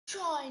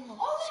Try not.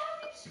 Oh, they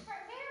have these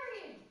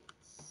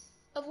variants.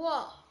 Of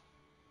what?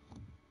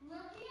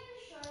 Lurking in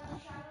the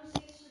shadows,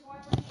 they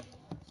survive on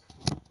neighborhoods.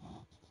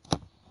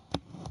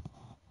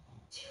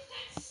 Dude,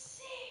 that's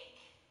sick.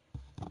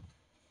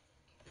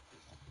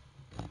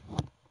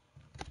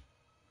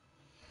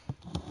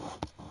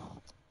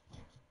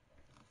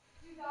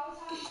 Dude, that was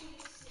actually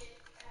a sick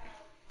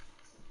hit.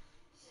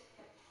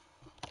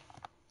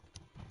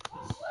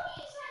 What's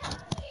funny is that none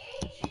of the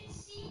agents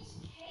seem to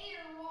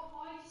care what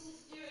Midas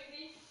is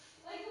doing.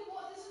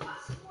 There's a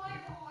massive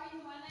wire behind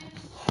them and they're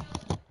just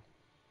chilling.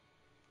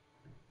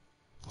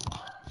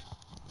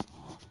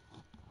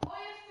 Oh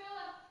yeah,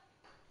 Philip.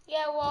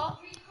 Yeah, what?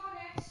 Recon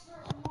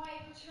expert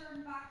might return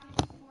back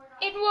into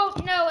Fortnite. It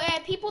won't. No,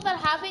 people that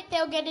have it,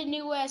 they'll get a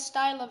new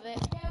style of it.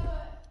 Yeah,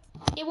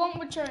 but it won't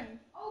return.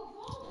 Oh,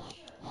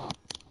 Vulture.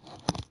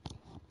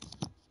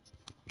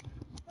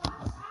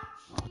 That's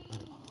actually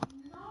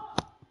not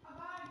a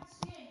bad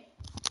skin.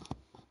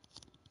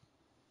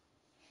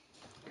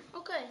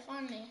 Okay,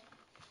 finally.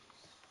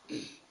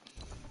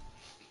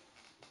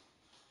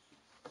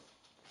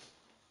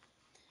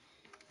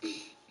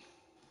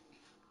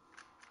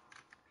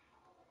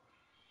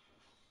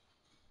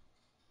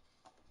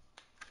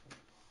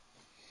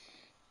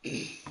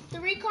 The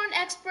recon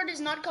expert is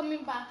not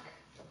coming back.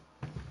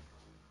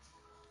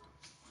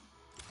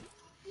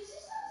 Is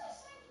this not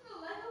just like the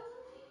Lego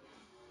movie?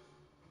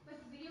 Like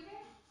the video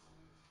game?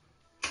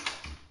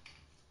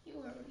 You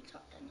already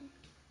talked to me.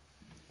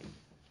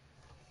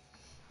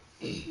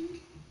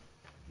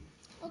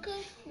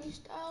 Okay, new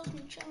styles,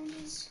 new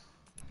challenges.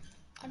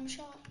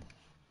 Unshop.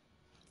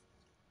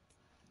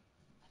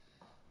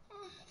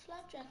 Oh,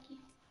 Flapjacky.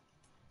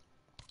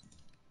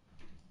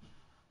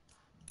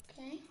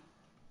 Okay.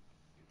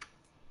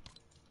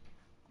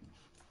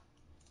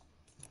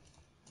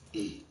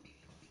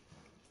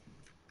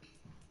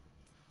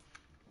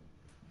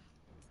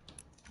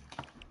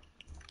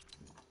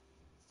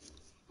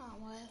 Oh,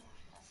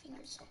 my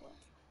finger's so wet.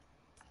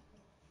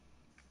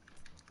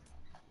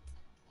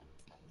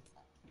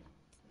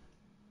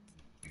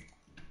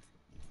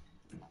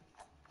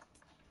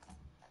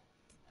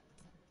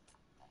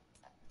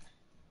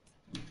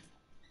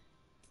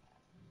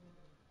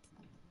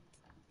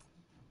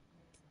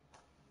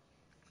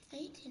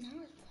 $18.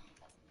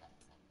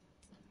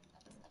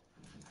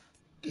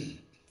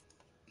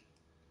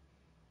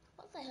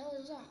 What the hell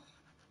is that?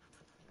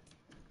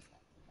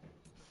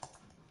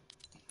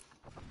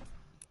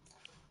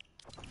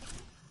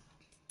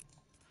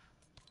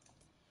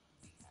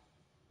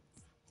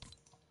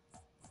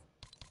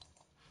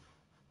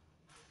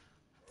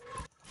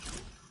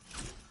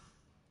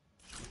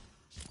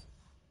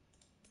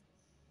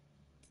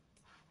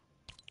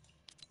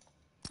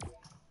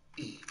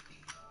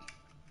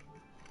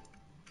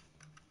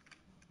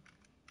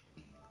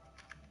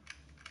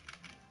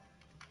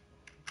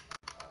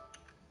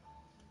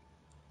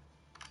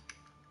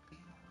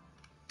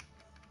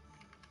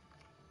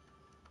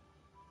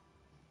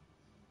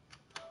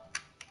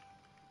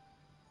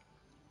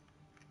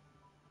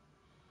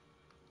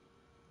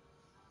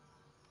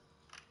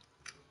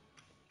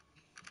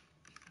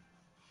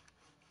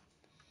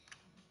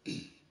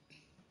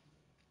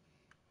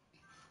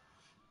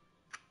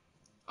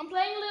 I'm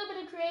playing a little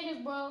bit of creative,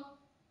 bro. I'm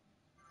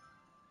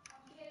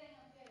kidding.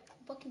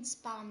 Fucking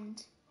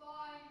spammed.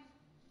 Fine.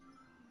 No,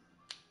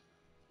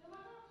 I'm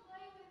not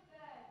playing with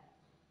them.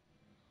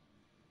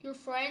 Your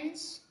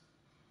friends?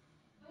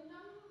 But none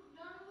of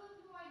them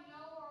who I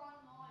know are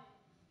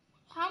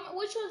online.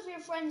 Which of your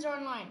friends are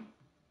online?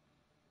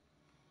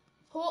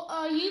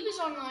 Yub is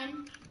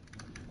online.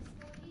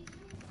 But he's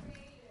doing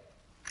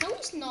creative. No,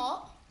 he's not.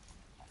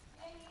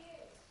 Yeah, he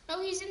is. No,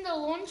 he's in the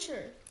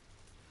launcher.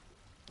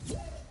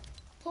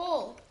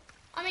 Paul.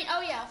 Oh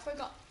yeah, I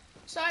forgot.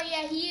 Sorry,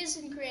 yeah, he is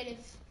in creative.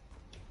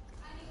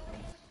 And he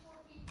only has 4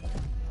 people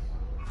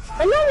anyway,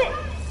 Ah non mais...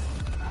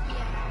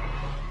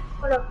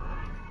 Voilà.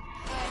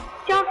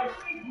 Tiens.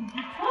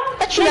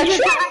 Ah, tu l'as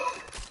tué?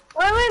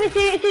 Ouais, mais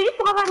c'est juste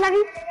pour avoir de la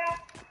vie.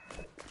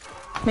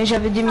 Mais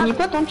j'avais des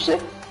mini-potes, hein, tu sais.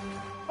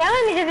 Ah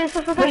ouais, mais j'avais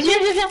 60.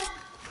 Vas-y, viens.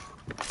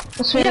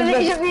 On se fait la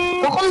base.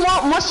 Par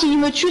contre, moi, s'il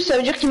me tue, ça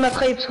veut dire qu'il m'a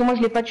trahi, parce que moi,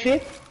 je l'ai pas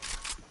tué.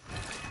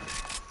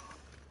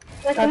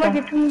 Ouais, c'est moi qui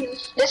ai tout mis.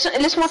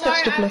 Laisse-moi faire,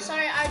 s'il te plaît.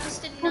 Sorry, I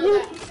just didn't know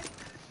that.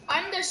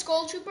 I'm the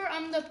skull trooper,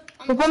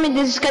 Faut pas mettre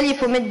des escaliers,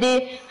 faut mettre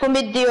des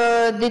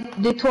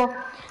toits.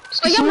 Parce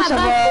que sinon, ça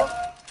va...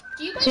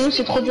 Sinon,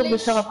 c'est trop dur de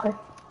faire après.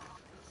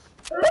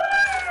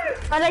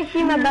 Voilà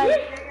ici ma base.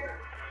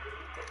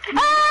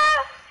 Ah!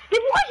 Mais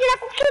pourquoi j'ai la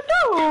course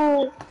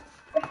auto?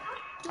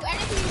 Do any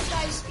of you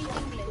guys speak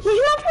English? Mais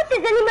je m'en fous de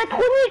tes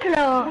animatroniques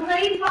là.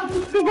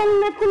 Tes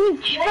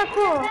animatroniques, je sais pas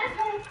quoi.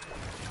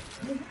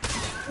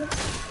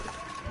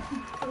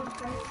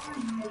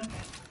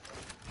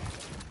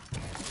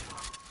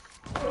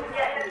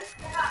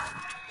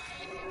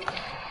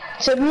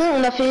 C'est bon,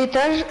 on a fait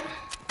l'étage.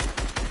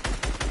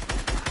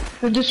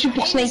 Le dessus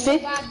pour sniper.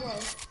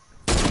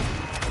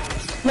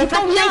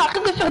 Maintenant, viens,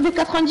 arrête de faire des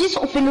 90,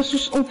 on fait le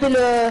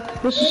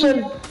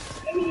sous-sol.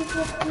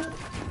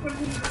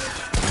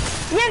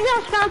 Viens,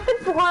 on se fait un truc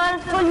pour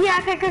se relier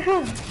à quelque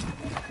chose.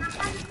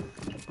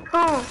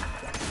 Oh.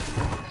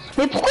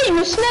 Mais pourquoi il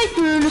me snipe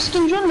le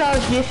skin jaune là?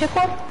 Je lui ai fait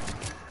quoi?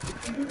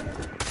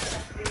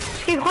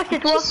 Parce qu'il croit que c'est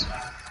toi.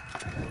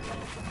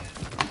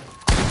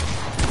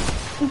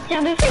 Il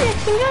tire dessus le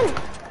skin jaune?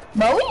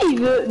 Bah oui, il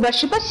veut. Bah je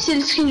sais pas si c'est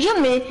le skin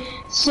jaune, mais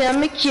c'est un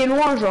mec qui est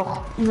loin,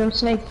 genre. Il veut me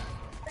snipe.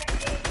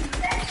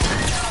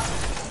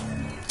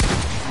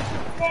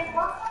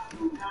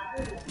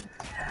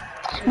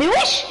 Mais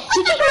wesh,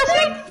 c'est toi qui m'as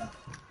snipe?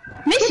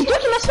 Mais c'est toi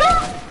qui m'as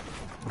snipe?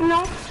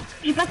 Non,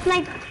 j'ai pas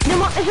snipe.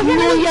 Non,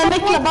 il y a un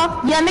mec là-bas.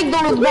 Il y a un mec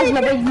dans l'autre base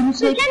là-bas, il veut nous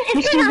snipe.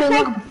 Mais c'est de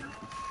merde.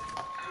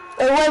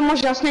 Ouais, moi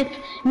j'ai un snipe.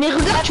 Mais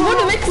regarde, tu vois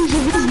le mec où je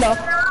vise là?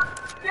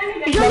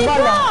 J'en ai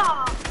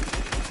pas.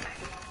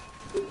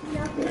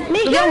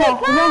 Mais j'en ai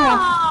pas.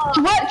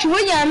 Tu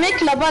vois, il y a un mec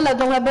là-bas, là,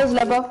 dans la base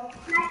là-bas.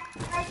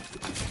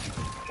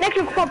 Mec,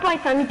 je crois pas, il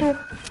fait un mytho.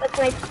 Pas de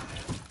snipe.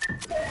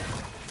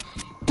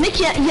 Mec,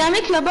 il y a un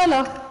mec là-bas,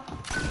 là.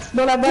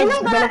 Dans la base,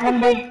 dans la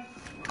grande base.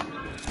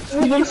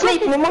 Il veut me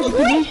snipe, mais moi je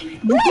te dis.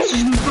 Du coup, si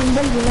je me prends une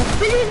balle, je vais là.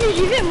 Mais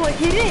j'y vais, moi,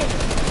 j'y vais.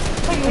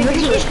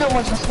 Vas-y, wesh-le,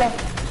 moi, je reste là.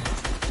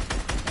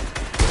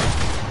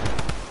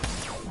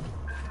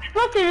 Je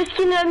pense que c'est le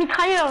skin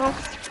mitrailleur. Hein.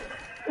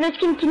 Le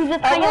skin qui nous a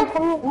trahi en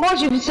premier. Moi,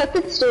 j'ai vu sa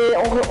tête,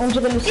 on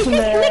dirait le skin.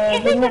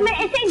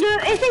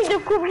 Essaye de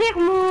couvrir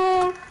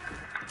mon...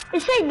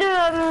 Essaye de...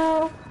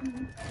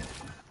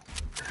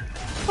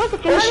 Oh, ça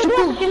fait mal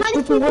je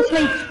te couvre au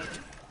snipe.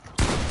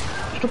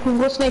 Je te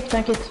couvre au snipe,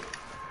 t'inquiète.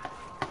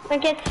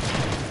 T'inquiète.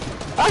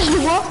 Ah, je le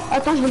vois.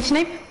 Attends, je vais le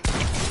snipe.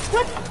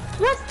 What?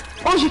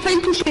 Oh, j'ai failli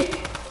le toucher.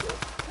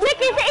 Mec,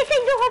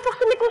 essaye de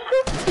renforcer mes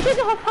construits. Essaye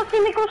de renforcer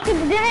mes construits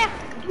de derrière.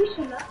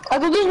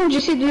 Attends 2 secondes,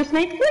 j'essaie de le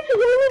snipe. Oui, c'est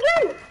des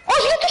minigun. Oh,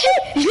 je l'ai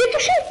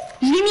touché.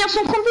 Je l'ai mis à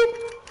 132.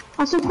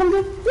 À 132.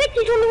 Mec,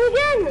 ils ont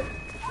minigun.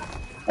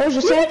 Ouais, je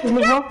sais, je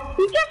le vois.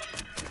 Il casse.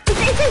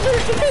 Essaye de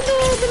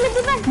mettre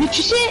des balles. Mais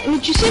tu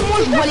sais, moi,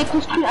 je vois les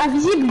construits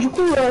invisibles, du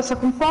coup, ça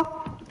compte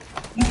pas.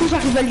 Du coup,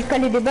 j'arrive à lui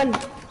caler des balles.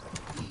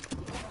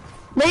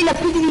 Là, il a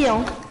plus de vie,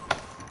 hein.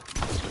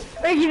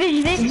 Ouais, j'y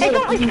vais.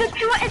 Attends, est-ce que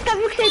tu vois, est-ce que t'as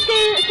vu que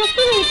c'était... Son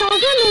skin, il était en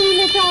jaune ou il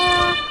était en...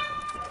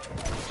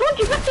 Toi,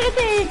 tu peux retirer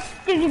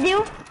tes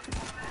vidéos?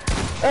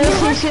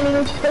 C'est une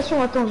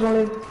notification, attends,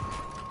 j'enlève.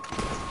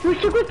 Mais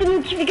c'est quoi tes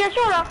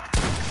notifications, là?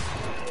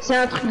 C'est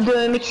un truc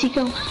de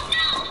mexicain.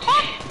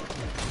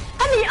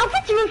 Ah, mais en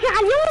fait, il veut faire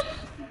alliance.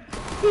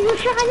 Il veut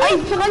faire alliance. Ah, il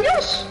veut faire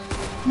alliance?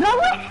 Bah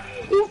ouais.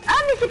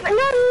 Ah, mais c'est pas... Non,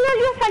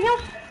 lui, on fait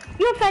alliance.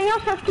 Lui, on fait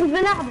alliance, c'est un skin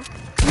venarde.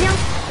 Viens.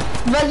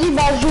 Vas-y,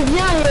 bah, je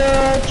viens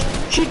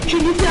et tu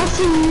lui fais un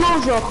signe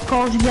non, genre,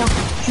 quand je viens.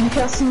 Tu lui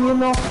fais un signe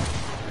non.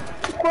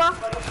 Quoi?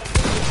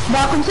 Bah,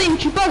 comme ça, il me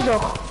tue pas,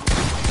 genre.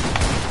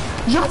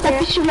 Genre,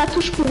 t'appuies sur la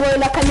touche pour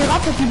la caméra,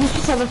 t'appuies dessus,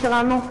 ça va faire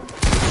un non.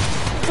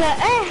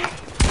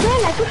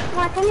 Ouais, la touche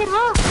pour la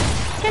caméra.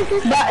 Quelle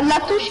touche? Bah, la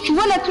touche, tu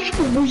vois la touche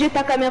pour bouger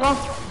ta caméra.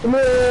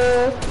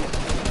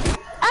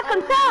 Ah,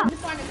 comme ça.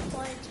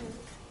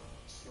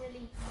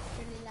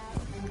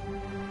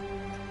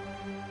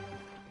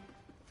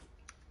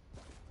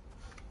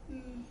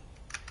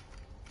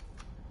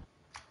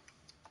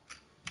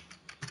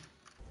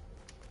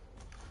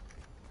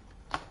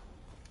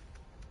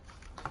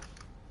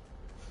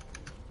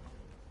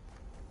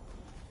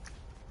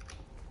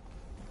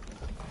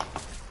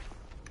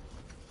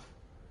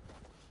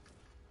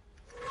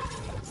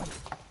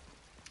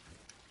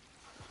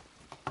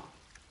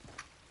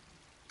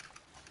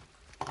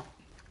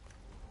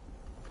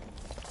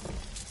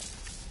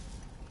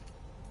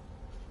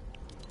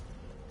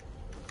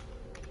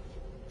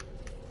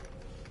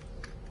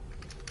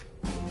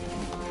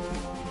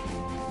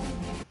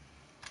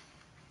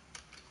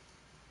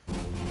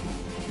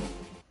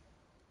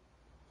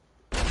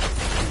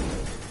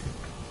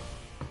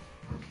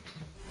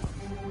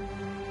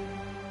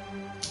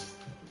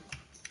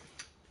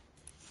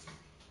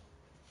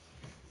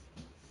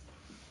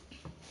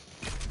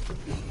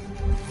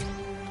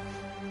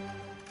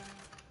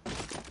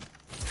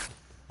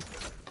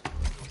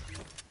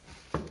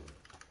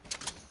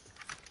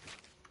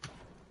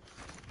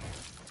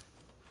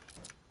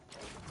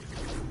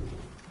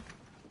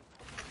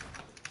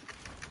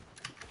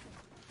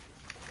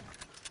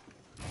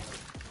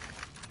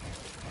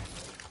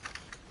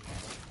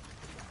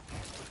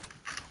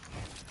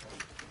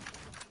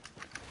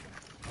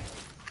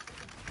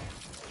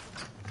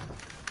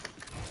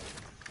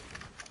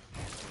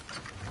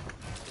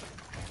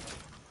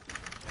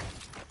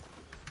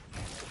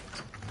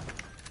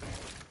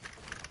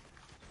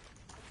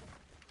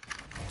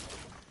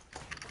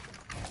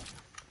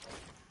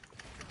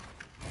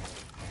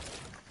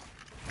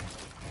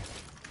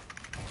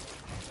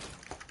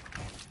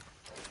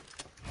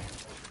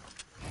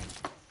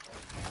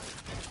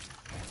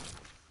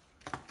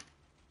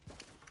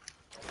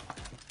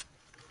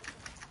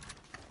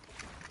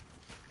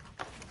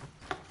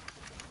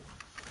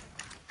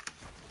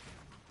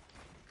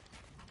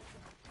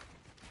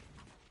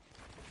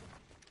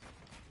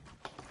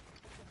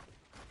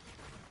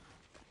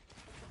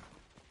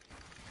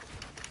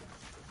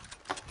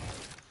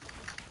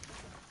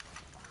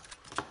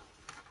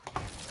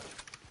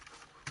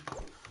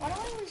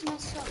 is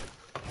messed up.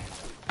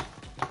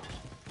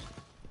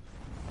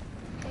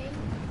 Okay.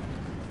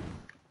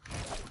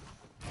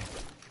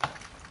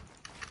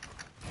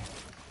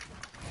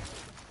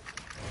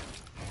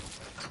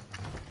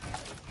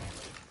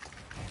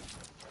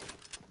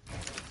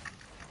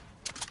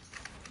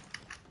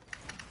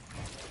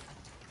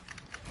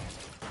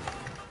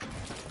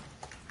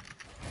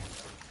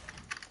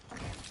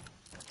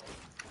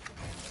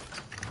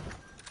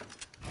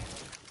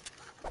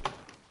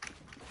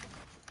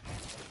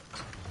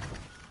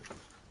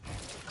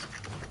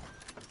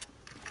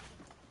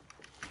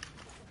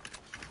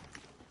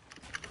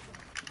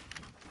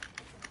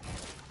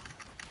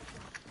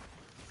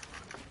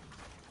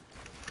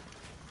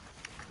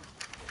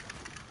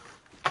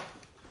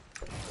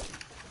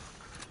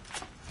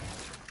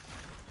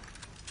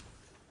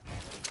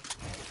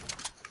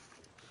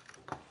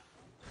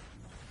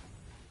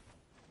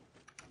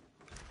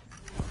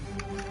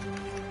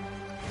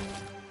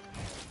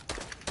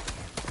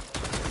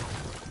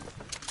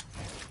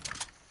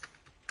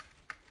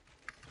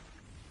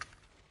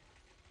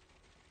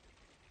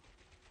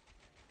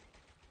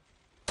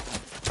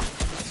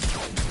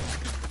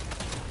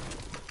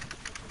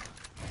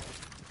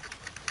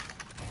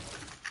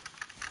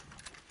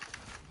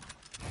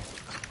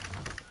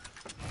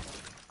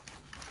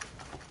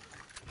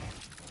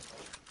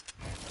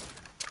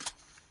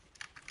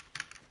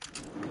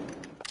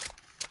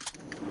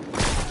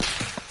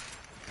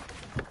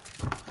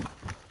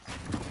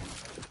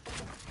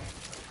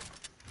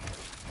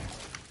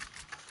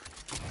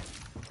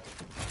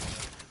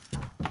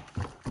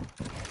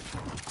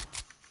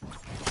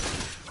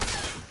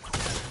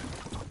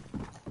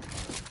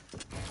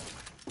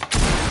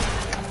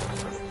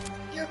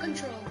 Your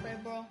control,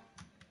 right, bro?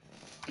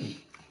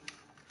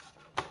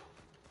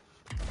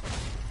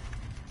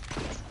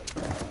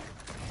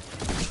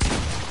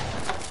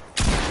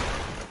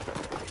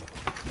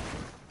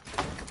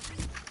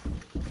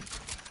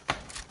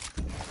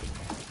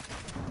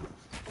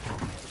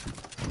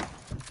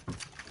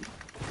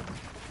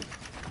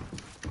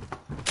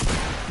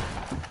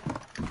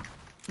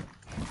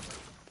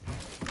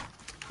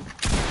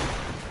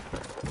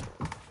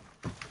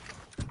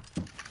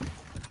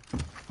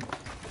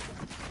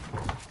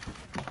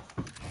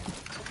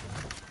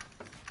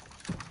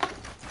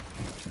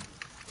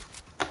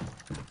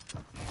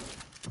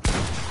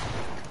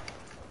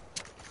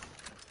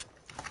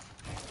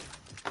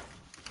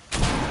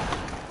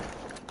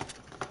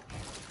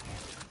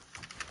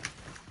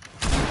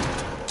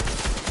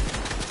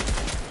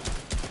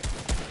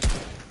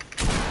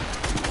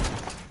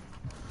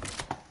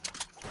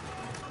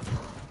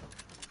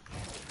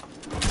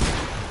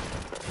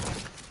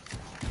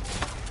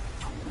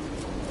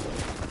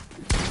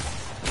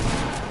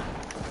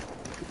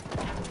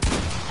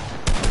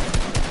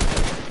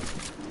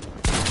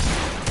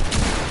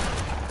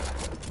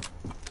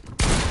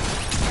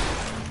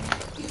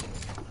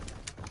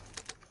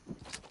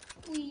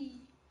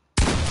 Wee.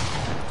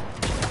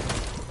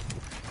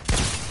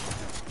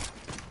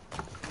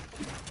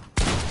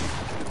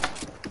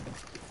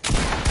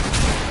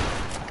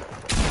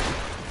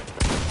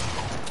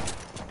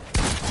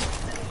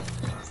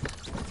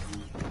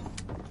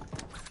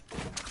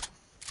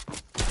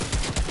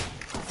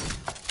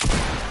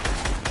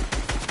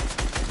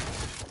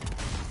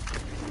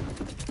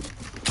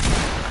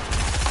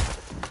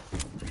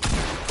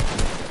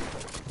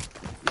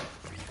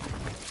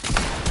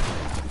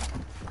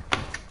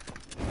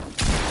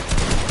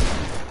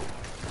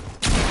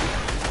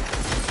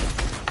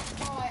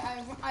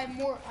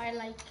 I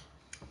like.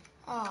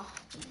 Ah,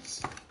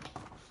 jeez.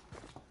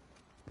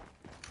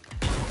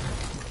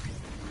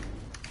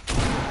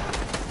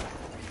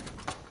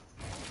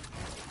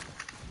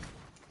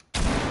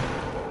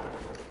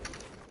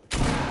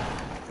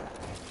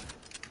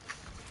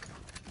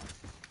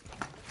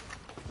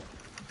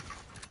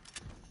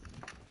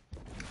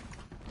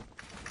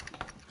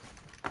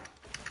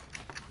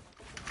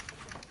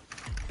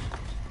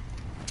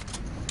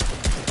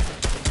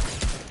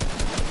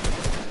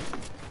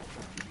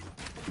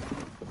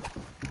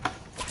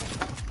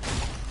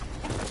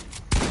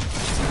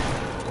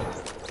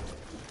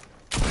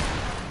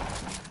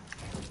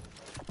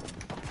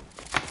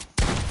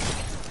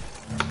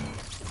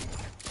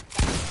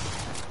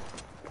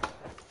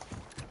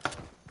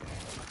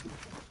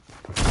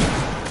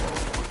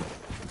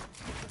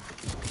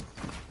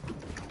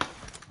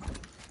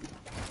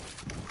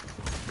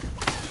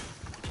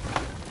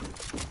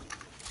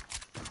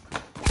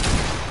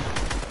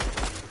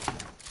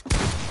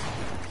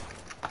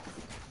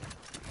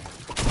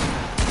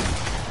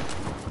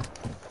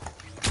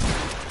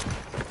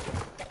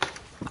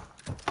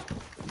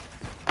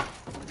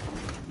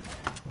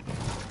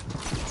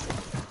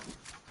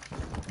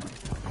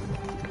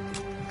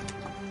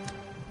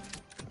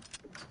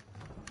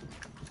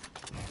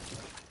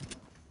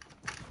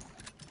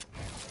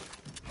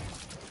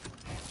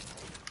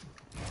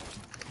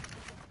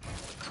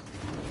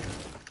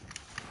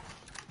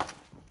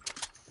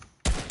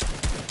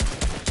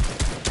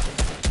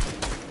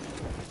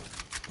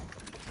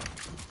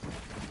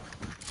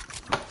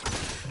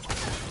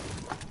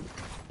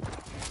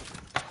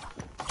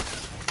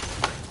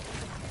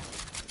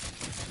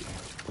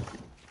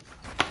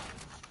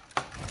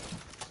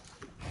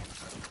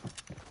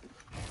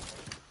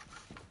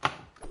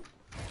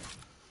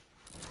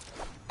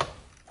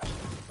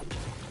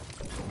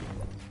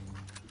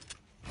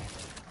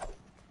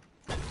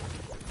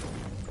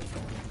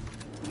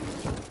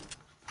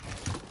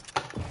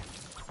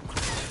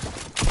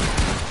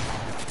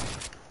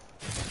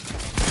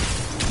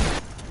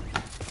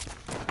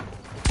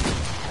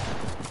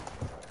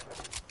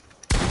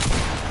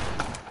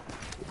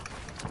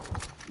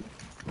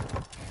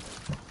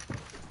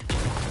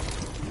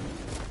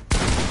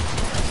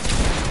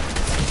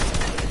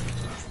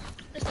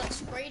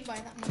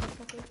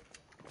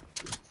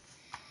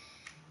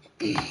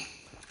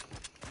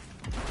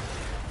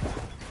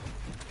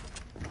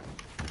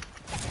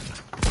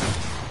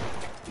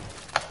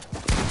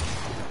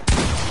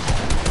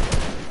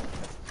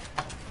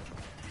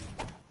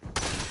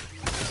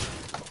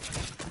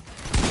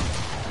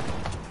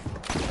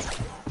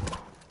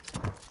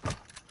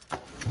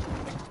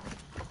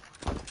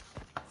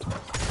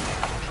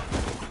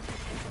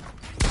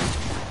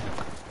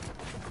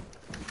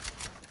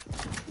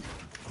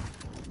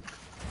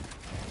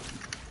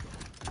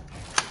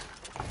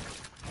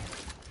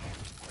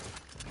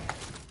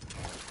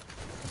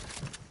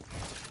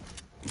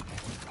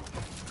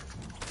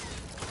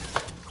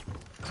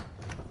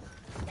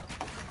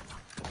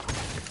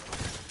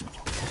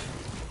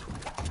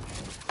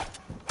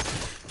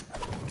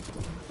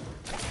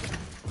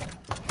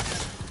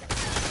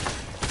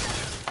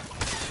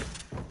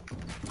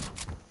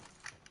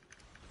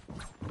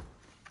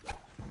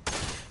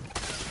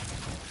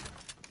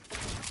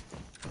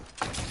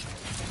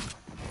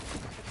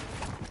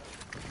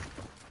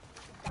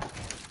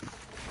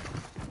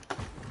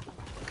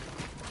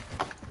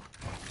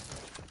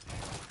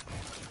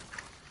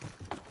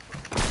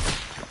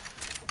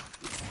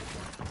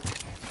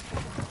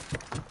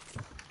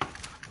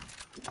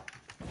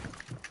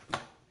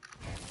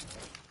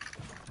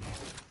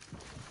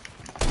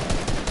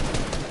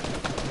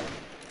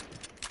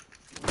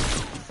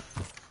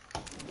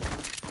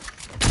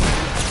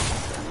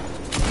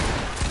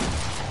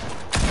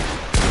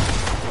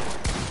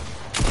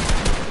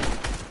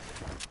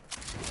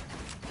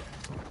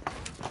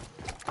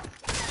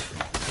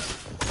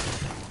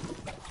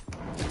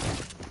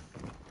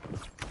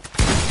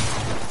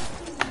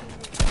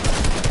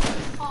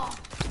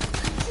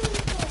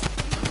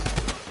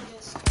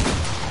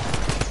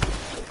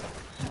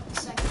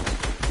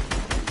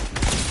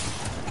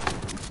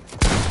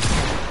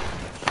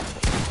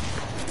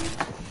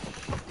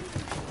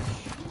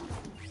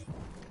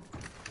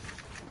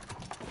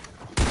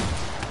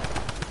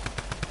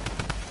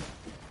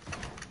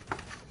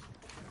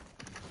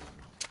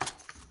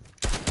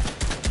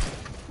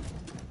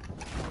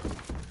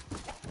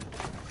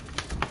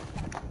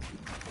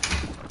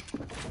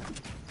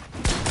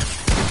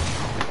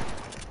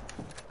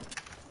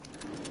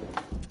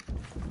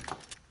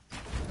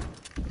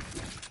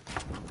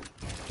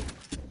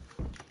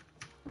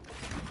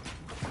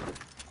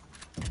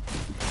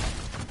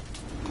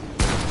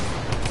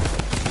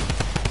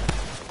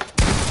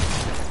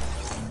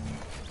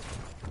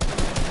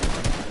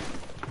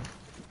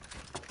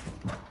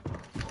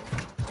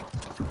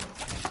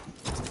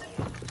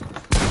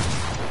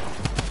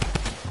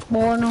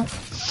 Buono.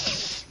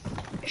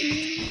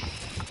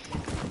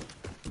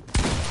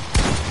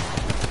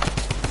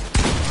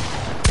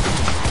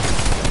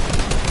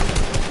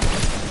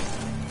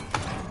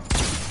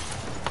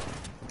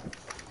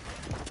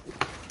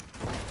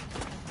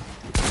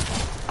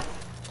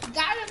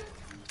 Got him.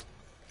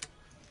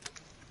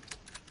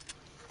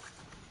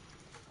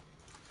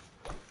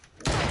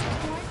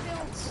 More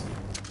builds.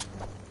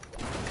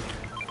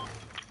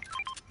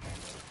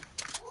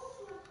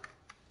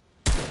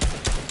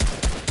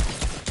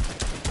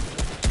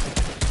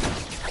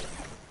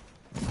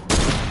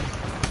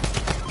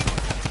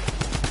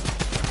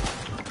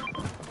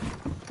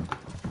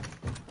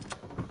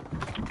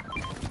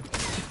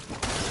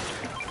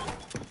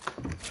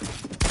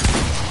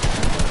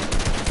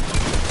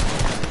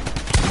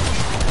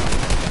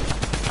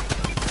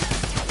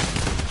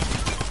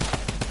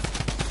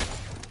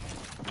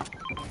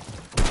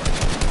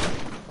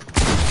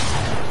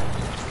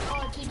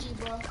 Oh, GG,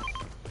 bro.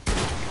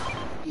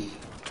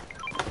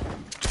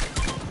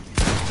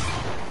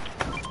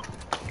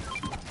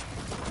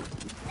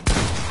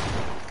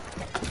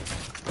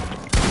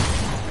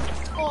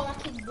 Oh,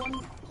 that kid one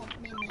popped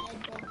me in the head,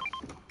 bro.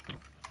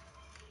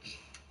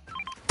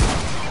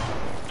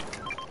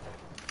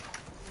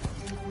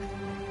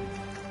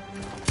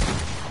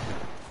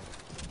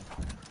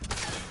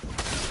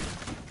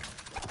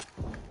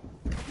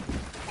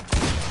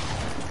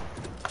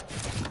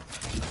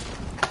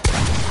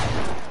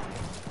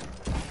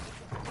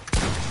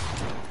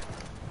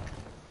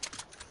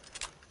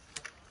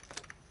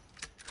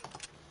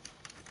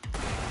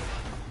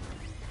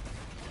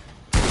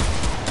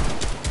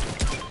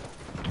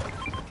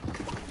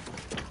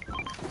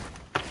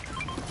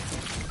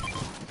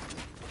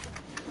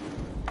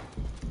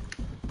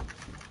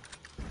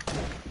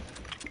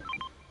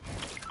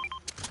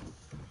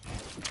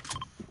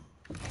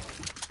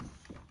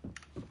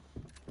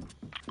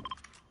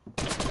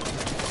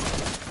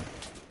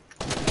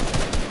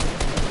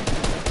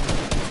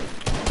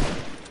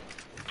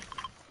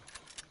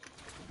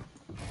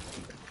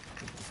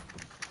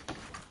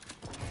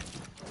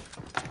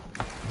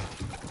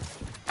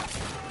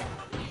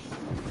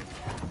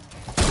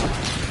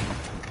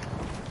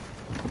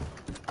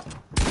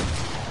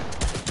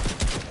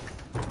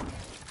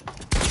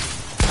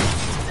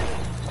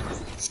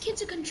 This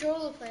kid's a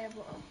controller player,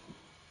 bro.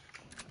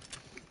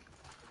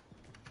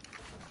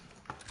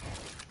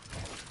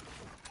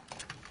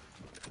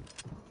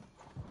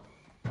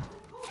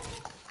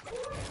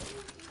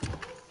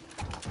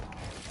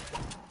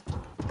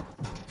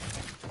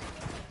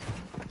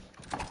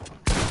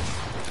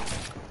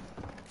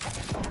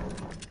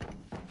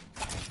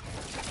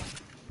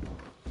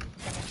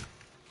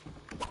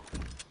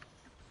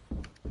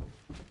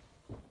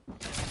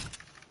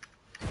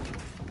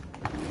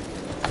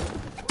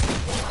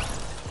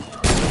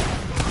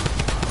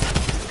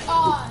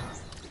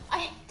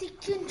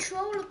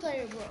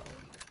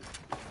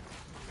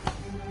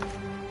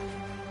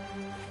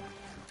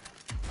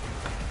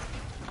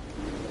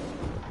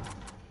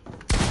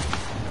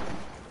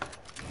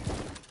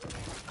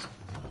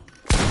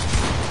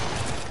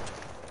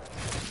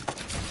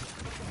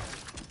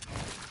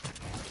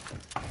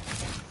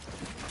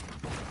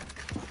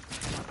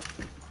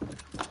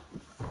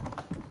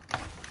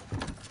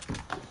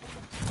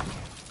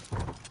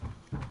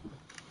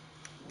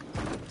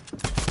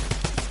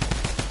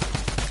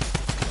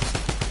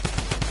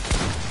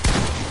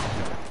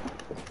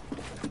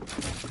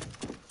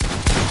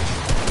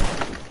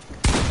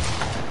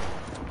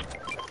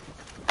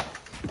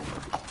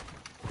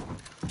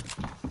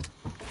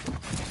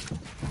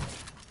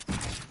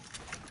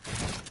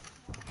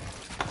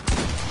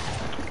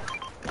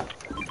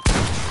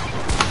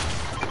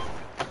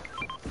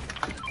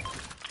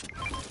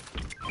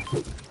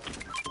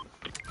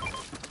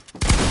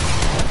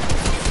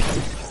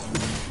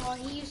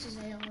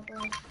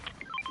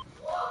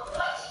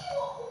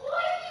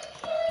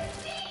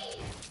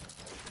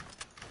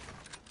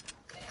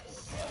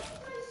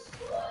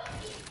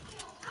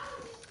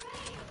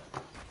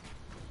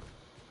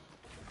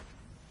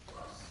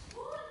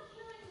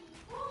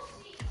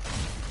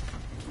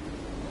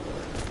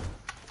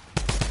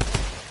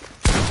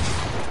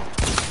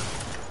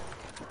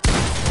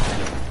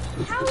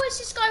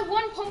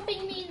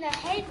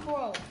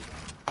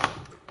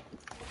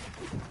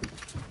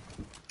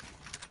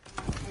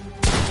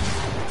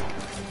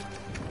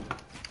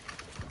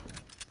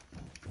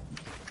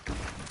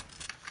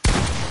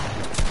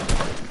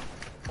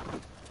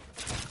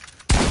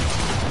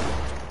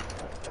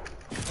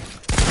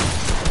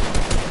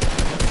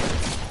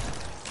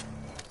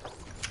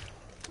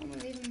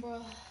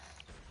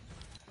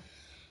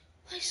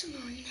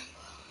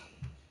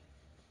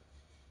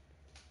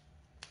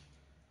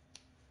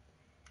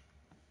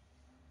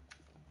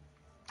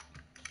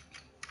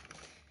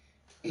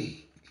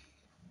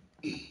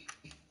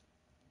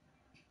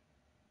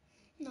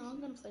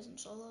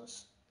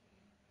 solos.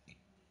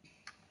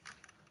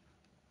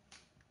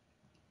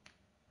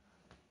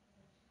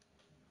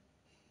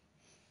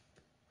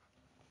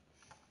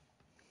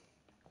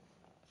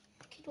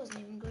 Kid wasn't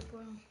even good,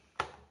 bro.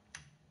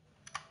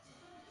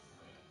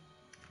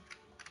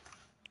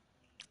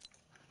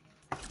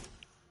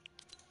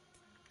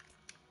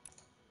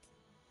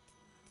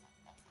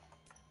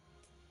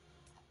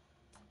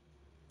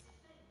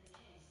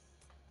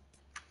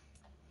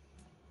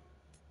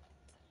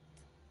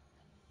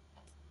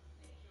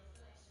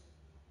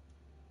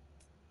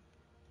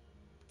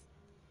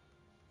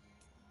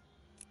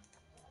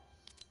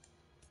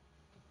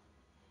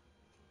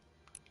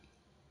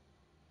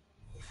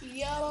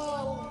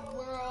 Yo,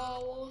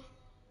 bro.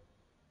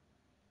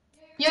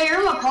 Yo, you're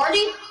in my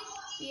party?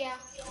 Yeah.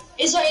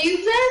 Is that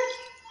you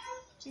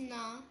there?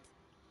 Nah.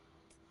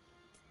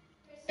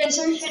 Guys,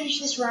 let me finish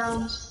this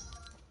round.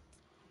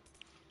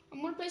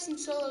 I'm gonna play some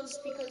solos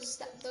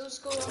because those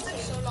go on for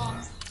so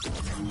long.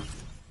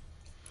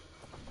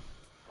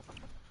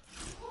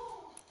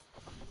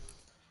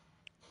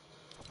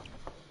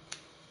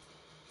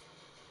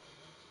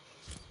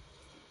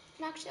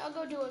 Actually, I'll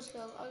go duos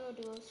though.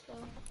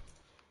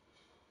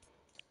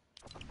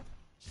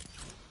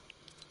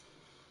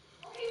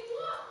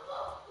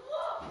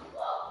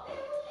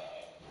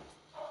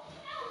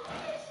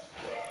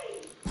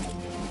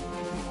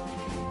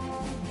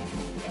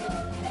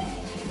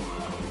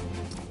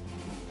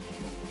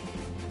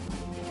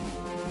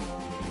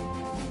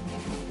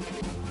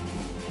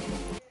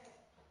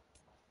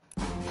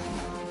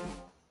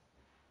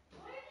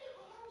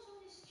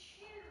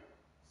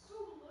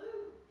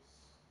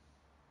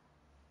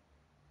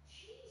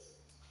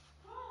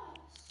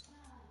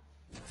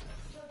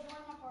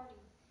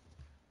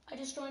 I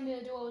just joined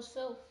the duos,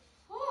 Phil.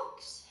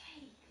 Fuck's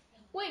sake.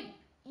 Wait,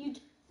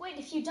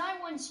 if you die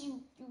once,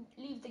 you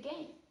leave the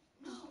game.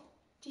 No.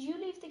 Did you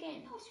leave the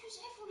game? No, it's because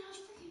everyone has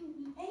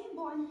freaking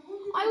aimbot.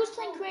 I was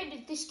playing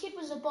creative. This kid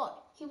was a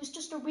bot. He was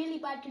just a really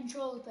bad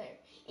controller player.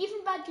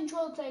 Even bad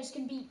controller players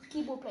can be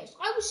keyboard players.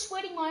 I was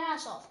sweating my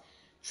ass off.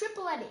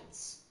 Triple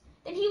edits.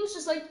 Then he was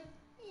just like,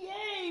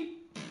 yay.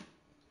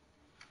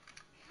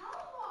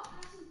 Calibot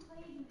hasn't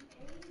played in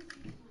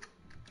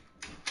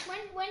ages, man.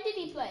 When did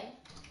he play? I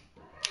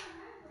can't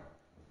remember.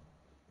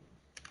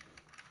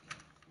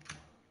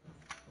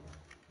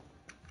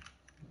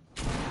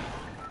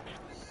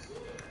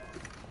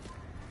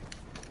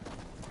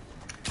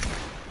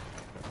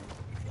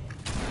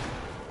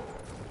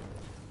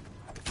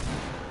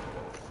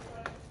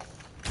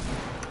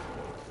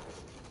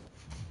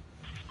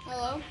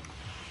 Hello?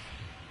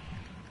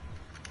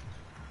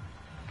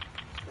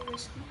 So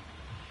risky.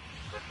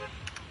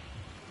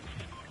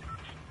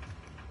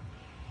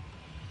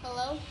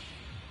 Hello?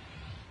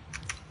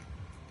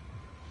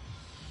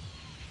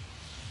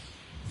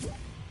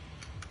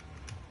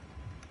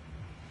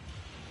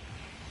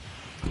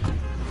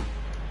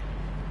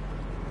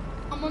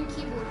 I'm on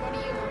keyboard. What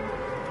are you on?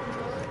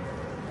 Controller?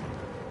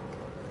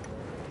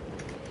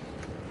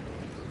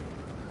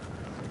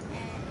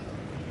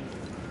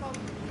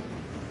 Probably.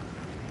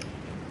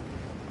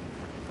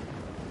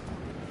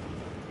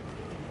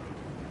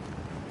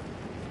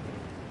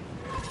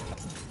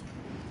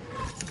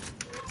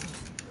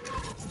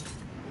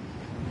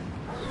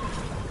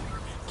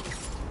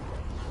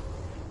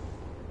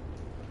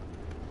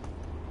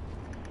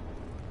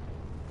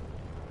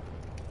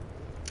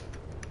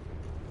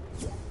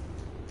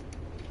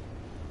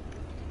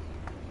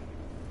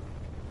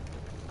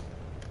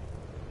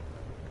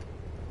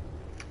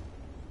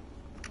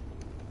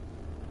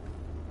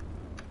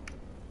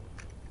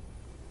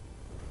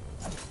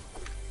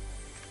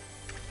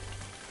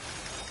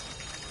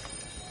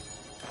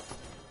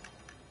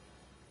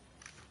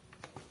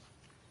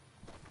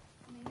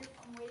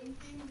 I'm waiting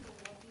for you to go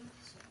lobby.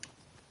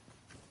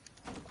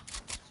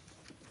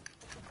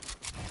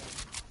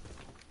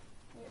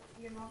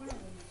 You're not gonna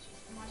win this.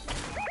 Imagine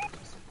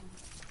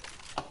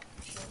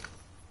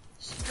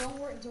just don't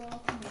worry, don't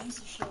open these,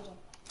 the shield up.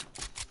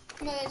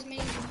 No, there's many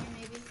in here,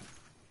 maybe.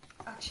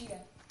 Actually, yeah.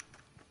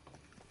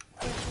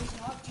 If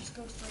there's not, just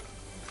go straight.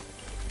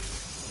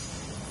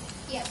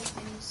 Yeah, there's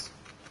minis.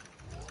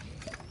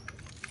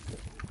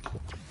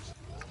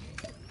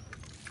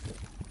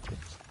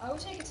 I would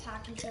take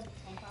attack instead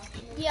of pump,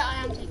 actually. Yeah,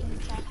 I am taking the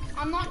attack.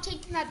 I'm not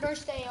taking that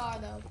burst AR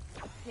though.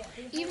 Yeah.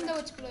 Even though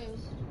it's blue.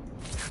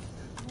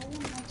 No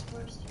one likes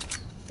burst.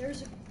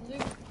 There's a blue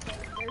thing.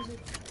 There's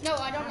a. No,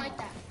 I don't like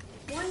that.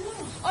 Why not?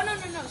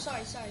 Oh, no.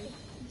 Sorry.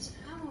 It's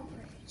ammo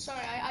crate. Sorry,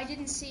 I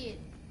didn't see it.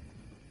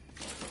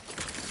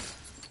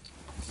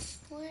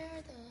 Where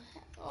the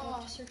heck? I Oh,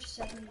 have to search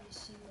 70 to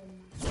see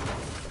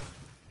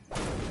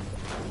where.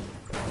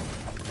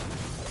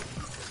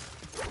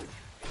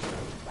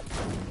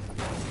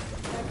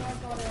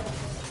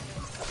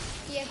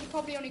 yeah, he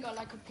probably only got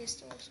like a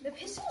pistol or something. The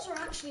pistols are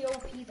actually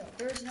OP though.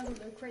 There's another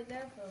loot right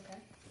there, but okay.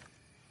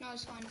 No,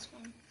 it's fine.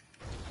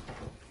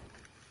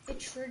 It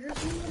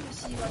triggers me when you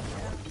see like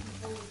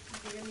people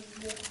really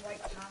walk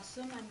right past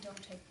them and don't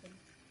take them.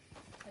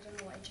 I don't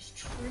know why, it just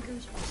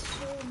triggers me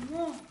so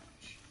much.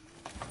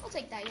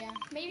 take that, yeah.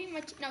 Maybe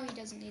my... No, he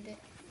doesn't need it.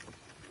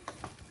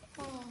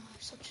 Oh,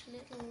 such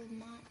little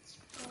mats,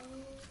 bro.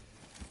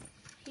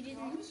 He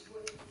didn't...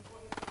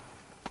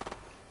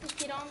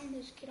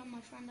 There's a kid on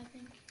my friend, I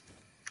think.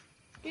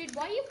 Dude,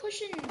 why are you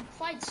pushing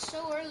fights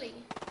so early?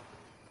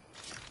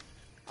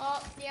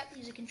 Oh, yep,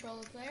 he's a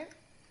controller player.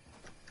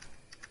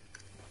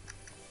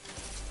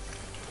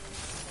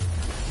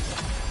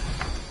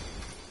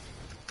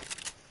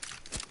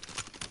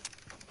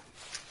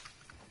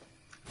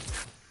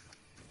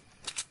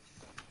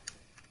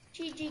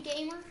 GG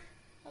gamer.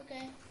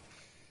 Okay.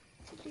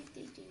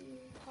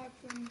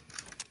 Harpoon.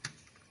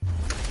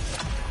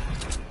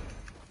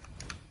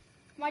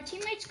 My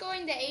teammate's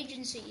going to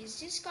agency. Is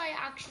this guy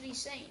actually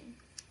sane?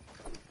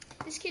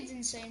 This kid's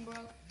insane, bro.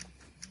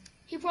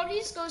 He probably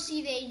just goes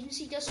see the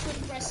agency just to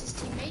impress his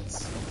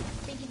teammates,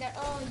 thinking that,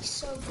 oh, he's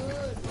so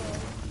good, bro.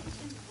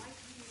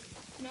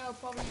 No,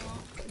 probably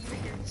not.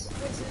 Wait, so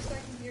this guy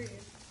can hear you?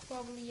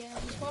 Probably, yeah.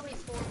 He's probably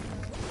 4.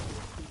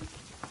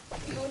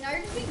 Oh, now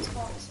you're just being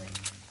toxic.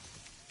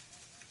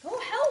 Go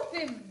help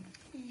him!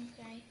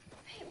 Okay.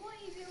 Hey, what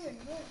are you doing?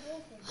 Go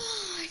help him.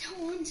 I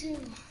don't want to,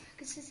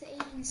 because it's the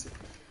agency.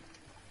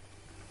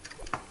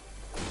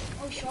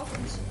 Oh,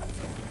 shotgun someone.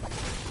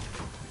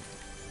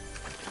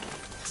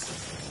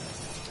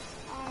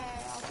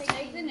 I'll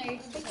Take the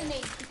nade. Take the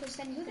nade, because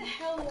then Who the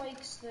hell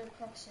likes the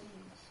proximities?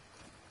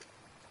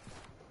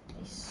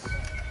 They suck.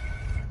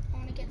 I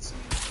want to get some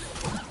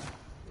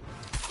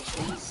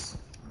fishies.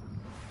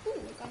 Ooh, I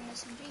got an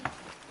SMG.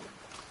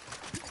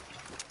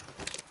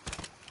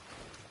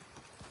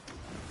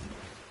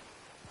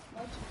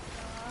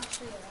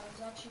 Actually, yeah, that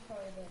was actually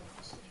probably a better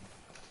decision.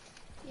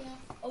 Yeah.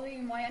 Although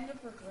you might end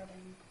up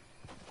regretting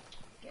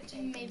getting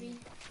taken. Maybe.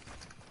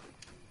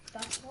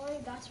 That's why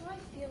I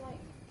feel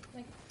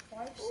like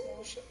 5 Oh,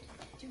 slots. shit.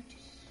 Dude.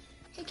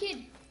 Hey,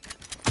 kid.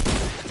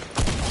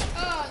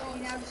 Oh,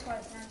 now just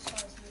guys.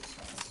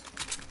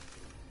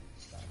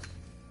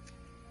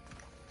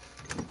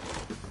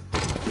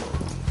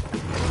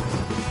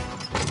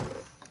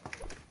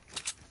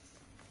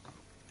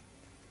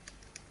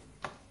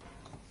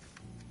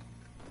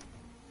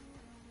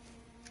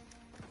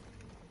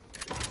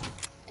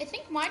 I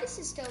think Midas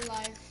is still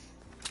alive.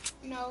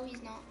 No,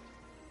 he's not.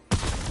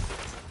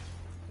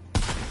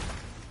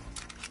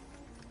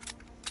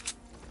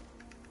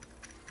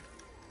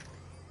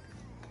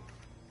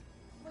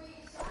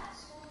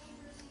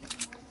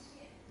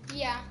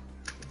 Yeah.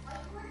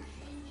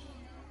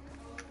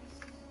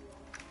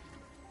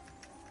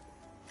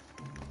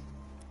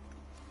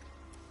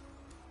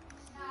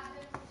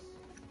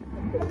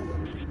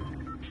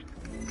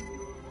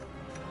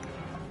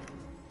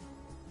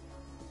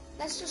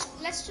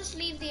 Let's just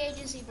leave the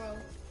agency, bro.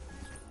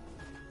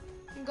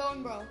 I'm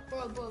going, bro.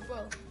 Bro.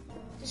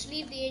 Just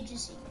leave the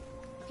agency.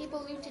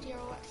 People looted here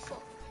or what?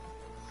 Fuck.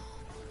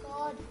 Oh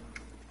my god.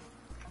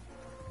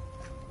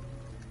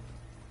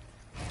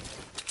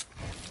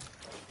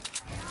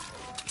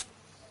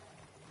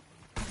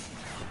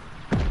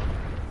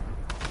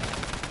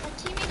 My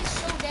teammate is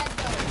so dead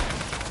though.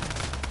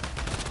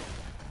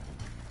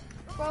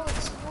 Bro,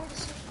 it's your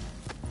decision.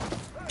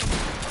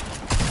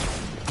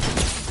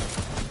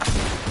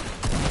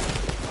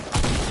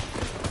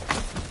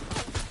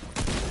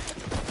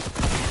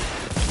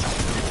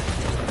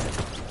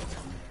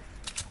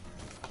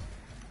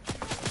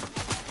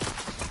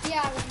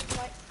 Yeah, I went to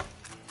fight.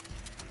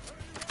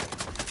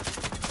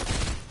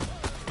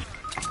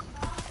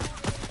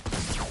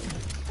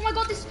 Oh my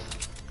god, this...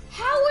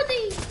 How are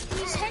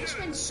these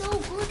henchmen so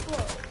good, bro?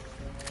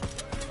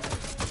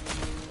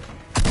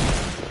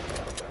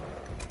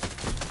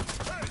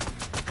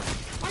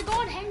 My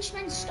god,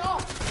 henchmen,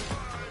 stop.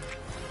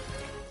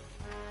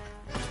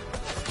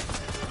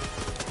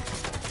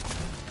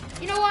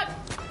 You know what?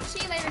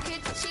 See you later,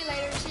 kid. See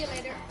you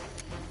later.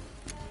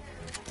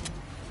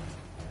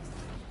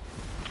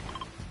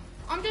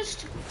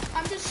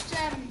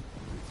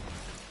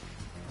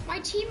 My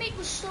teammate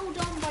was so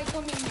dumb by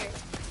coming here.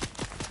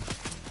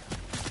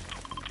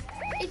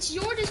 It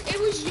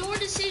was your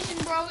decision,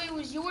 bro. It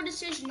was your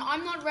decision.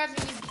 I'm not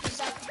revving you because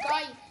that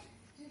guy.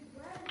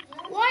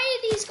 Why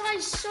are these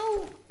guys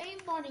so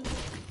aimbotting me?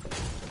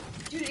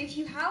 Dude, if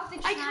you have the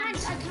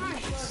chance, I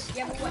can't.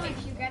 Yeah, but what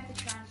if you get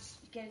the chance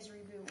to get his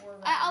reboot or?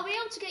 I'll be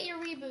able to get your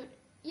reboot.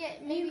 Yeah,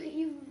 maybe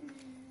you.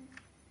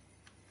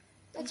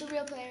 That's a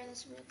real player.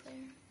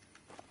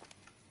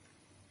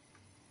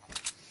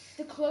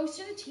 The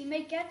closer the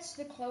teammate gets,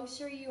 the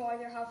closer you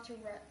either have to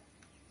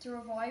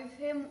revive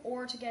him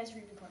or to get his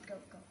reboot card. Go.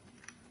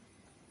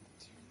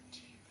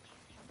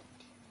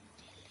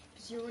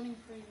 Because you're running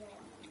pretty well.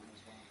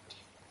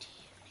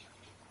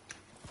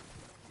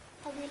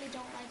 I really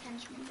don't like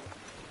henchmen.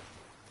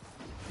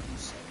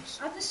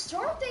 At the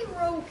start they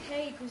were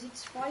okay because it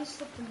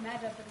spiced up the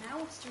meta, but now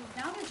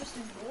they're just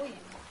annoying.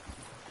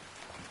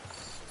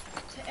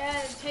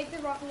 Take the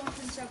rocket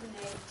launcher and 7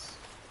 grenades.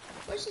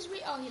 Where's his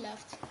Oh, he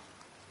left.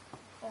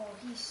 Oh,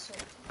 he's so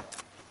cool.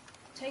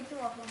 Take the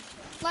rocket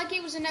launcher. Like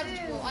it was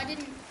inevitable. Dude. I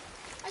didn't.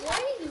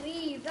 Why did he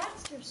leave?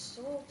 That's their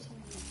soul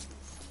team.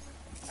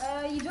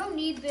 You don't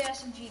need the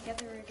SMG. Get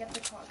the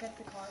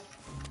card.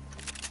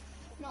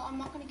 No, I'm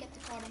not gonna get the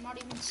card. I'm not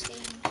even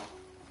staying. I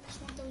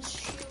just want those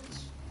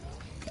shields.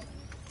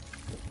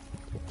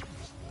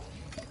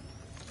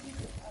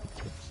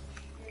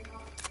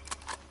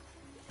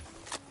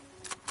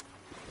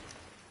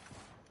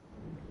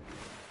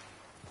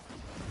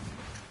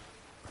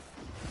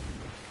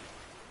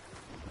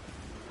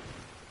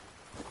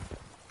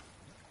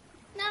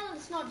 Now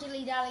let's not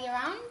dilly-dally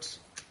around.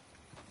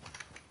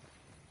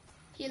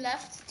 He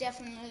left,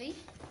 definitely.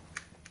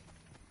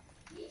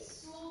 He's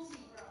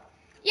salty, bro.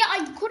 Yeah,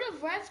 I could have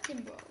revved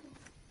him, bro.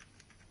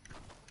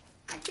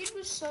 My kid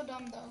was so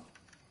dumb, though.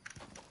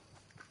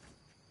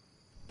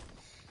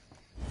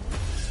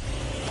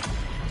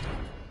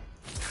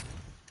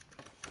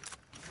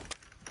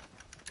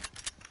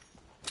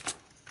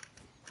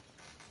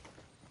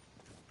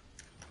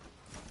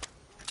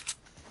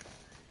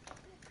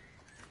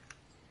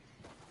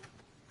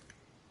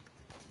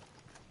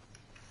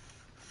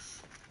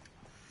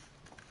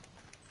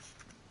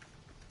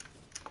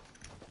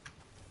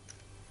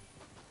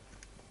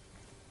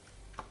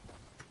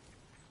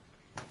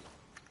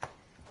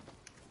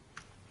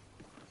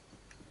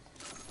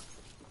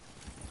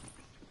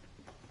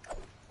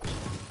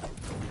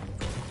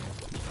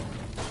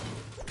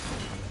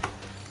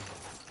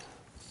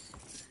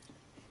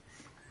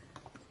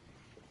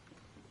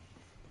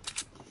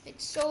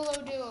 It's solo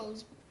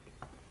duos.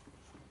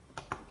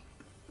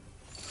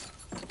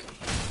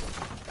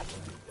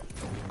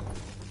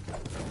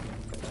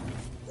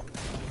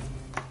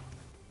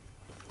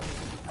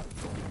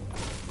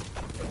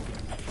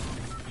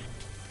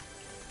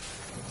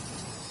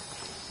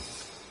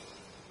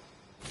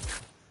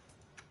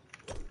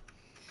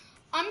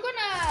 I'm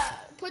gonna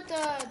put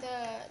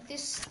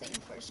this thing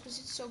first because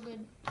it's so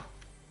good.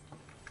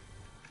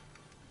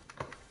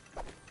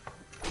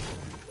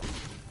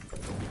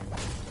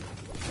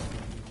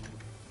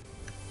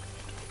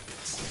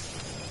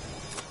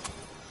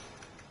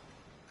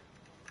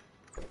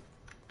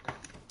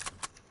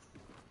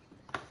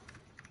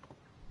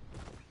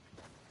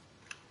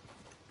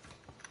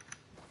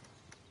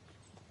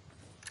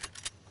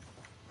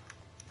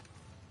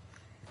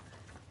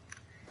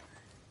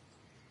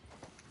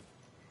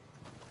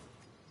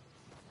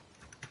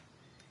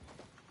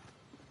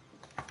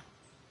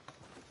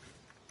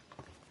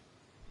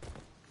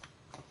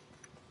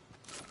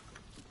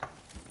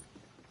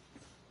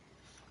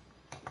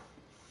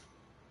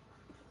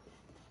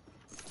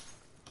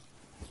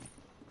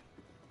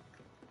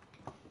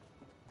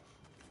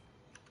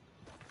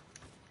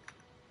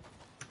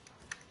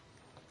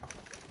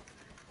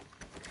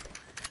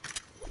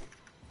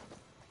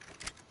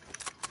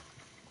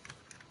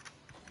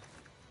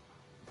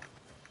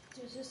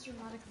 Does this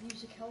dramatic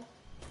music help?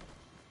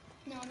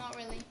 No, not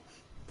really.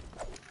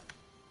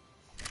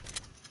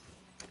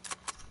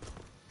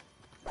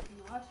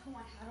 No, I have to put my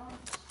hat on.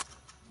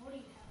 What do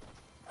you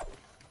have?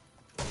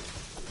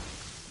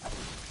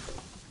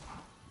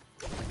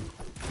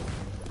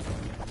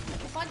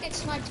 If I get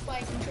sniped by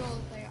a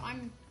controller player,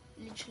 I'm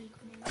literally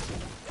coming.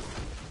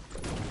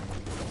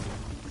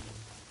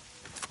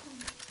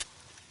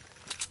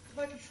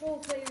 By control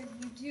player,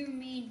 you do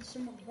mean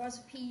someone who has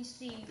a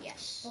PC.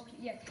 Yes. Okay,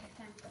 yeah, okay,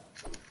 thank God.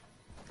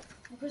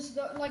 Because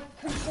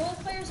control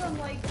players on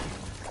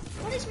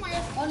What is my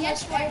on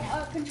FPS right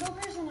now? control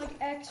players on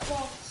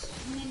Xbox,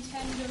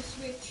 Nintendo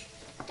Switch.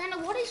 Dana,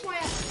 what is my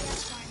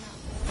FPS right now?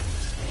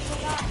 So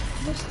that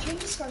this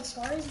change Scar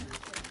isn't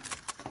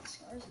accurate.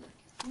 Scar isn't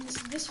accurate.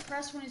 And this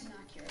press one isn't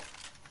accurate.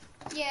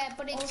 Yeah,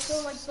 but it's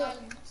Also, like,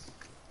 silent.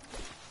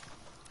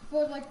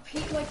 But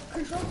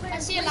control players. I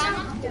see a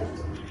llama.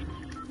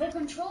 The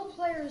control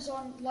players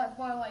on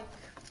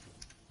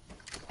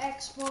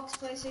Xbox,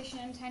 PlayStation,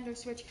 Nintendo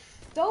Switch,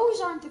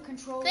 those aren't the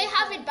control. They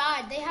have it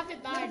bad. They have it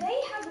Yeah, bad.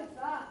 they have it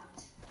bad.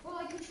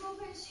 But control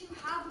players who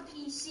have a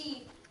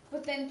PC,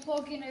 but then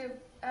plug in a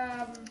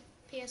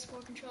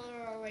PS4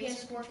 controller or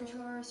Razer PS4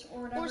 controllers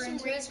or whatever or some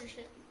into it, Razer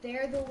shit.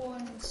 they're the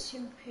ones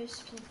who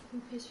piss people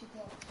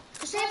off.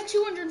 Because they have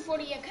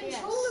 240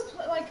 FPS.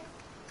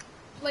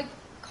 Controller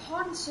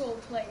console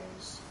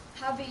players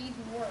have it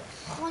even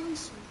worse.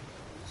 Console players.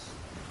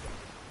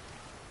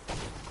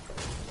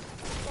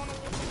 Wanna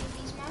win one of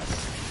these maps?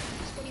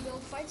 Squiddy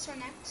build fights are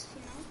next,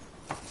 you know.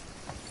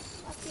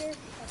 Up here.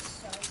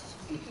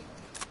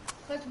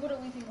 That's what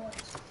anything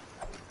works.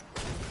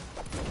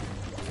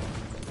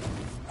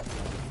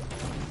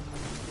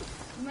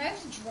 You might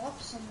have to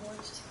drop some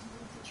words to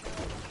complete the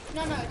challenge.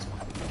 No, it's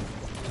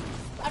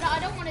fine. I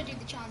don't want to do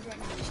the challenge right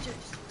now. Just do it.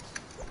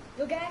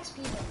 You'll get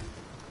XP though.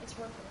 It's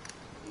worth it.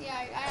 Yeah,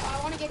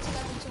 I want to get to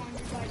level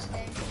 200 by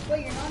today. But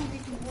you're not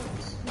reaping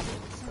words.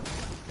 It's not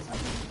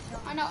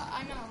I know.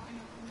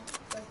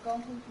 Like, go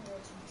and reaping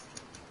words.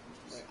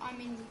 I'm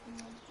in leaping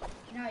mode.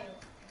 Now you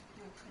are.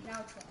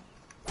 Now try.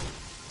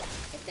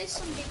 If there's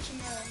some glitch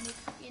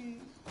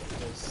in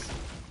this.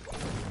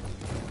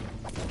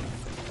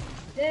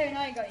 There,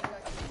 now you got it.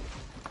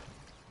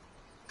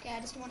 Okay, I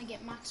just want to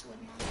get max wood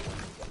now.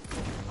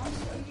 I'm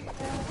waiting.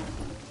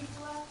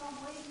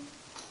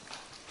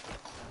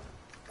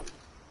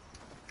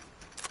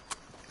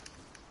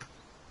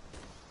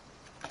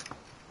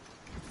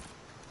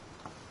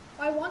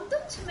 want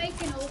them to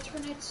make an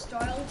alternate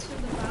style to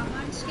the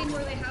Batman skin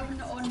where they have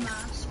an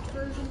unmasked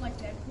version like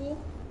Deadpool.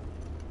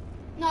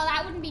 No,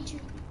 that wouldn't be too.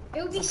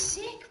 It would be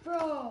sick,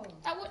 bro.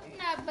 That wouldn't.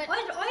 But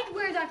I'd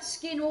wear that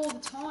skin all the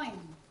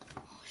time.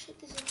 oh shit,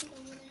 there's a kid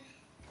over there.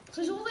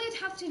 Because all they'd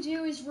have to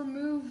do is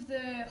remove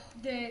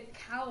the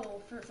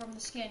cowl from the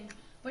skin,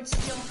 but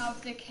still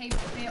have the cape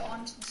fit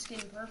onto the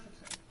skin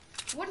perfectly.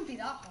 It wouldn't be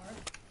that hard.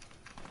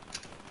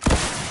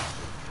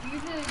 You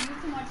the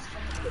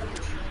microphone.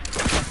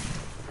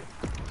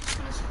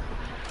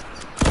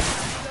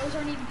 Those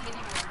aren't even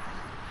hitting me.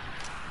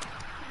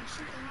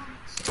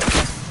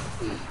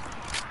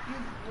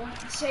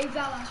 Save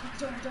that last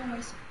one. Don't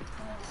waste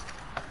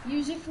it.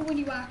 Use it for when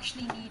you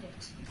actually need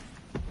it.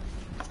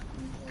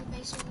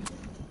 Never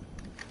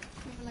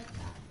like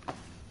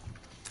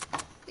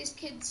that. These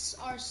kids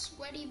are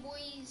sweaty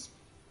boys.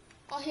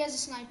 Oh, he has a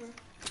sniper.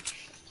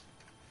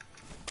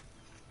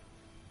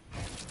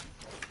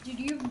 Dude,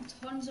 you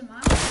have tons of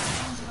ammo.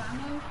 Tons of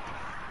ammo.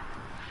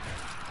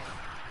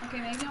 Okay,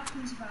 maybe not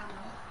tons of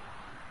ammo.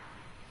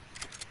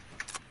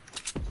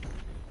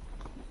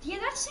 Yeah,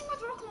 that's the thing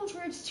with rocket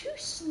launcher. It's too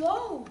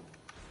slow.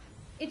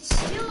 It's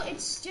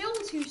still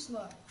too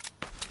slow.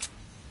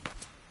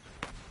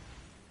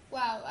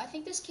 Wow, I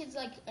think this kid's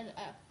like a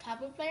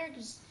tablet player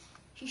because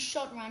he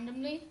shot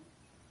randomly.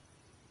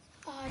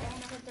 Oh, I don't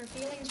want to hurt their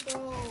feelings,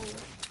 bro.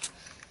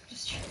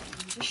 Just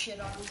shit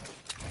on them.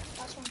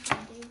 That's what I'm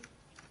trying to do.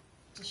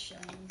 Just shit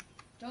on them.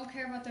 Don't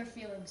care about their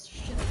feelings.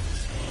 Just shit on them.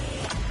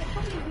 They're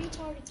probably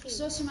retarded kids.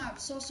 Suss them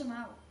out. Suss them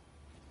out.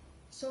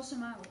 Suss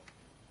them out.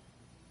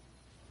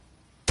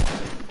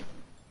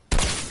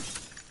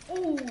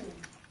 Oh.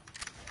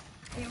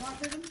 Okay, you want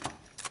to hurt him?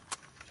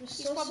 Just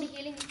He's probably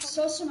healing.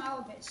 Suss them out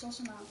a bit. Suss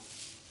them out.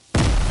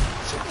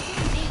 Shit, they're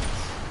doing these.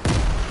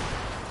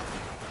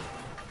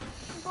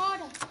 God.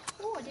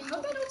 Oh, I didn't. How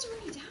about it's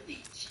really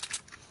damage?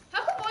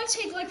 How come I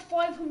take like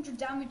 500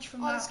 damage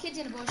from Oh, that? this kid's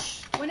in a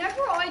bush.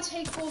 Whenever I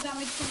take full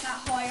damage from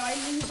that high, I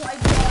lose like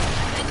 1,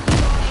 and then you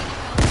got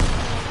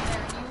 80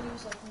 health and you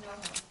lose like no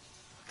health.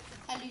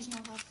 I lose no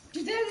health.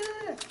 Dude,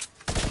 there.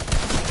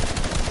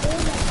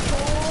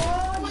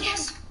 Oh my god!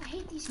 Yes! I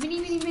hate these. Mini.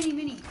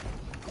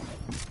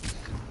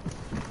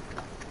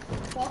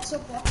 Box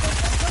up. God,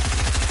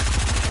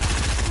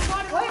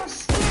 I'm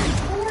scared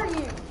for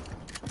you.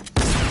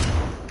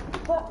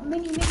 But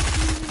mini.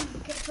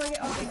 Get it.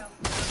 Okay, no.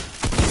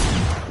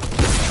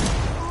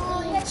 Oh,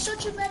 he had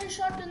such a better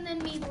shot than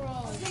me,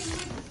 bro.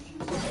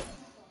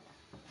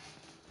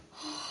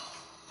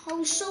 I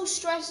was so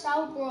stressed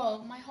out, bro.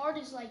 My heart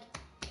is like,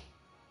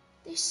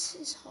 this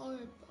is hard,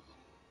 bro.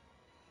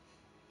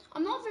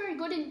 I'm not very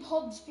good in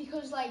pubs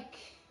because, like,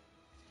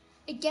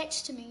 it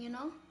gets to me, you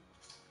know?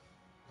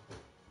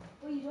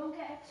 Well, you don't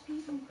get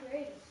XP from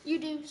creative. You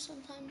do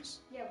sometimes.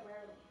 Yeah,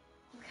 rarely.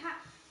 You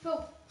can't.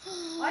 Phil,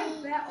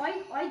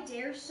 I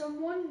dare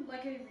someone,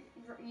 like a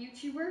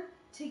YouTuber,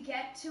 to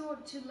get to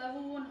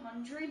level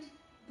 100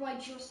 by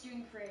just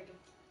doing creative.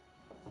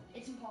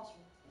 It's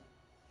impossible.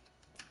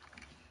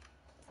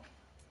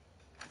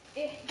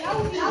 That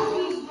would be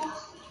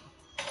impossible.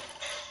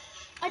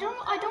 I don't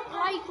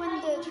like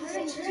when the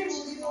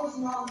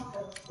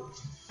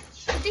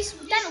this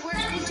then it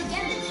works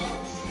again. It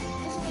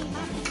doesn't really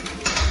matter.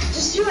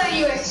 Just do it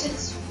anyway,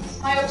 since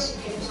my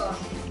OCD is on.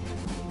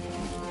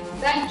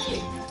 Thank you.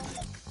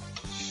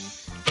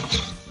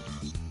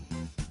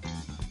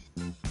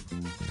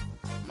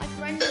 My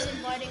friend is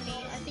inviting me.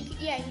 I think,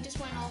 yeah, he just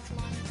went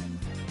offline.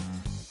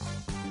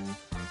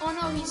 Oh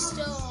no, he's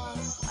still on.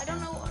 I don't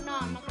know. No,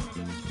 I'm not gonna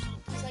do it.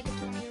 He's like a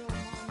 20-year-old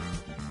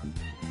mom.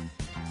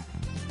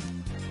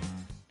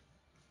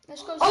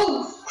 Let's go.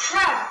 Oh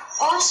crap!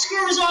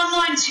 Oscar was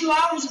online 2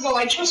 hours ago.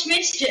 I just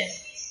missed it.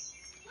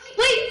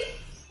 Wait,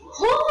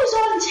 Paul was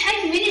on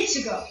 10 minutes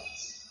ago.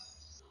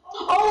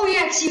 Oh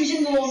yeah, 'cause he was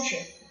in the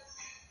launcher.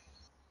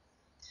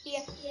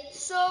 Yeah.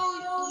 So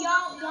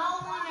y'all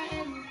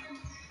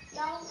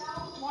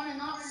wanna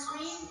not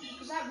stream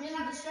because that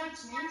really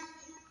distracts me.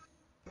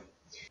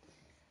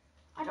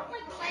 I don't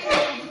like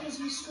playing because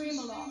we scream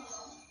a lot,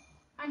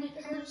 and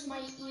it hurts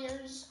my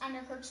ears and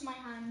it hurts my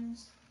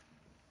hands.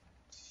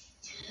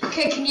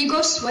 Okay, can you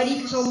go sweaty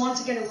because I want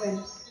to get a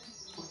win?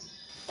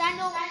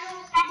 Daniel,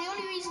 the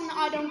only reason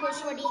I don't go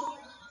sweaty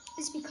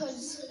is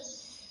because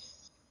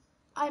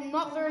I'm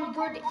not very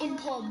good in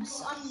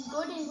pubs. I'm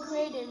good in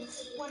creative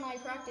when I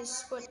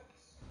practice, but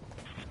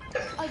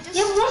I just...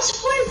 Yeah, what's the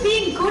point of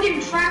being good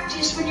in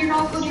practice when you're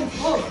not good in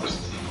pubs?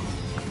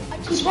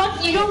 Because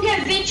what? You don't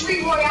get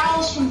victory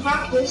royales from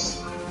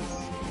practice.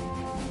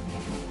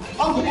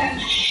 Oh, man.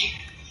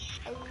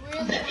 I really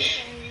want to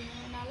play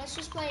now. Let's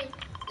just play.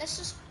 Let's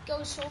just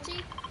go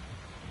salty.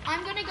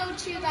 I'm gonna go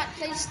to that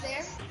place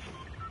there.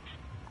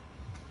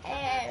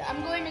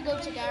 I'm going to go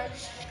to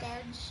garage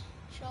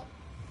shop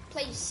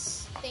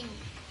place thing.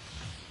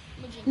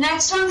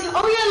 Next time,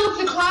 oh yeah, look,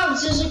 the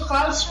clouds. There's a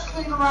cloud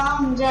circling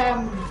around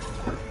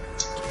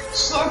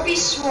Slurpy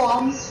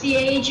Swamp, the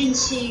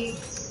agency.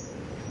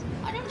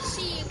 I don't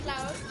see a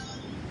cloud.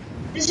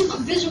 There's a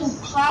visible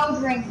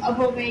cloud ring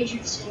above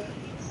agency.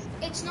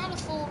 It It's not a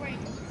full ring.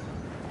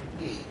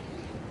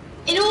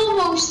 It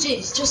almost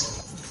is.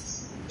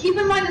 Just keep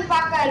in mind the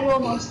fact that it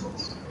almost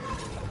is.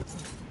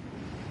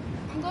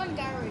 I'm going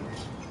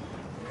garage.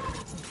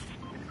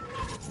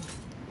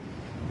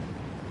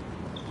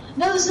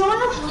 No, there's not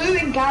enough loot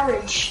in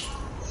garage.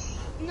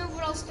 No,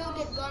 but I'll still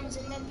get guns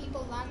and then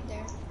people land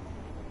there.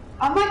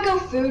 I might go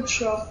food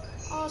truck.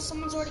 Oh,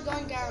 someone's already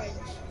going garage.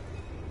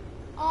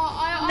 Oh,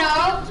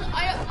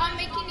 I'm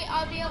making it.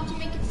 I'll be able to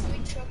make it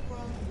food truck, bro.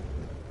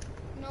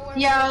 Nowhere.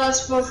 Yeah,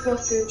 let's both go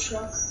food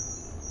truck.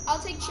 I'll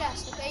take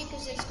chest, okay?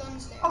 Because there's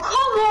guns there. Oh,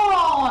 come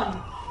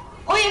on!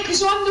 Oh yeah,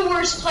 because I'm the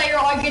worst player.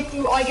 I get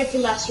the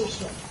lesser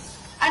stuff,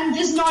 and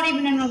there's not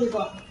even another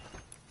gun.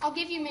 I'll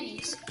give you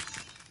minis.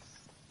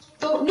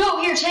 Oh,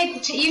 no, here,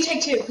 you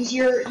take two, because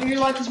your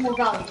life is more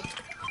valuable.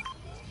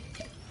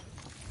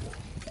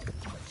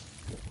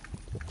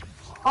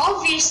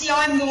 Obviously,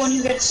 I'm the one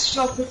who gets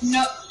stuck with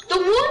no. The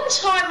one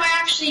time I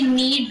actually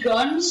need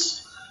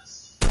guns.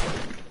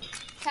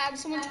 Tag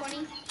someone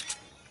 20.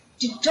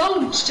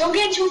 Don't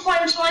get into a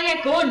fight until I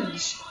get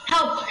guns.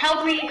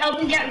 Help me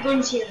get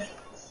guns here.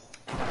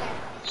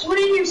 Someone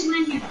in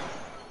here.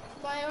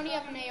 But I only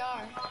have an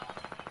AR.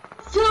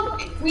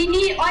 Look,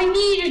 I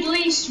need at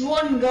least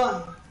one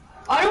gun.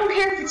 I don't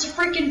care if it's a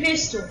freaking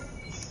pistol.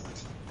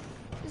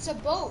 There's a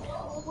boat.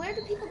 Where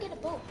do people get a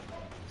boat?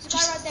 There's a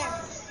guy right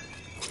there.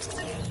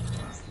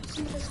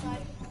 See this guy.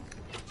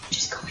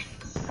 Just go in.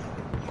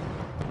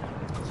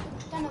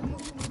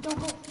 Don't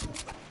go.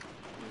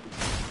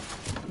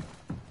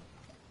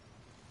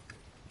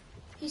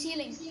 He's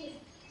healing.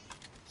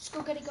 Just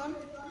go get a gun.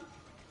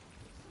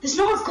 There's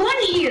no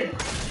gun here.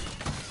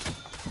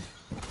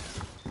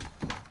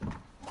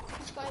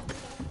 This guy.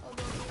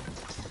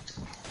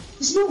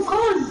 There's no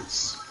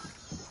guns.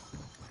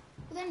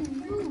 Well, then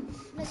move.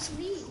 Let's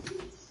leave.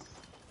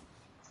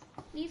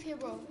 Leave here,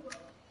 bro.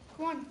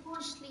 Come on,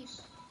 just leave.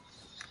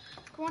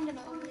 Come on,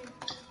 Dana, over here.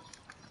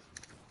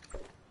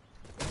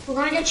 We're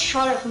gonna get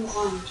shot at from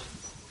behind.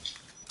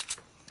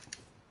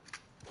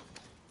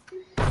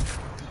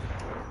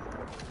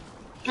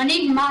 I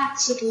need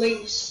mats at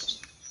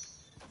least.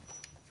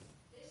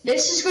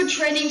 This is good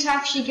training to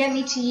actually get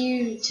me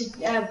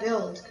to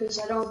build, because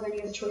I don't have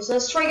any other choice.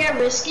 Let's try and get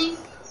risky.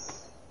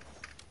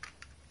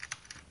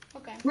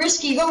 Okay.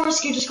 Risky, go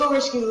risky, just go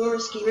risky,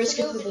 Risk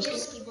it for the biscuit.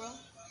 Risky, bro.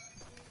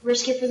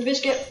 Risk it for the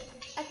biscuit.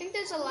 I think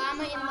there's a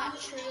llama in that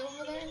tree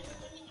over there.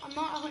 I'm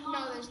not.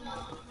 No, there's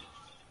not.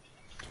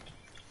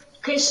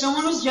 Okay,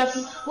 someone was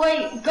definitely.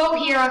 Wait, go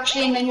here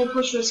actually, and then we'll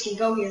push risky.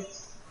 Go here.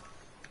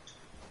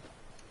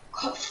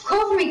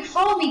 Cover me,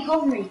 follow me,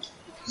 cover me.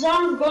 Cause I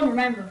don't have a gun,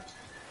 remember.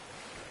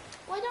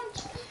 Why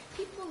don't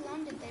people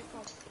landed there,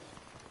 bro?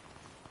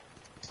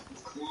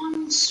 Come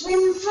on,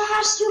 swim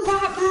faster,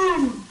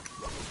 Batman.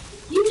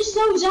 Use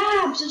those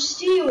abs of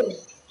steel.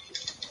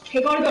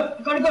 Okay, gotta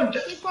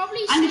go. He'd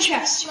probably And the swim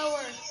chest.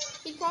 slower.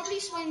 He'd probably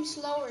swim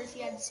slower if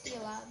he had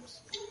steel abs.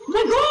 Oh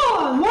my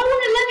god, why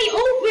won't it let me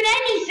open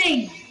anything?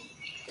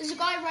 There's a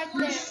guy right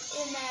there in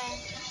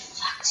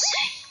Fuck's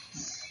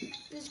sake.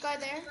 There's a guy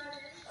there.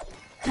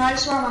 Can I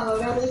just throw my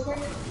loadout really quick?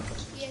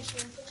 Yeah,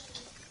 sure.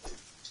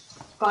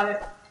 Got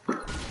it.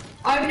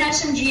 I have an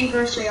SMG and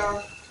first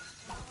AR.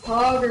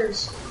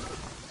 Poggers.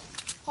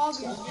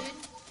 Hoggers, dude.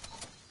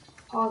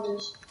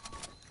 Poggers.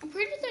 I'm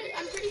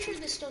pretty sure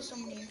there's still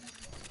someone here.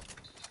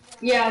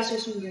 Yeah, it's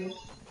just some good.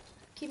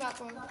 Keep out,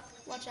 bro.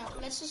 Watch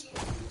out. Let's just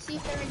see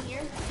if they're in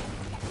here.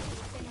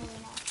 Okay, no,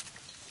 they're not.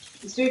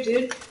 Let's do it,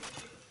 dude.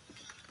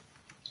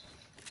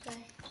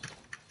 Okay.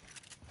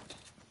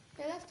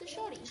 They left the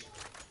shotty.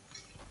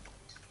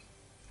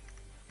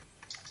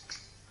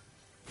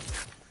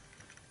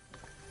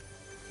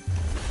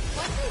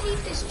 Why did they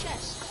leave this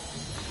chest?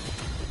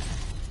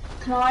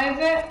 Can I have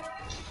it?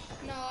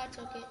 No, I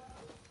took it.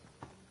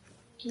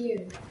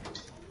 Here.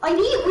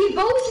 We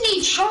both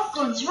need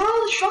shotguns. Where are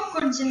all the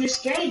shotguns in this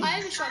game? I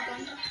have a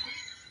shotgun.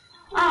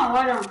 Oh,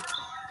 I don't.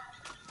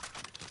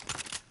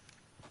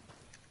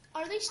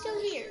 Are they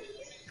still here?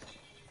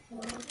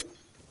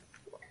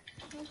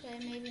 Okay,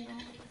 maybe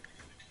not.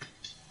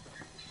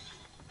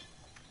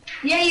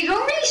 Yeah, you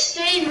don't really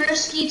stay in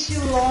risky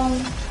too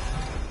long.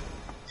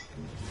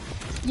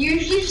 You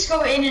usually just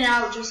go in and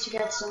out just to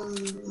get some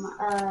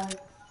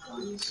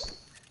guns.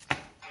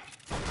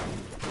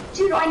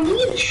 Dude, I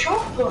need a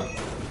shotgun.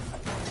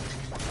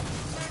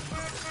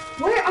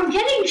 Where I'm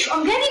getting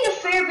a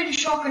fair bit of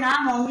shotgun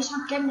ammo. I'm just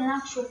not getting an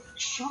actual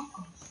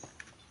shotgun.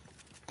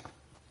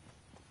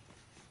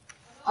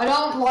 I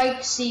don't like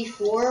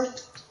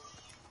C4.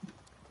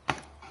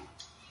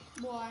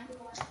 Why?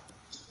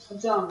 I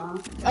don't know.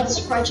 That's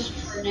probably just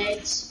for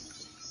grenades.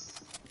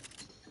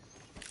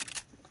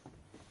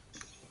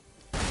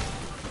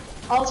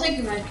 I'll take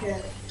the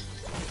medkit.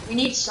 We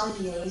need some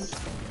healing.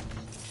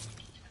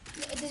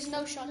 There's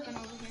no shotgun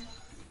over here.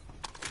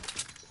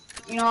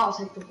 You know, I'll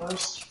take the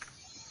burst.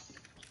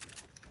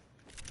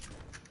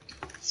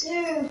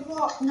 Dude,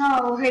 what?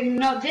 No, okay,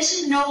 no, this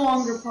is no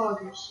longer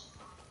progress.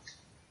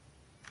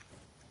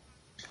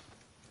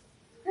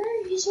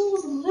 Where is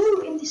all the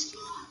loot in this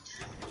game?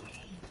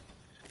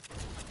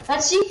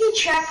 Let's see if he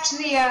checked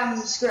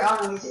the screen. Oh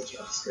no, he did check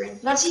the screen.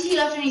 Let's see if he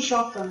left any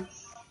shotgun.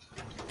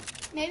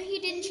 Maybe he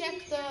didn't check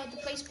the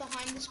place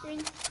behind the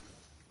screen.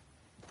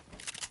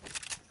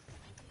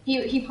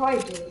 He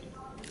probably did.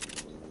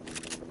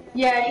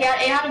 Yeah,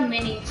 he had a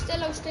mini. Stay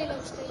low, stay low,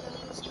 stay low.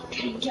 This guy.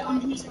 Can you get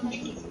on me?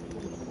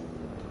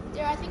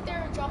 There, I think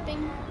they're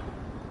dropping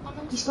on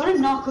us. He's gonna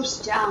knock us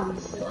down.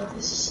 Like,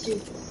 this is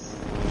stupid.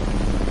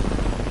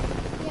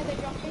 Yeah, they're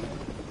dropping.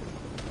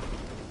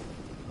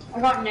 I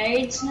got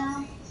nades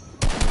now.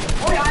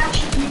 Oh yeah, I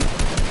actually do.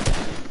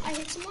 I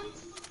hit someone.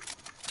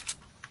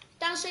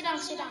 Down, stay down,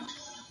 stay down.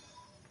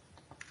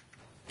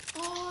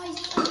 Oh, I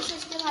wish I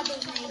still had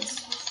those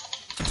nades.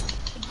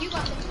 But you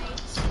got those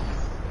nades.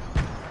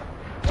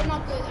 They're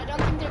not good. I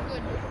don't think they're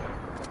good.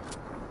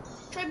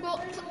 Try blow up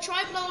the head.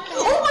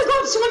 Oh my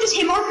god, someone just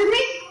hit marked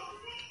me.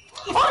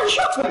 Oh, the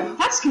shotgun.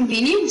 That's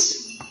convenient.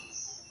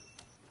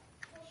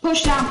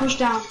 Push down, push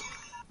down.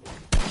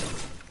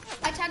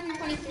 I tagged him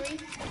 23.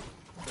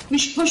 We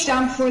should push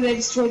down before they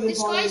destroy the This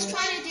ball. guy's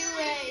trying to do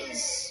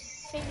his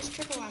famous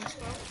triple ramps,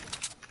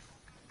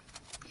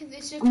 bro.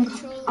 This is a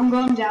control. I'm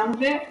going down a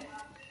bit.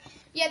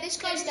 Yeah, this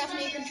guy's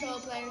definitely a control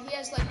player. He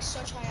has like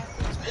such high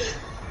accuracy.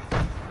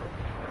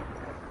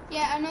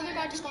 Yeah, another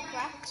guy just got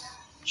cracked.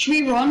 Should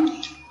we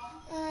run?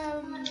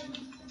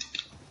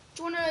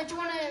 Do you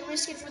wanna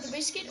risk it for the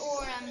biscuit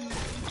or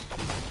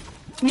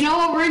You know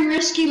what? We're in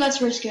risky. Let's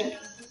risk it.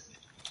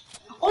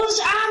 Oh, there's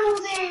ammo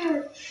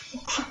there.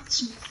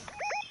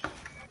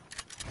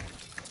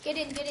 Get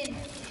in, get in.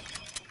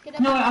 Get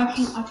up. No, I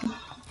can't.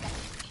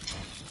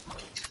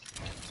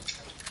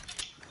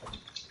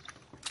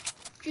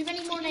 Do you have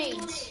any more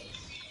nades?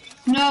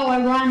 No, I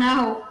ran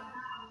out.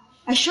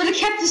 I should have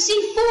kept the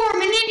C4.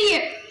 I'm an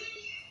idiot.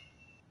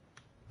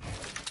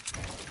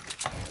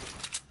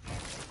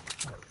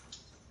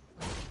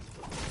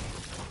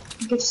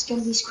 I could just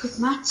get these quick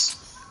mats.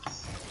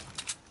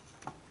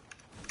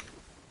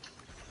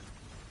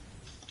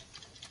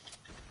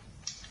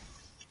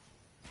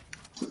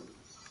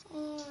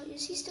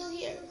 Is he still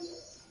here?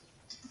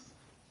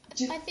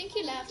 I think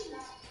he left.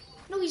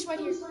 No, he's right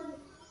here.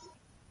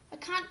 I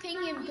can't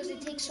ping him because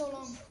it takes so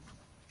long.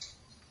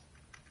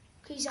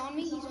 Okay, he's on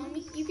me, he's on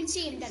me. You can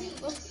see him, Danny.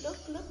 Look, look,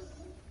 look.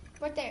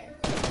 Right there.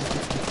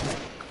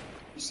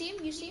 You see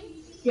him? You see him?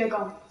 Yeah, go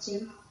on. See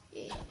him.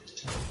 Yeah.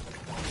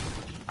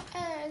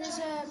 There's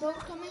a boat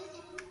coming.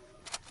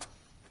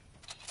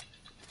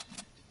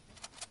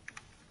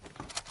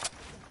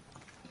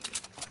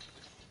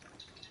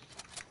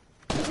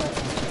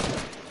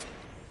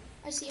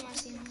 I see him, I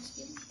see him, I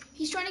see him.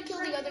 He's trying to kill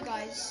the other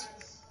guys.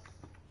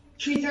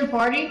 Should we third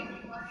party?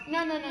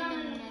 No.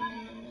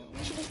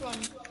 We should just run.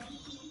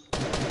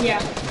 Yeah.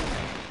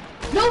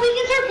 No, we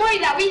can third party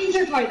that. We can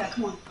third party that.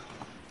 Come on.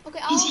 Okay,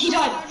 I'll He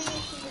died. party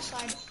from this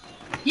side.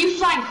 You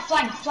flank.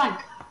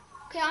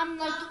 Okay, I'm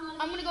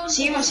gonna go.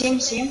 See him.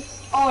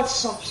 Oh, it's a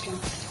soft skin.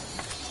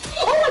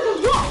 Oh my god,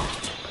 what?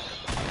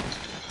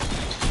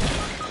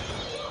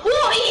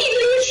 What? He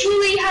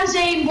literally has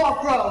aimbot,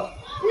 bro.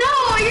 No,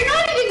 you're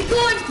not even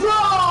good,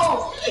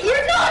 bro.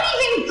 You're not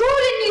even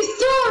good in this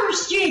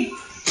Thursday.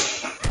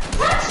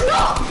 That's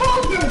not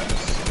progress.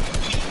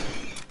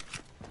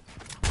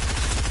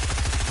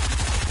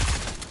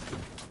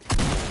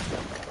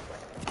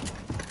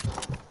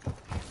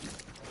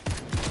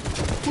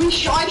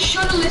 I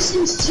should have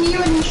listened to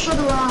you and you should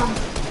have ran.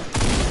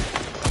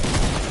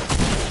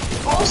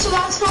 Also,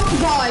 that's not the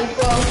vibe,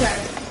 but okay.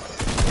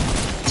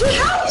 Dude,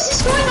 how is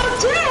this guy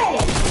not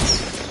dead?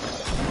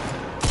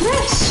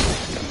 Yes.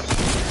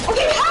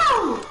 Okay,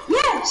 how?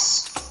 Yes.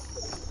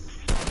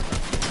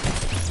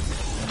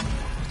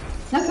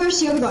 Now where's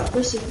the other guy?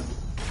 Where's the other guy?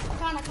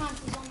 I can't,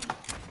 he's on me.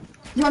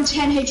 You're on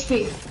 10 HP.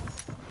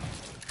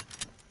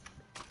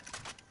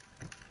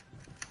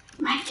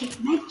 Make it.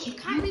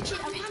 Can't reach it,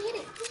 I can't hit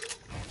it.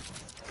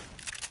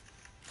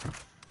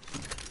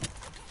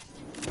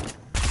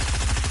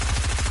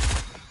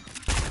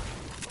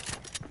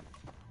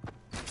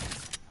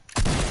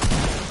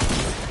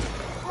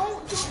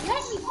 Oh, just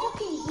let me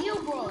fucking heal,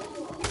 bro.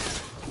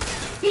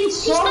 He's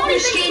He's not even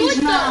skins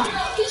good now. though.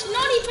 He's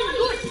not even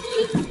good.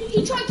 He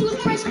tried to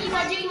impress me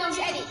by doing those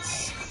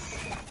edits.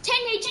 10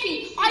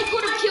 HP. I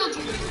could have killed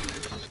you.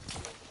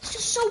 It's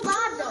just so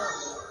bad though.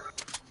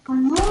 Oh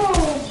no.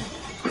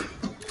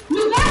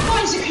 No, that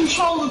guy's a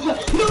controller.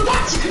 No,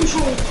 that's a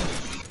controller.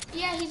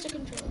 Yeah, he's a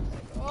controller.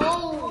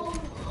 Oh.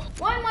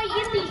 Why am I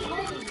in these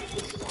movies?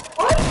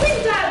 I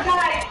think that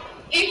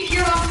if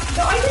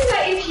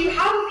you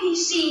have a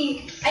PC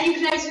and you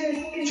connect a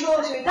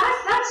controller to it,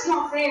 that's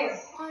not fair.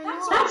 I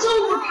know. That's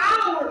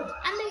overpowered.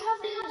 And they have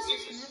aim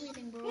assist and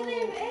everything, bro. They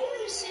have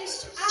aim assist.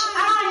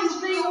 And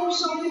they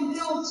also can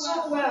build so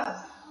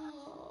well.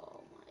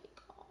 Oh my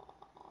god.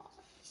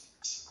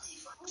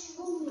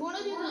 Do you want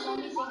to do the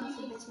zombie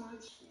thing for this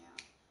match?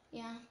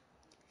 Yeah.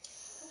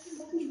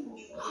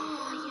 Oh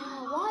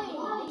yeah, why?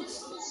 It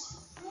just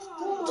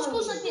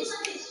goes like this.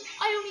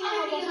 I only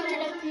have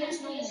 100 FPS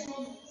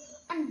normal.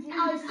 And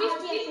now I have 50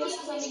 FPS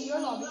because I'm in your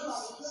lobbies.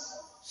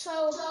 So,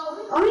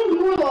 I'm in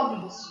your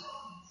lobbies.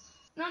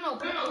 No,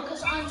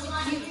 because I'm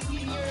with you.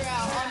 You're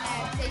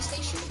on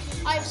PlayStation.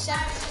 I have 7.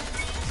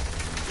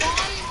 Why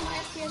is my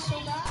FPS so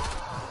bad?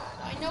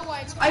 I know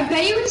why it's bad. I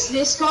bet you it's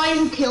this guy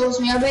who kills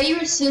me. I bet you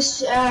it's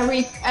this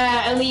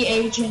elite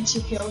agent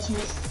who kills me.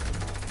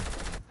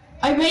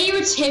 I bet you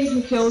it's him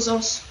who kills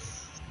us.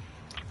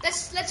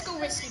 Let's go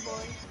risky,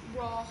 boy.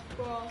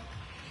 Bro.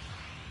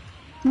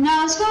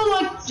 Nah, let's go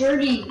like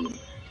dirty.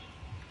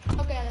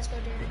 Okay, let's go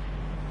dirty.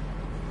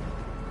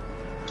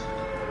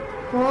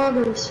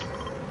 Borders.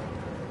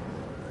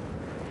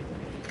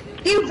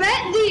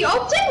 The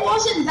update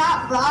wasn't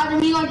that bad. I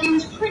mean, like, it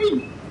was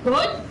pretty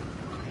good.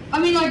 I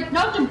mean, like,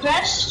 not the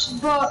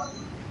best, but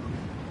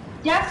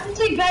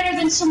definitely better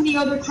than some of the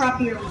other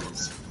crappier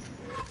ones.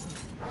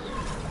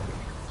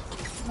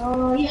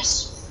 Oh,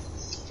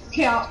 yes.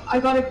 Okay, I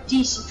got a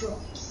decent draw.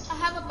 I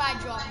have a bad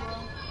draw, bro.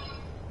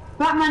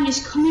 Batman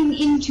is coming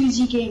into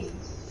the game.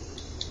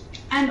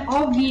 And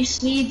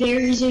obviously, there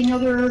is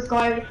another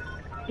guy.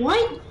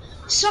 What?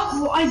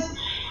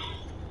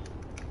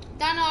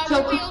 Dano, I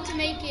won't be able to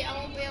make it. I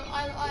won't be able.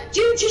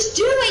 Dude, just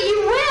do it.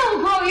 You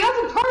will, bro. You have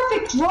a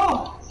perfect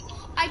draw.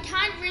 I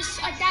can't risk.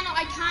 Dano,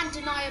 I can't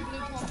deny a blue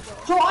pump, bro.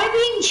 Bro, I'm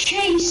being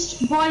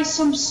chased by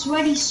some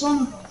sweaty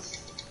son.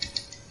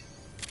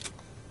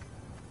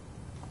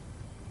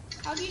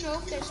 How do you know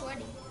if they're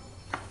sweaty?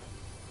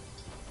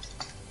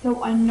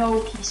 No, I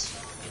know he's.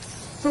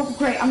 Bro,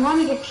 great. I'm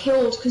gonna get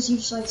killed because you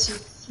decided to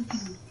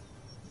freaking.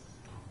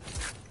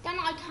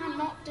 Dano, I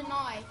cannot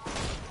deny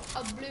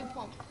a blue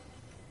pump.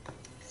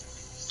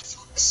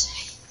 Fuck's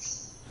sake.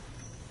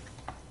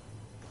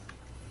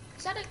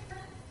 Is that a?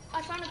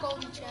 I found a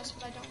golden chest,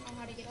 but I don't know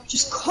how to get up.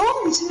 Just to it.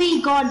 come to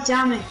me, god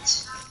damn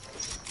it.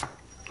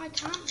 I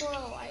can't,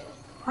 bro.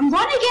 I'm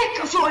gonna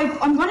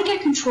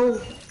get control.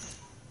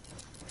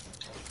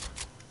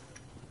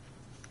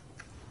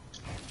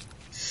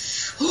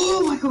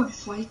 Oh my god,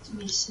 if I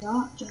miss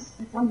that,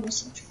 if I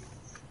miss that.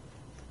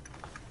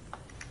 I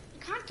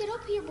can't get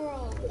up here,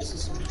 bro. This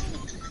is so annoying.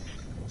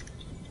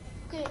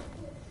 Okay.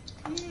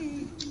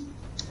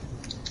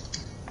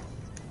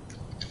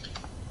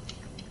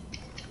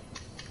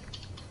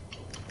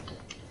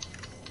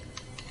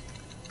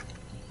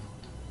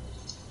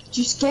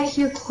 Just get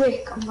here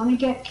quick. I'm gonna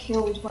get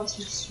killed by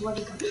some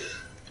sweaty guy.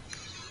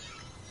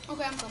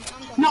 Okay, I'm coming.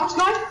 Knocked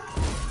guy?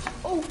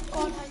 Oh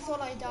god, I thought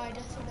I died.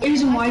 It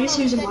was a Midas,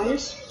 it was a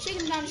Midas. Shake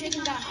him down. I'm here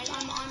to...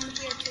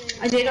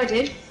 I did.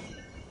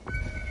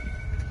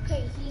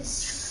 Okay,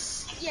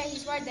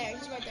 he's right there,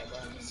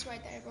 bro. He's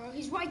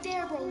right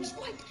there, bro.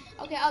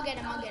 Okay, I'll get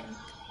him.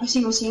 I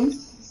see him.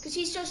 Because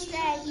he's just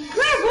there.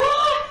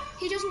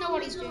 He doesn't know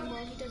what he's doing, bro.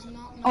 He does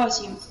not know. Oh, I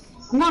see him.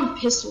 I'm gonna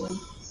pistol him.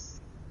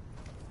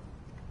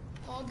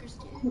 Poggers,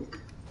 dude.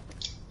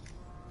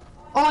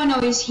 All I know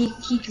is he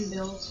can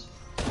build.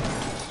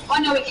 Oh,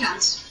 no, he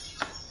can't.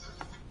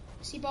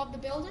 Is he Bob the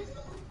Builder?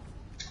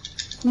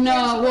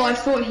 No, well, I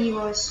thought he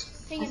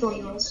was. Ping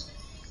him.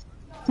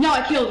 No,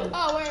 I killed him.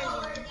 Oh, where is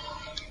he?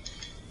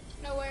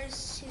 No,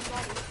 where's his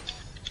body?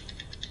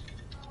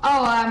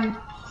 Oh,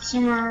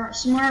 somewhere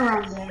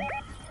around there.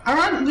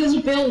 There's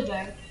a build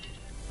there.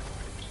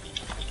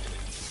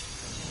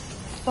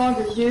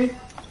 Poggers, dude.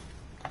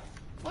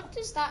 What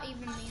does that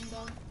even mean,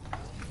 though?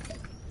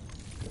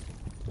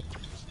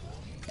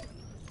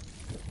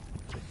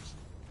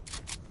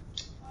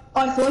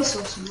 Oh, I thought I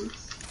saw someone.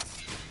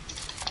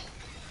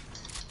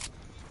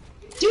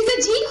 Dude, the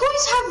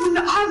decoys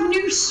have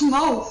new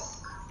smoke.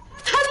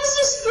 How does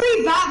this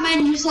 3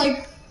 Batman just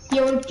like,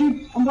 yo,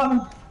 dude, I'm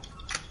Batman.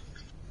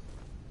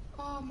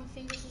 Oh, my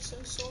fingers are so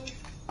sore.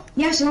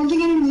 Yes, I don't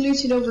think anyone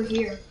looted over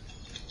here.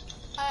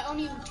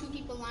 Only 2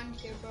 people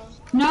landed here, bro.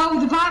 No,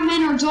 the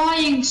Batmen are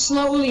dying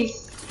slowly.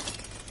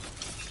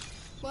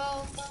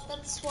 Well,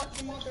 that's what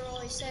the mother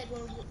always said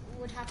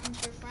would happen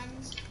to your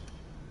friends.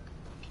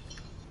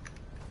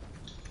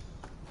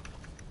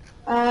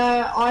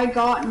 I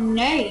got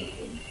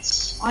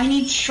nades. I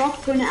need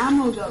shotgun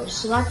ammo though,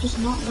 so that does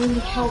not really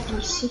help my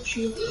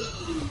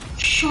situation.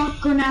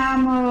 Shotgun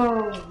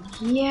ammo!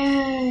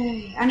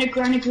 Yay! And a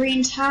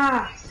green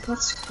tack.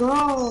 Let's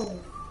go.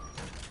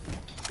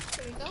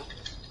 There we go.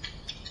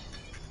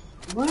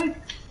 What?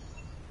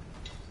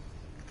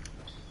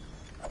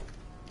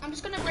 I'm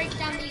just gonna break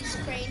down these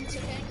cranes,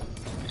 okay?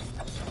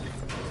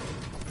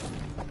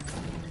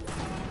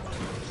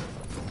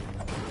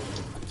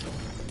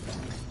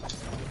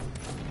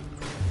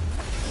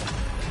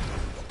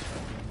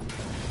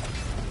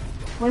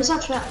 What is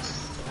that trap?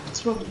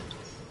 It's rolling.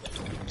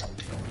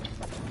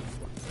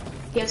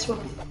 Yeah, it's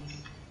rolling.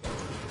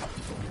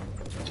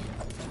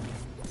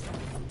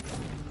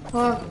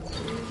 Oh.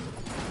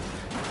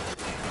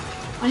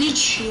 I need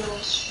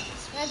shields.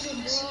 That's a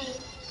bro.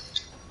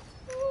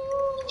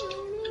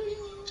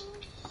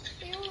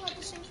 They all have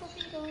the same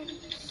fucking guns.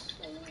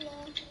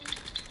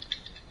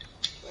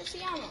 Where's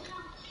the ammo?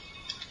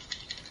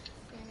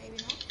 Okay, maybe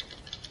not.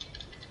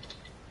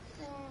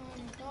 Oh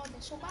my god,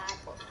 they're so bad,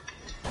 bro.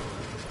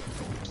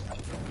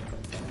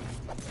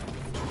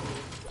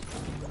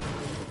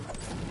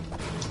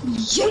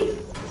 Yay!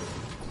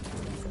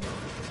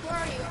 Where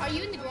are you? Are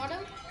you in the grotto?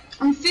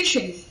 I'm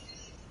fishing.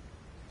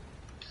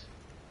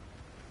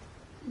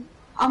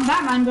 I'm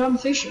Batman, but I'm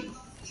fishing.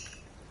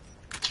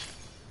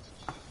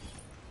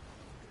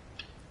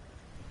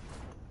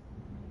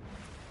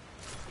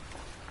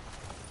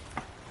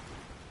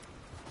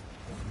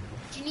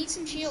 Do you need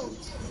some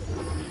shields?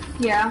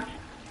 Yeah.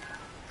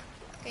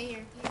 Okay,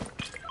 here.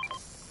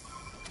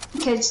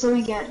 Okay, so let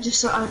me get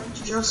just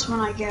when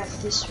I get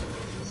this.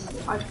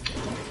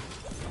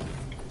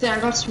 There, I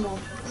got small.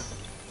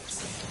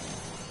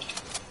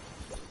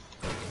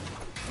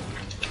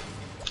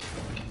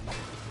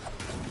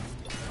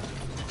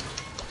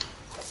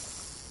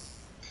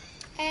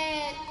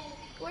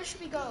 Where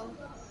should we go?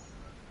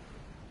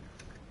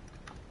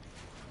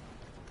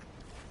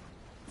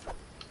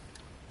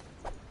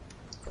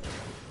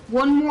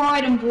 One more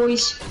item,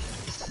 boys.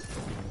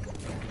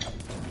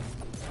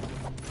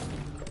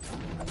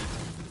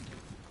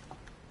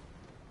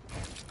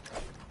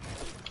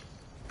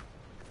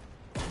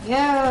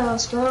 Yeah,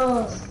 let's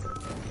go.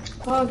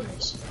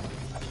 Progress.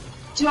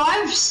 Dude,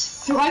 I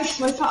just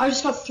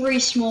got 3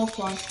 small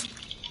fry.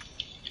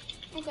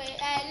 Okay,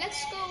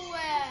 let's go,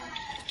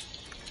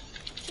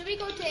 should we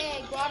go to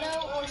a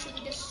grotto or should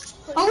we just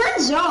push? Oh, we're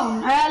in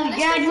zone.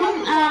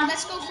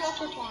 Let's go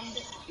flopper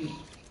pond.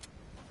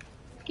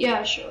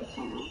 Yeah, sure.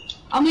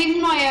 I'm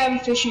leaving my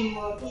fishing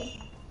rod.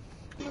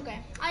 Okay,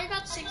 I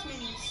got 6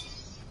 minis.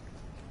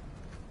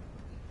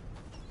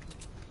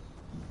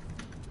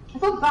 I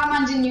thought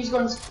Batman didn't use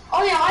guns.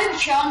 Oh yeah, I have a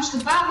challenge.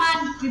 The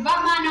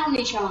Batman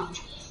only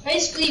challenge.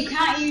 Basically, you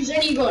can't use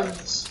any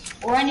guns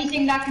or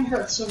anything that can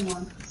hurt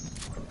someone.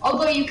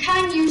 Although you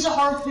can use a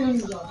harpoon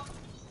gun.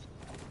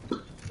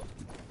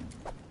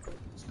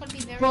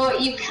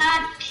 But you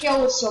can't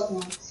kill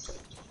someone.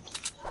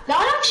 That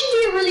would actually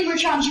be a really good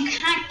challenge. You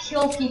can't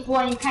kill people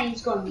and you can't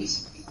use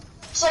guns.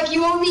 It's like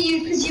you only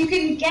use, because you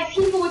can get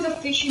people with a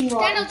fishing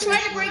rod. Daniel, try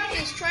to break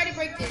this. Try to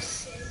break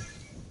this.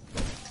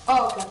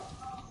 Oh, okay.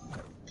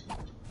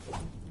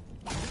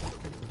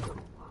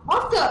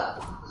 What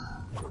the?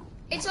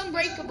 It's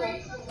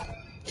unbreakable.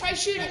 Try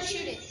shoot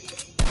it.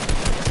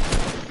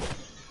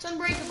 It's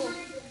unbreakable.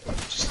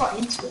 Just got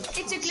into it.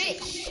 It's a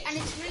glitch, and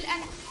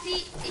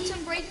it's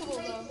unbreakable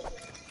though.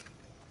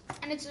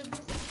 And it's a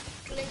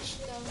glitch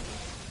though.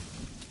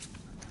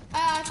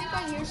 I think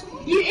I hear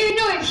someone. You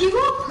know, if you go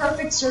a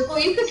perfect circle,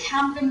 you could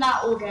camp in that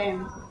whole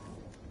game.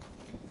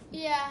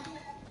 Yeah.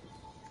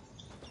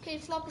 Okay,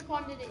 flopper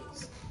pond it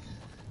is.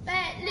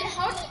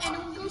 Hardly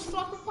anyone goes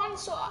flopper pond,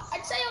 so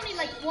I'd say only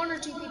like 1 or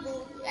 2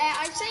 people.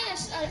 I'd say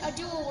a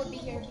duo would be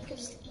here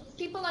because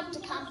people like to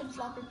camp in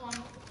flopper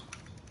pond.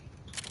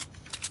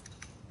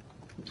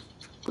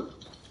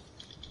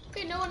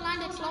 Okay, no one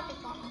landed flopper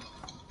pond.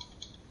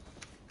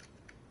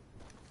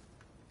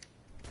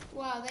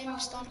 Wow, they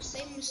missed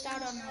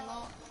out on a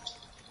lot.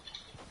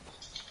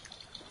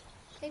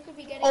 They could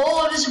be getting.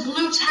 Oh, there's a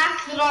blue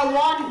tack that I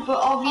want, but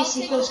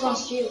obviously Phil's gonna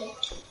steal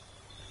it.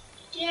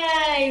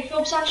 Yay,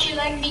 Phil's actually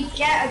letting me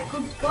get a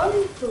good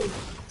gun for it.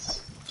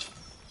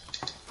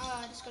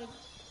 I just got a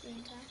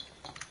green tack.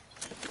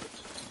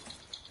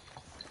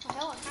 Oh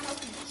hell, I can't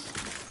open this.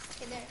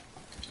 Okay, there.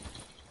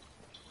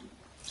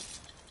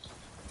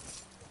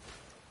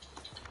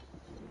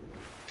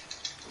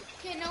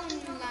 Okay, no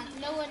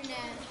one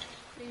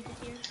looted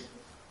here.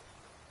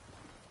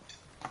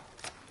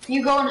 You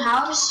going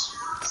house?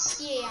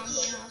 Yeah, I'm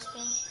going house,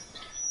 bro.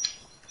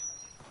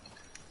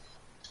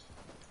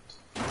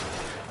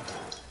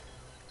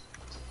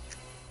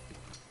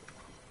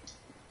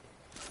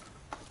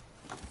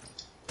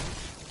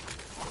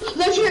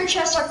 Legendary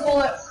chest, I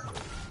call it.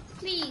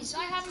 Please,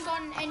 I haven't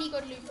gotten any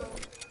good loot, bro.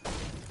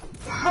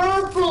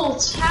 Purple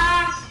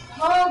tack.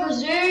 Oh,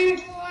 dude.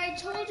 Oh, I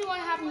told you I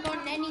haven't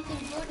gotten anything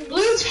good.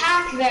 Blue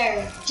tack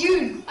there.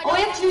 Dude, all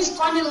you have to do is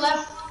find it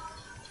left.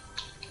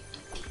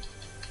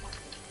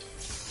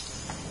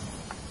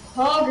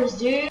 Huggers,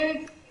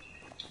 dude.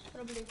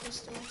 Got a blue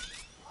pistol.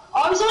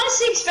 I was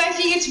honestly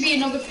expecting it to be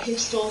another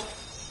pistol.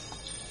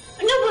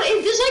 No, but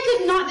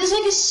there's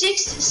like a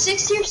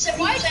 60 or 70%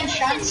 Why do you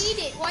chance. even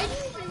need it? Why do you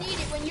even need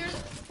it when you're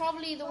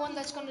probably the one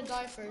that's gonna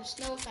die first?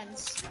 No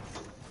offense.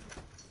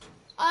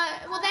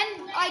 Well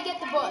then I get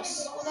the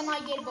bus.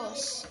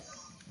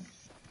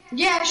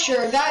 Yeah,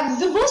 sure.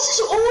 The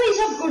buses always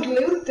have good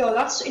loot though.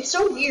 It's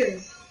so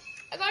weird.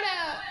 I got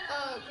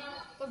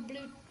a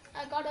blue.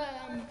 I got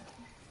a.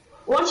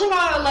 Once I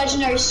got a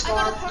legendary I scar.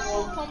 got a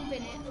purple pump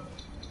in it.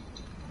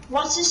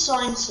 What's this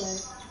sign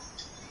say?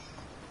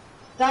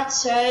 That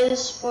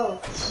says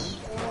boats.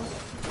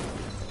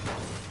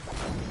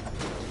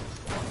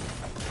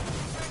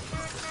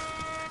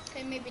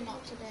 Okay, maybe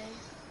not today.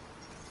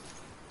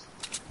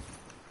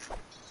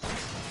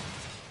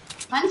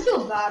 I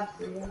feel bad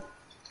for you.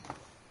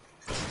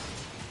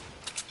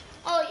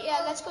 Oh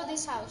yeah, let's go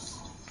this house.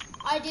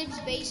 I dibs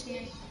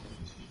basement.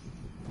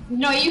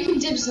 No, you can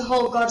dibs the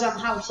whole goddamn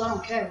house. I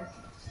don't care.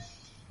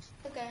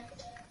 Okay.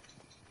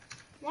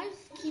 My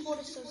keyboard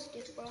is so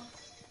stiff, bro.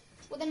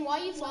 Well then, why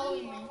are you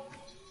following me?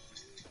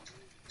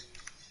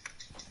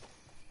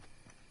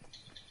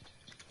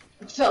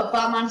 I felt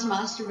Batman's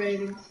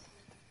masturbating.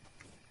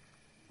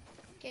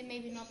 Okay,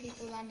 maybe not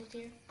people landed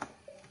here.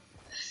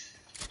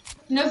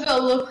 No,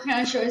 Phil, look, can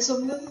I show you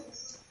something?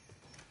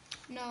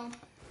 No.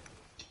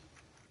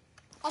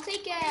 I'll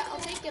take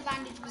a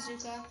bandage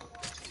bazooka.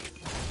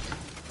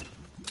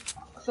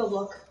 Phil,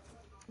 look.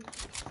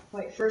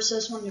 Wait, first I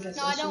just want to get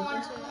No, I this don't over.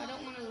 want to. I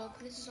don't want to look.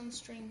 This is on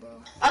stream,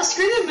 bro. I'll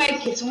screw the med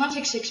kits. I want to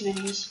take 6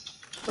 minis.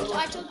 Phil, So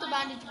I look. took the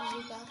bandage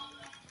bazooka.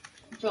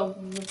 Phil,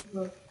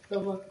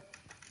 look.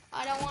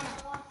 I don't want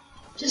to.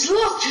 Just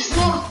look,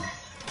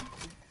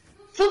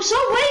 Phil,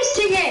 stop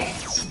wasting it!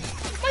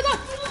 Oh my god!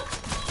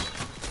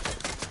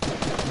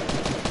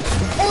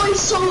 Oh,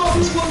 he's so low,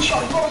 he's one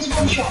shot,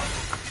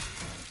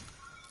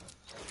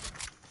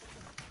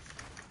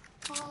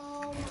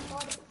 Oh my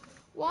god.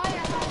 Why am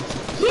I...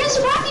 He has a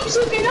vacuum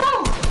bazooka,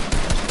 no!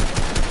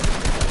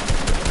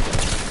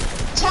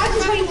 Tag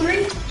is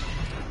 23.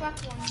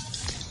 Cracked one.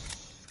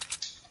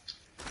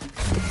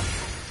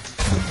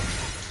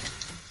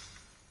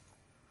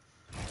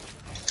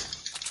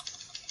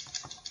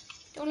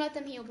 Don't let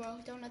them heal, bro.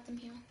 Don't let them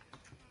heal.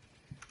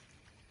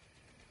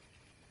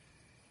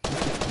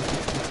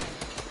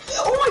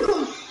 Oh my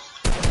god!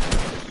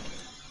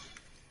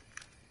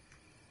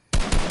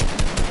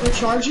 They're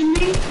charging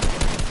me.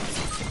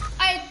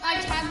 I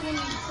tagged one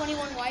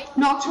 21 white.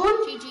 Knocked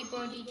one. GG, bro,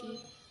 GG.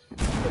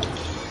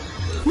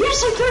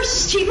 Yes, I cursed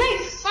his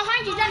teammate.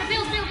 Behind you, Dana,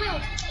 build.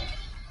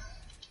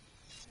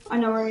 I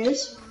know where he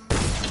is.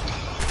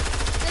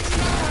 There's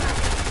another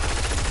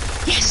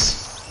one. Yes!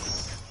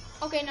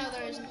 Okay, no,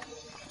 there isn't.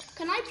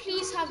 Can I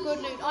please have good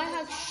loot? I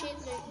have shit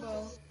loot,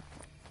 bro.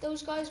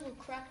 Those guys were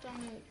cracked on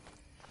loot.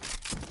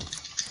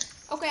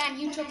 Okay, and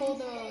you took all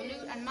the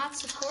loot and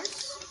mats, of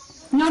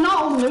course. No,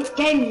 not all loot.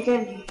 Game.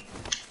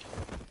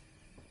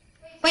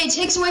 Wait, it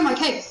takes away my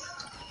cape.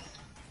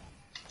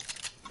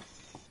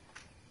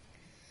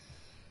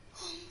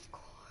 Of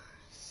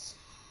course.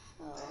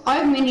 I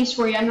have minis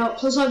for you, I know,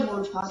 plus I have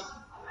launch pad.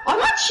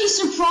 I'm actually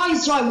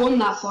surprised I won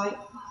that fight.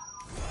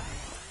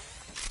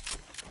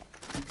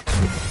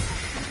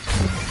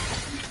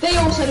 They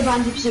also had a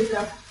bandage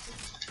bazooka.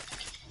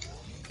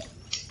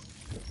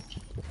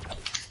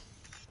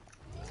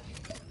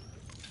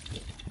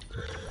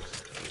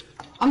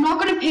 I'm not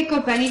gonna pick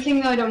up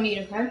anything that I don't need,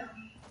 okay?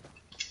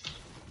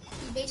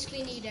 You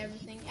basically need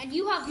everything. And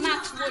you have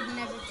max wood and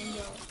everything,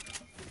 bro.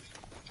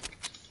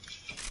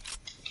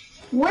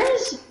 Wait,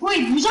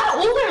 was that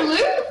all their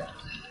loot?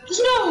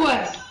 There's no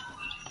way.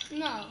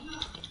 No.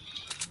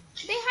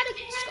 They had a...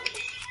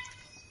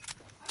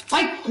 I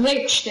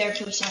glitched there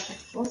for a second.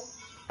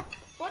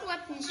 What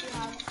weapons do you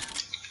have?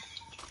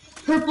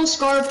 Purple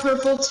scar,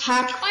 purple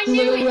tack, I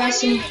knew blue it. I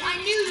SMG.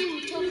 knew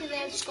you took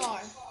their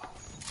scar.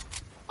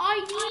 I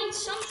need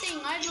something.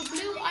 I have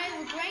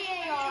a grey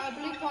AR, a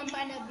blue pump,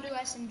 and a blue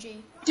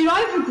SMG. Dude, I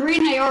have a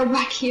green AR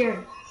back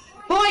here.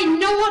 But I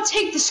know what,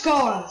 take the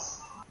scar.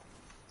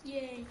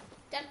 Yay.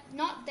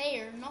 Not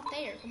there.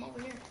 Come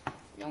over here.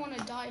 You don't want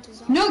to die to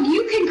zombies. No,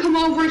 you can come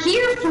over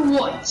here for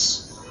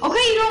once.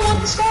 Okay, you don't want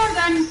the scar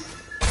then. You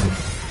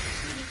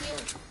heal.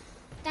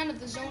 Damn it,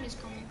 the zone is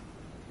coming.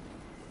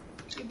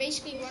 You're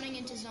basically running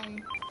into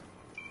zone.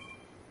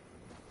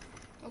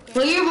 Okay.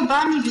 Well, you have a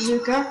bandage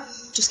bazooka.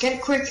 Just get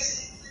it quick.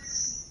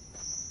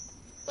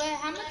 Wait,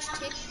 how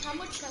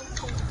much health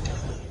do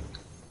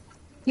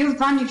You have a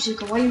bandage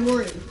bazooka, why are you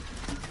worried?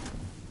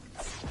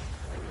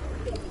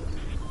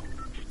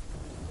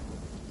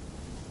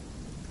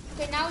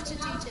 Okay, now it's a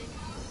 2-tick.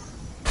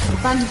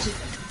 Bandage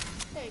bazooka.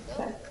 There you go.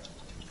 Okay.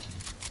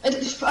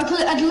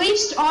 At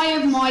least I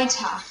have my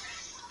tack.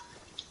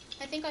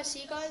 I think I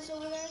see guys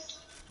over there.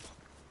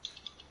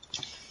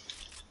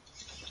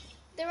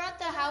 They're at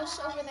the house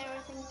over there, I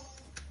think.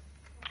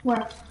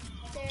 Where?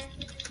 There.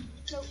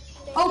 Nope.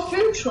 There. Oh,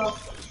 food truck.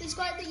 This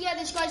guy, yeah,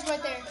 this guy's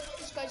right there.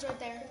 This guy's right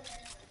there.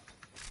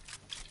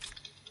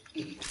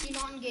 Do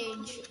not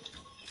engage.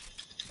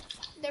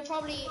 They're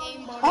probably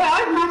aimbotting. Oh, I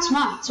have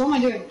mats. What am I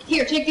doing?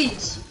 Here, take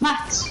these.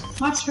 Mats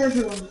for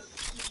everyone.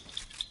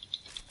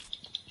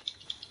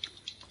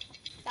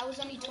 That was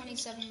only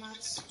 27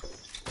 mats.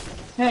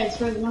 Hey, it's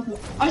better than nothing.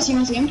 I see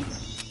him.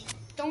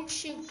 Don't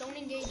shoot, don't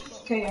engage, bro.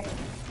 Okay, yeah.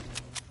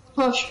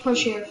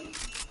 Push here.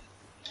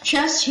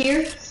 Chest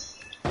here.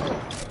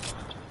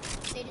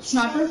 They just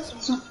Sniper.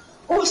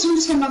 Oh, someone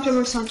just got knocked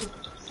over a sniper.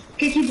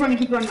 Okay, keep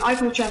running. I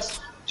for the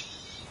chest.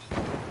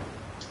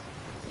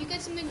 You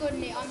get something good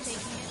in it, I'm taking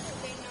it.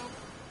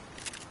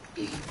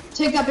 Okay, no.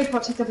 Take that big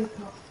pot.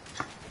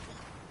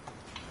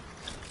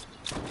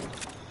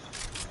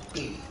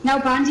 Now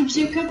bandage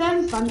bazooka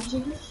then. Bandage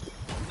bazooka.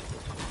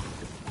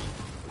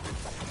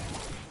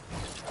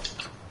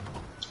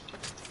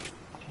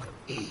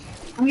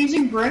 I'm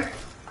using brick.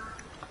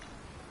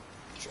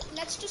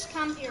 Let's just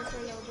camp here for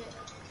a little bit.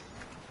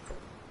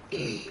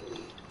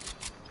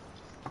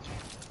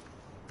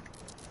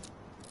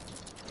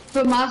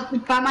 But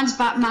Batman's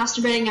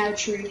masturbating out a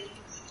tree.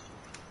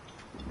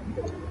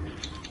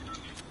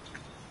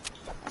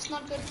 That's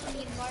not good for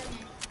the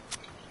environment.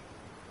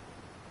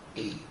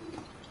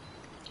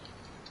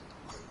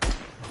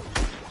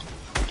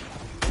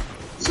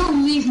 So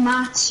leave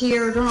mats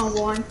here, I don't know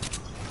why.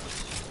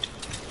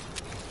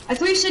 I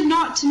thought you said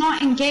not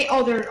engage.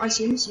 Oh, I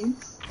see him.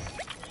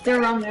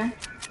 They're around there.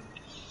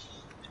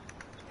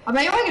 I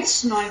bet you I get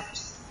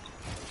sniped.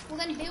 Well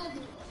then build.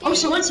 Oh,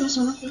 someone.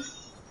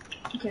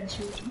 Okay, that's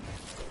right.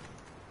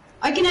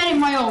 I can edit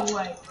my own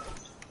way.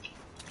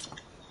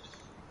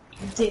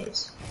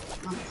 Dibs.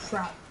 Oh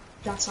crap.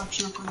 That's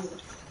actually not gonna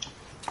work.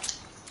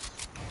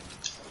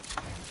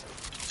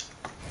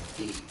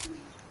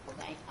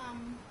 Okay,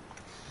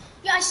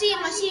 yeah, I see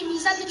him,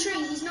 he's at the tree,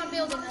 he's not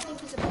building, I think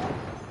he's a bot.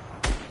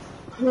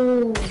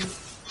 Oh.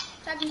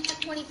 Tagging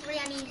at 23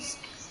 and he's...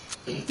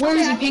 Where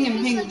is he? Ping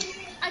him. Like,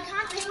 I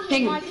can't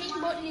ping him, my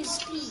ping button is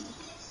speed.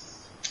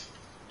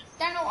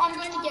 Daniel, I'm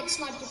going to get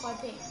sniped if I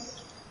ping.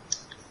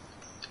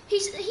 Yeah,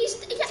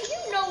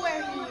 you know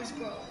where he is,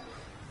 bro.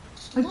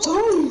 I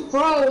don't,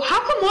 bro. How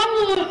come I'm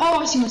the one? Oh,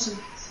 I see myself.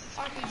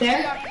 RPG,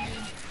 There?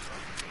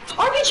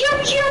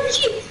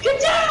 RPG!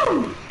 Get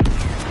down!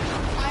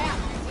 I am.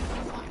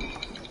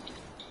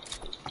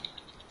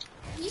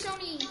 He's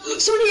only...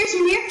 Someone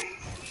here.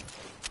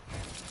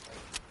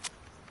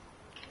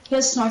 He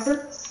has a sniper.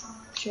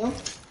 Chill.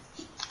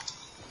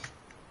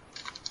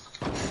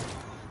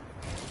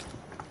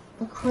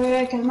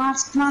 Okay, come on.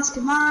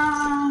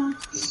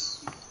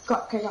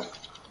 Got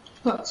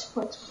it.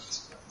 Put.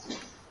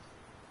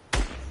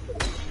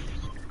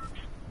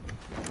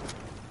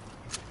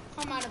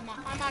 I'm out of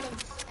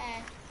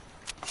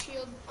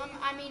shield.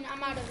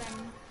 I'm out of them.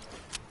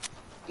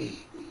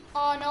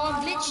 Oh no,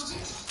 I'm glitched.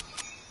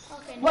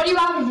 Okay. No.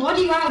 What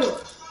are you out of?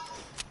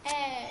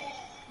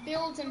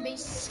 Builds and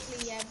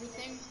basically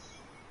everything.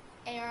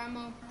 AR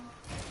ammo.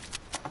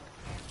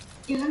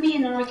 Give me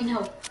and then I can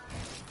help.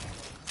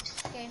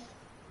 Okay.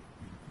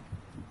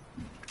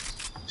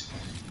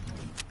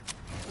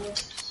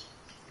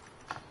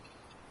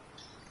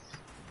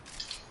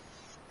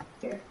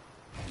 Here.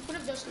 You could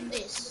have just done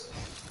this.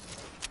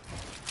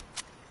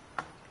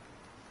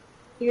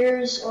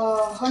 Here's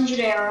 100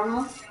 AR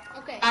ammo.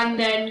 Okay. And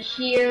then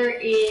here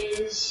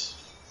is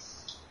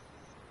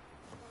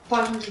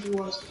 500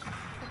 wood.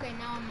 Okay,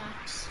 now I'm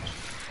max.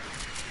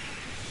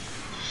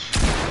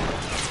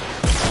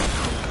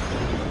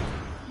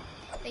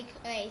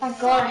 Thank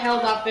God I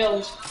held that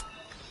build.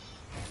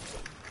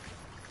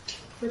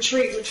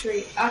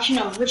 Retreat. Actually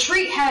no,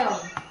 retreat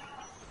hell.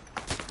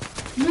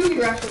 Movie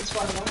reference,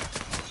 by the way.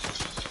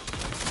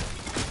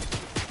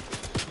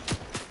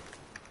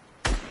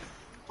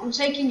 I'm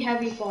taking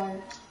heavy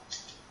fire.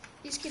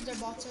 These kids are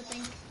bots, I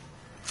think.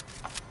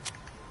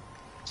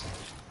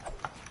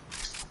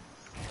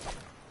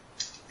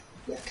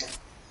 Yeah, okay.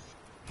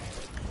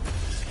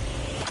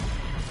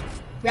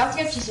 We have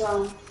to get to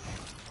zone.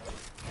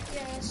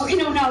 Yes. Okay,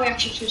 no, we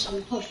actually choose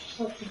something. Push.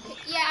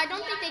 Yeah, I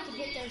don't think they can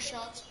hit their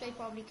shots. They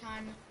probably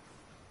can.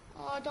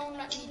 Oh, don't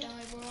let me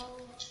die,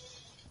 bro.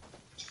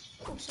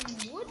 Oh, some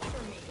wood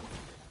for me.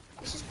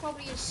 This is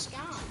probably a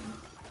scam.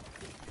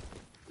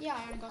 Yeah,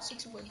 I only got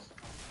 6 wood.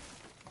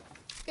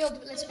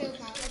 Let's build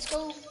now. Let's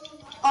go.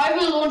 I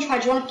have a launch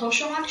pad. Do you want to push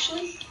them,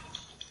 actually?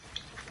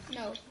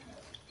 No.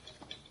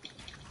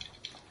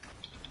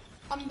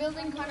 I'm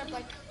building kind of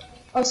like...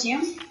 Oh, see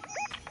him?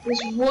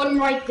 There's one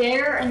right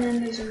there, and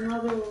then there's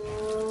another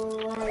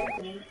right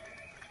there.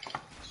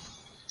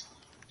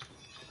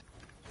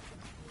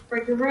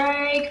 Break the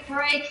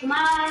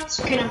mats.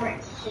 Okay, now break.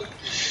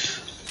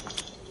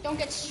 Don't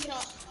get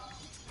shot.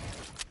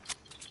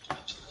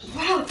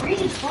 Wow,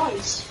 graded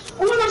twice.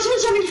 Oh my God,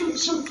 someone's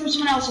coming from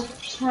someone else.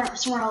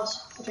 Somewhere else,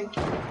 I think.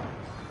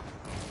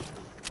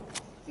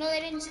 No,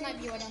 they didn't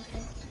snipe you, I don't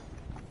think.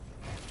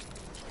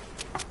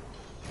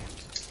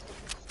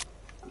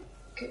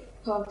 Okay,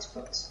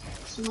 put.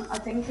 Someone, I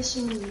think this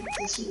one.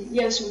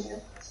 Yeah, this one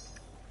here.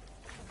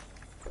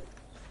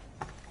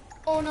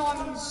 Oh no,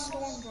 I'm in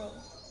storm, bro.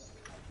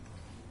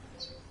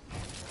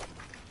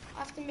 I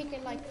have to make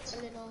it like a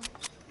little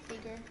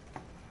bigger.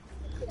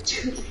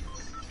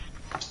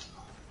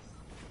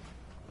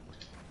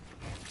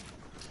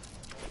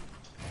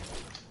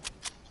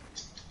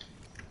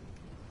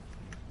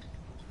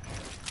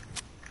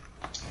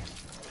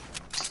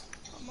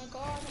 Oh my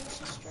God, I'm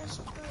so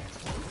stressed.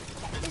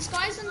 This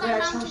guy's on that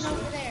mountain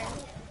over there.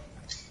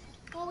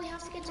 Oh, we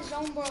have to get to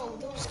zone, bro.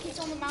 Those kids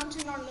on the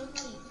mountain are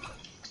lucky.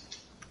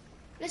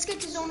 Let's get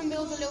to zone and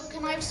build a little.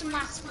 Can I have some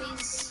mats,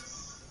 please?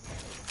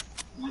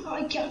 Oh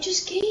my God, I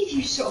just gave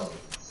you some.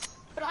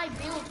 But I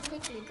build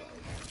quickly, bro.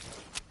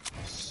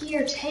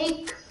 Here,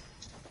 take.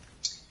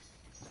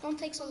 Don't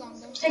take so long,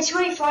 though. Take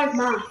 25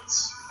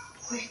 mats.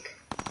 Quick.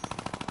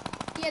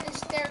 Yeah,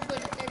 they're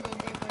good.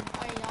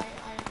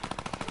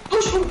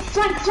 Push,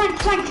 flank!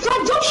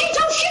 Don't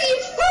shoot, you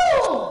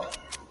fool!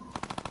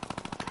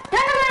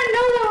 They're not gonna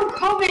know that we're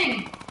coming.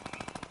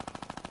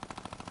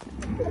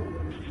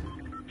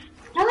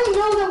 Now they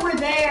know that we're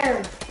there.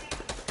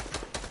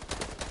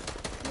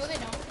 No, they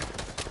don't.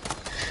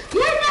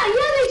 Yeah,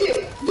 they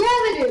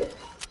do.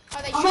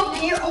 Are they I'm up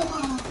here. Oh,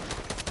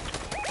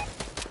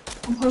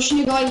 I'm pushing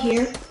a guy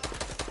here.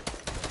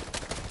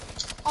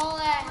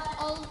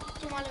 I'll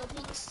do my little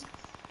peeks.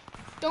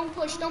 Don't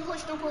push.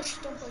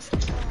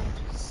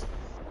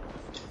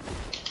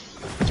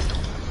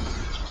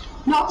 Oh,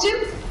 Knocked him.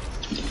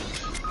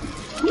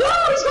 No,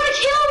 he's gonna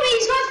kill me.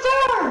 He's going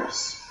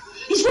first.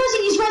 He's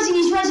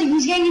rezzing.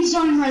 He's getting into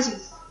zone and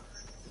rezzing.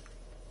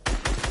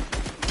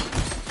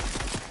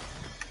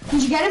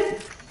 Did you get him?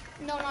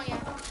 No, not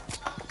yet.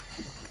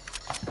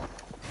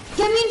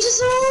 Get me into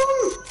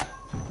zone.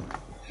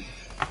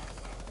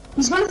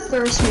 He's gonna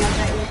thirst me, I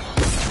bet you.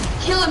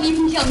 Kill him, you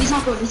can kill him. He's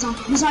not good. He's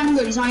not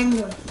even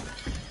good.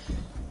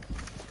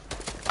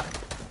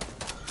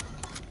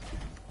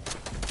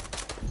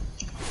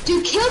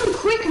 Dude, kill him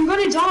quick. I'm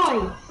gonna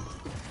die.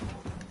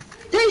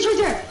 There, he's right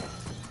there.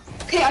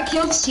 Okay, I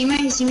killed his teammate.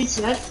 His teammate's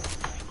dead.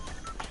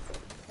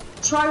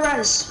 Try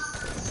res.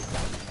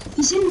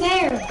 He's in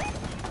there.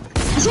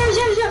 He's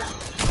there.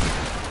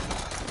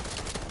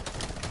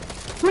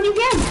 Run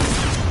again.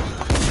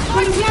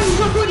 He's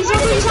not good. He's not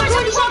good. These guys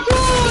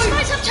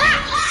have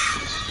tap!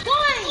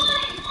 Why?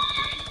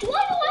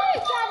 Why do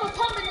I have a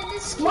pumpkin in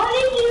this game? Why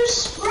didn't you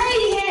spray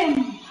him?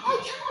 I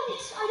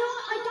can't. I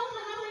don't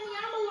have any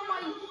ammo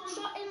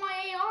in my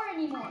AR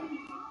anymore.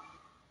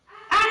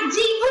 But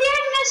you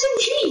had an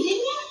SMG,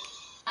 didn't you?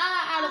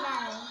 Out of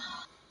ammo.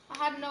 I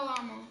had no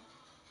ammo.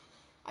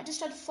 I just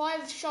had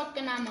 5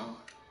 shotgun ammo.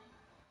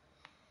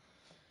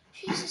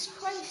 Jesus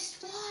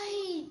Christ,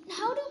 why?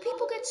 How do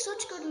people get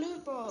such good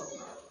loot, bro?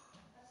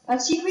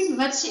 Let's do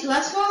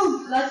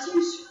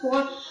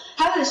squad.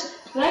 How this?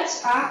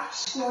 Let's act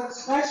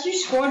squads. Let's do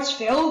squads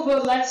fill,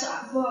 but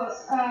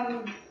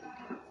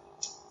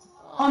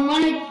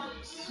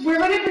we're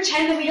gonna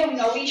pretend that we don't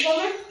know each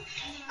other,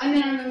 and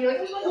then I'm gonna be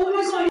like, oh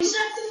my god, is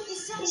that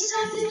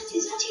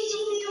TT?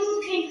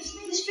 Okay,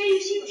 this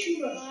famous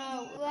YouTuber.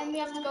 Wow, well, then we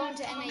have to go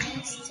into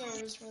NA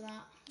servers for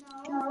that.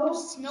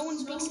 No one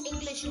speaks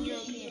English in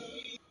European.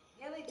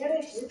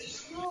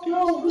 No,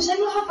 because I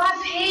don't have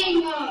bad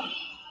ping.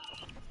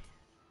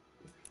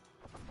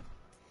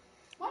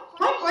 What?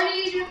 Why did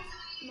you do?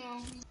 No.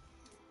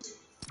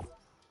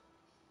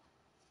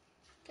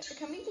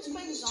 Can we just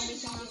play the zombie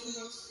thing after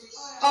this?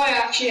 Oh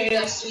yeah, actually, yeah,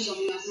 let's do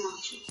something like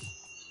that.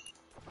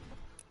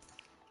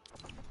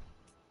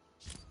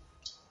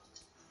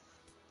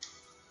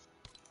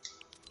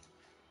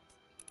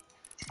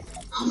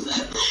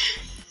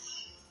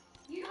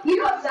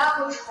 You're not that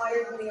much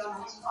higher than me on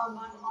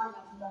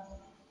level.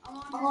 I'm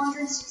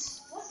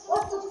 106.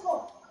 What the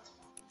fuck?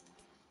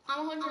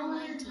 I'm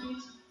 190.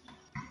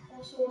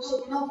 So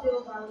we're not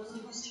build battles,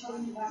 I'm just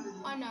telling you that.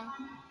 I know.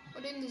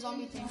 We're doing the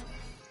zombie thing.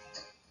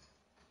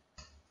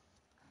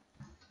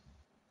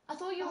 I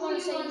thought you were going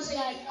to say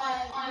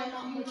that I'm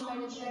not much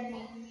better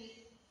than me.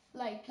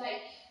 Like,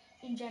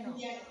 in general.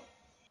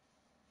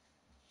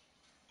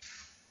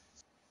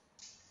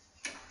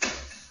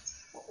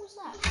 What was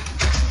that?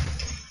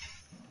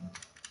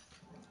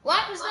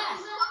 What was that?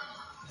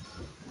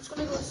 I'm just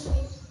gonna go to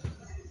sleep.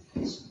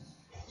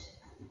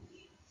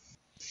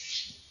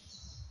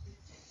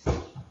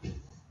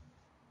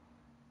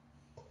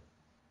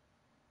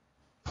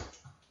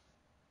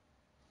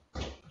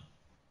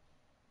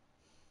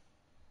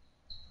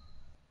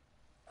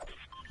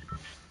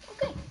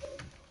 Okay.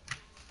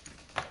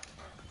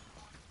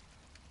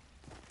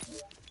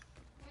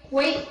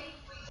 Wait.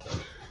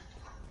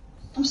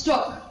 I'm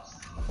stuck.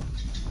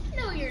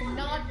 No, you're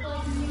not,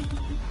 buddy.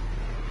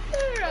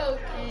 You're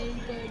okay,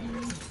 buddy.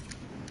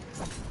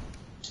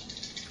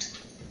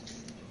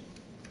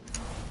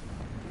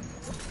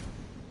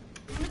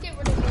 I'm gonna get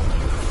rid of it.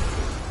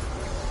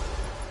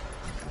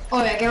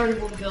 Oh yeah, get rid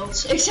of all the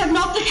builds. Except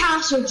not the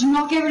castle. Do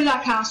not get rid of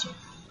that castle.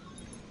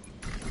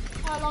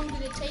 How long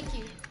did it take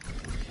you?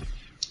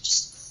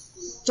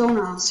 Just don't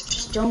ask.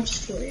 Just don't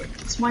destroy it.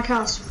 It's my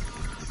castle.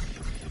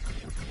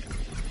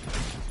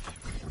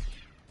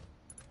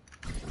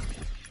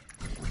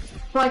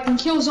 But I can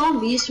kill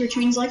zombies, which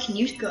means I can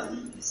use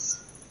guns.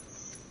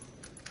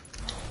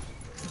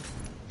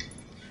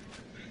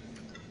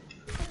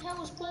 What the hell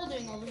was Paul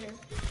doing over here?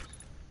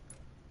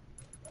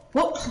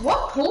 What,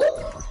 Paul?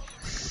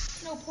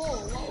 No, Paul,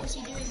 what was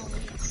he doing over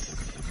here?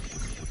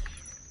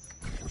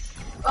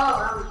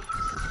 Oh,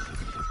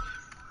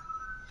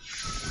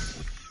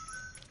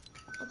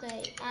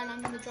 Okay, and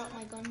I'm gonna drop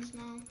my guns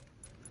now.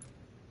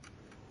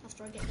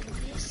 After I get rid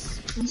of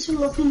this. I'm still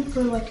looking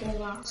for like a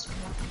last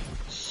one.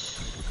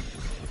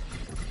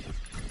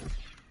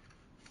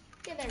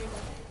 Okay, there we go.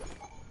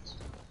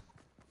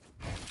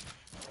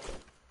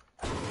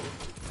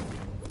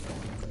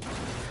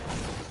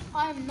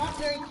 I'm not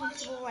very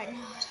comfortable right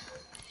now.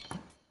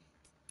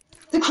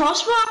 The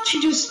crossbow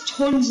actually does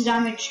tons of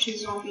damage to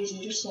zombies,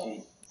 I'm just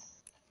saying.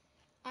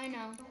 I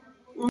know.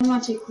 I'm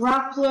going to take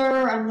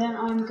grappler, and then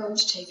I'm going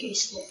to take a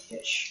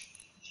slugfish.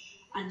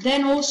 And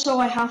then also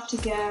I have to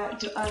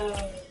get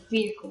a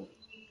vehicle.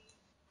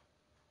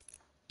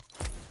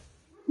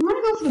 I'm going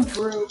to go for the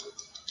brew.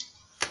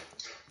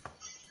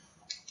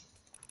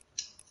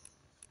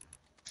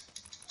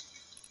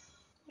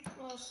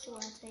 What else do I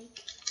take?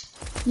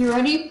 You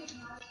ready?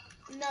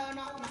 No,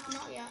 not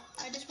yet.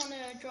 I just want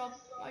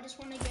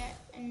to get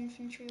an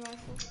infantry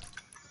rifle.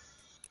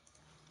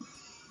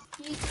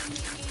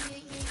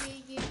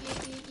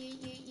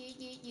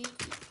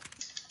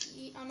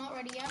 I'm not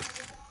ready yet.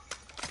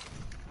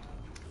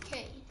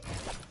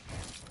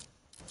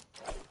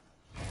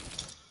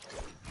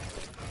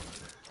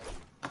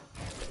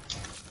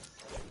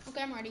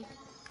 ready.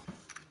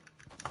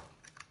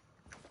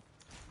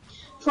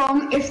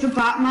 From if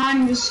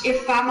Batman was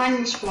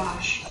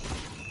Flash.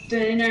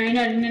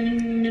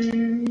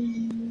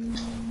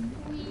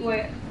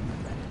 Wait.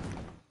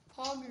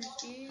 Poggers,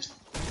 dude.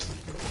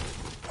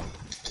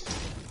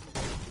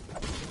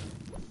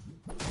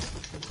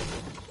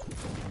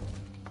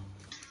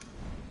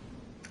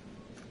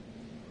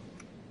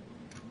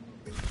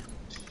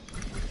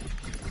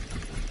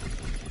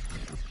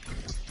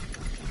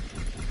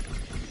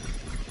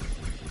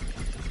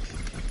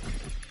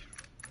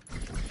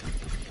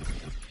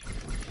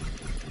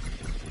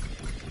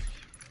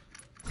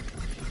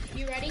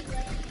 You ready?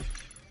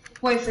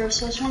 Wait,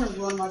 first I just want to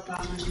run like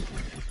Batman.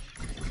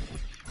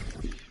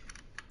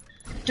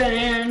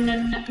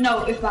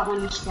 No, if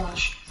Batman was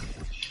Flash.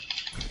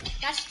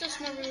 That's just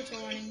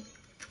Naruto running.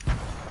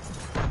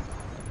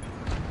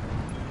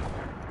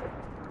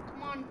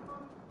 Come on.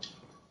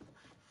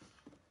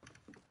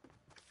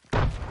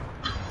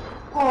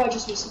 Oh, I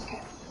just missed.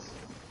 Okay.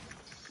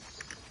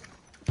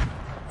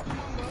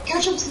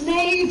 Catch up to the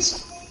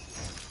nades!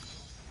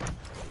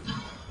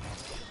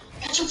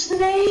 Catch up to the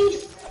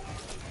nade!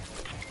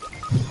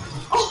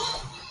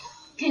 Oh!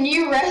 Can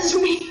you res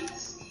me?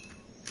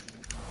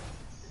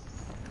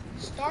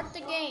 Start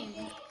the game.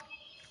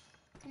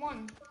 Come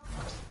on.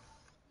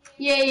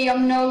 Yay,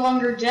 I'm no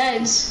longer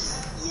dead.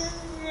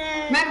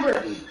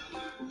 Remember,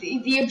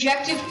 the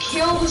objective,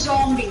 kill the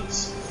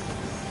zombies.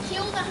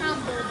 Kill the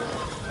hamburger.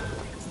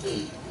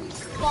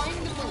 Find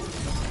the moon.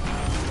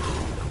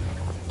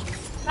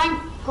 Thank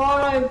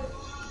God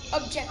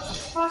Objective.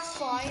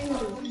 Find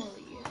the moon.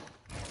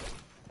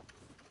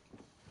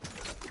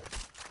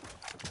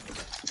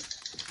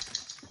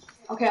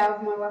 Okay, I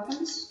have my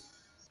weapons.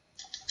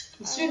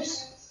 Let's do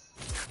this.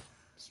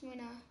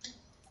 Smuna.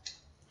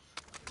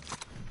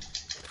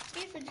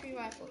 Infantry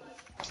rifle.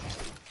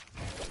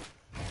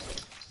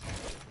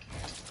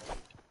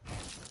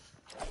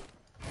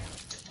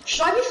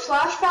 Should I be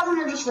Flash Batman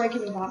or just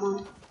regular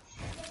Batman?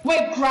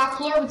 Wait,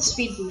 grappler with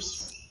speed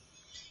boost.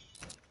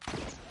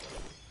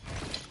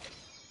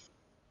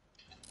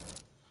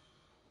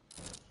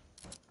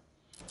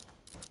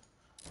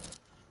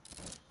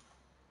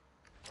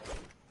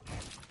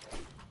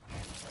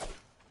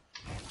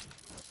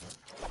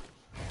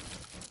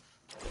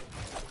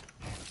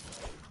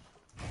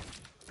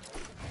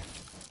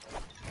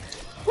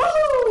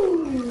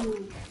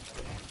 Woohoo!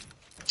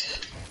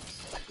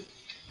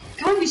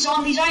 Come on, you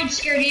zombies, I ain't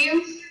scared of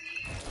you.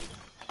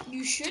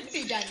 You should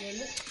be,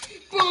 Daniel.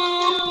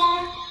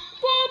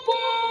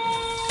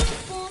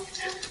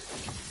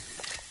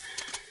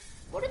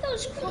 What are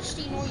those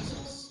crusty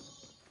noises?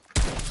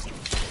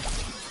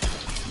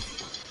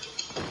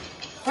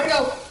 Where'd it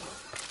go?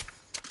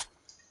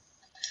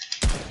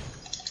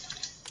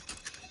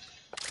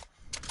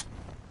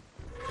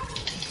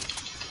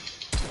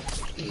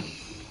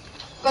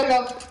 Gotta go.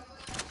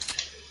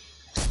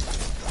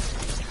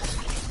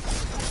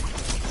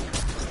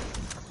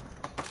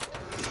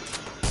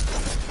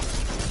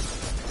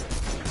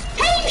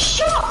 Hey, you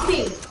shot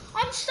me!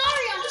 I'm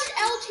sorry, I'm just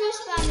L2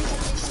 spamming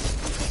on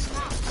this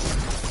mouse.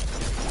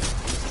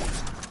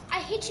 I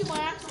hit you by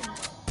accident.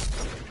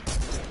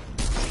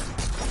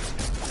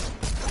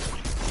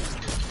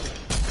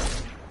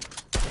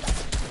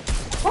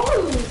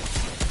 Oh!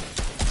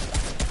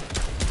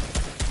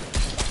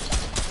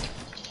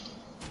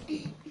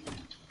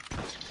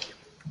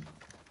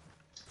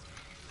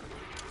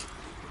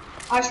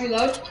 I should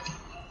reload.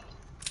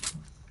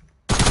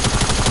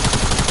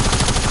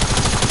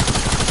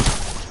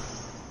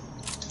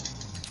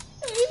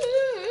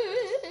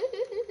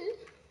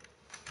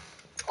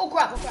 Oh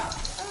crap, oh crap.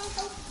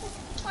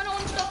 Oh no,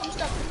 I'm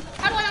stuck.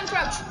 How do I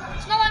uncrouch?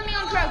 It's not letting me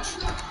uncrouch.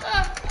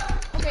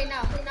 Okay,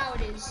 now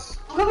it is.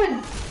 I'm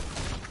coming.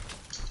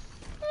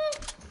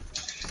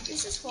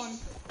 This is fun.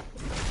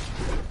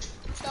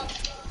 Stop.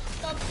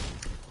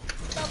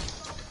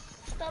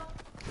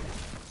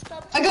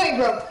 I got you,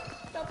 bro.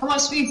 I'm on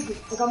speed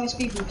boost. I got my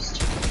speed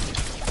boost.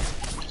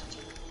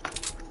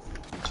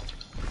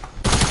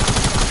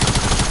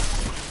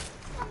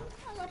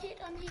 I got hit,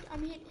 I'm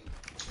hit.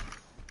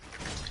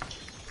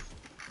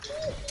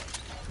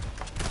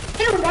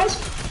 Hey, guys.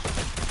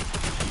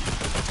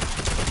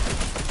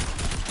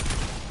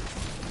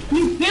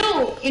 You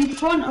built in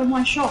front of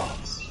my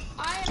shots.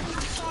 I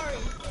am sorry.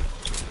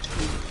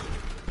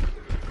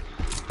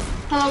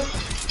 Hello.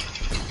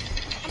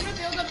 I'm gonna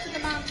build up to the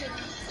mountain.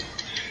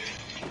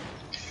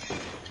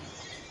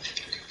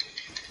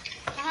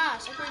 Haha,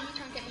 sucker, you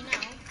can't get me now.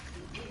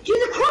 Dude,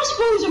 the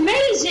crossbow is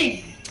amazing.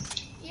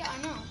 Yeah, I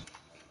know.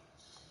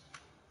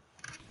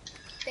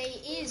 They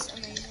is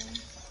amazing.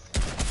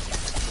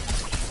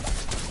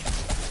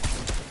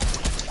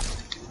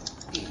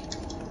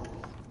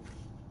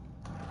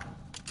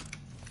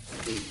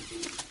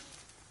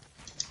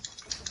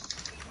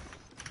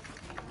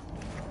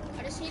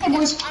 I just need to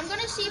I'm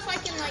gonna see if I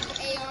can like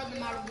AR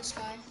them out of the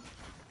sky.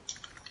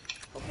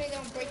 Hopefully they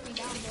don't break me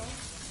down, bro.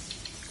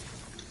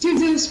 Dude,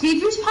 the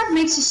speed boost part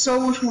makes it so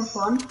much more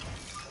fun.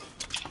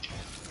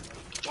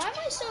 Why am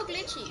I so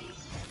glitchy?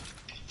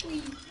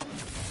 Whee.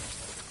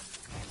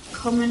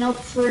 coming up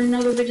for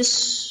another bit of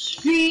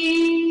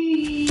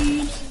speed.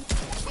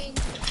 Bing,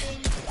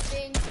 bing,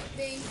 bing,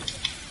 bing.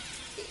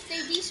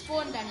 They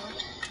despawn, Daniel.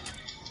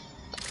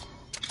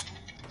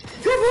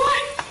 Good boy!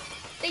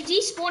 They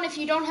despawn if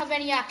you don't have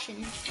any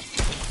action.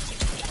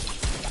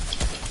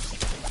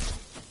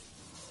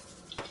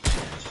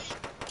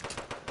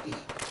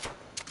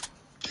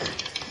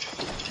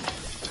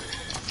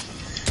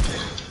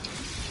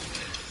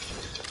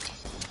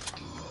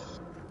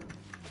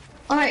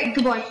 Alright,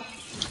 goodbye.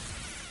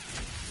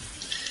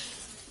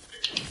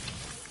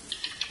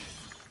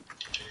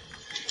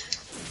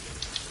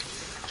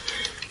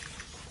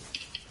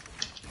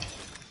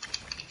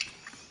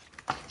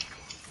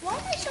 Why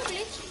am I so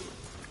glitchy?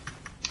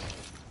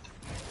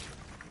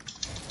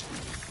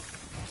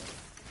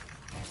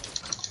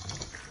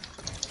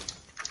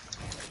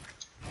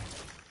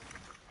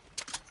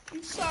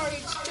 I'm sorry,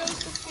 it's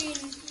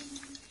Josephine.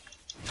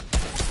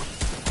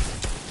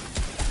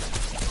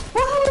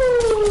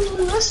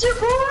 Woohoo! Let's do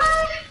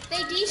boy!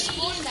 They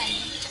despawn then.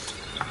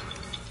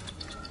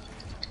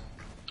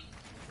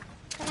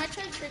 Can I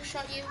try to trick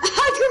shot you?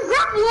 I can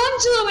grapple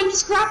onto them and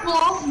just grapple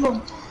off of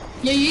them.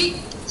 Yeah,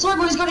 yeet. Sorry,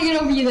 boys, gotta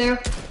get over you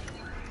there.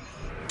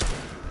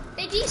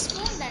 They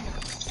despawn then.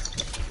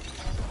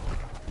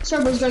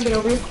 Sorry, boys, gotta get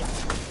over you.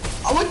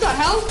 Oh, what the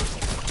hell?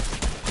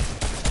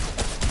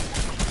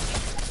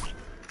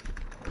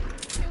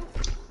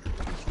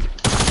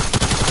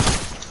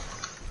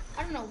 I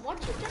don't know what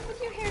you've done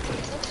with your hair, but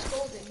it looks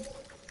golden.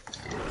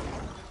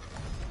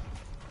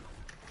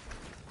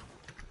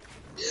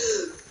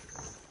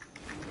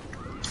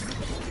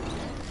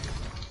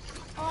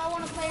 Oh, I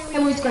want to play Hey,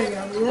 boys, gotta get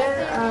over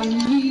there.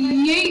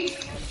 Yeet.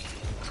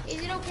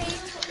 Is it okay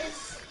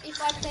if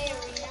I play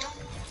arena?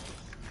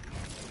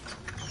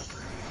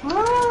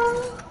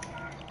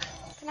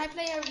 Can I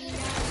play arena?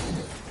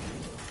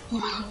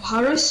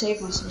 How do I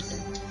save myself?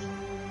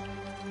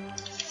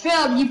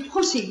 Phil, you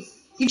pussy.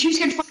 You're too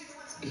scared to fight.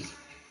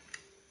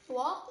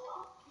 What?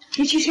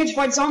 You're too scared to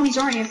fight zombies,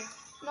 aren't you?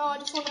 No, I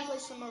just want to play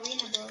some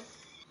arena, bro.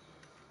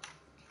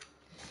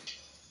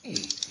 I'm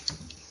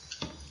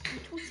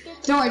too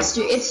scared to No, it's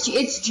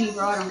G,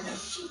 bro. I don't care.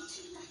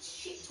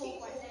 shit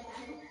talk right there.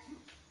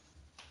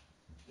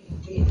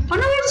 Oh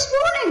no, you're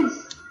spawning.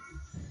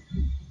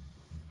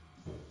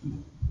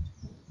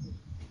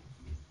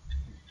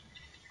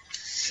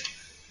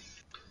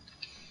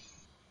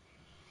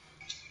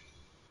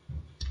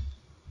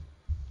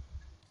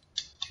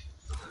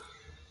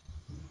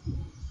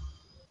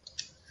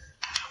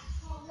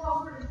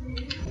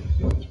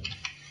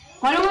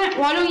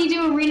 Why don't you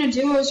do arena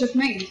duos with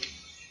me?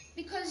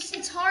 Because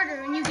it's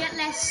harder and you get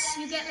less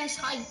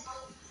hype.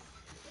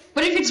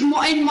 But if it's in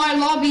my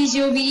lobbies,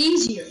 it'll be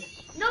easier.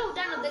 No,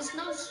 Daniel, there's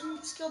no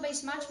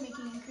skill-based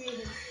matchmaking in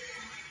creative.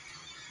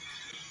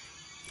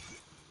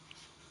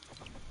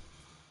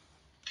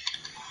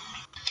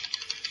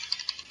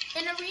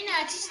 In arena,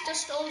 it's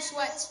just all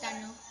sweats,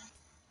 Daniel.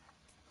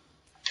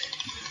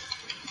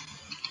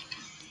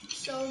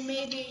 So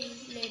maybe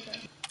later.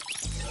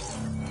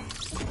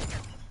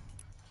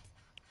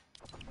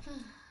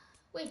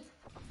 Wait,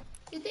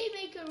 did they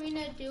make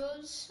arena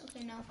duos?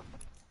 Okay, no.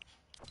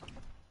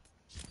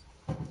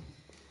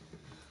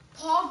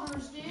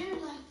 Poggers,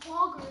 dude, like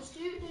poggers,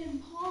 dude,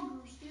 and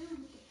poggers,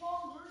 dude,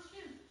 poggers,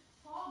 dude,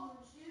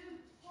 poggers, dude,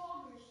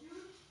 poggers,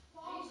 dude,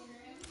 poggers,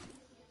 dude,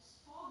 yes,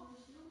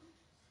 poggers, dude.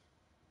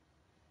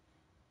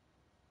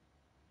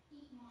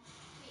 Eat my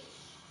fish.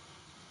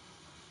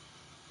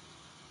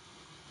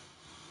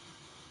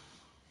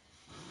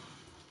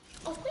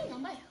 Oh, wait,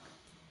 I'm back.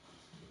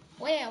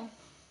 Well.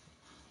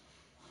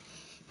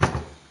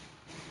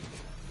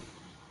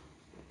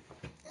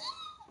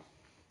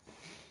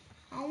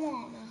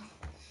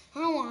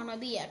 I wanna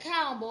be a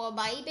cowboy,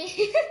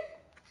 baby.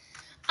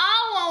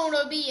 I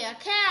wanna be a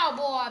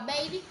cowboy,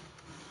 baby.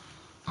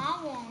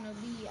 I wanna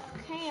be a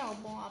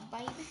cowboy,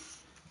 baby.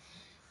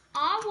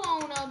 I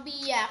wanna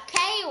be a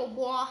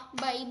cowboy,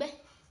 baby.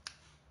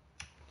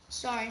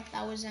 Sorry,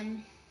 that was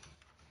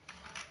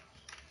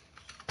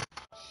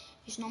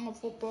it's not my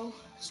fault, bro.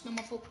 It's not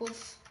my fault, bro.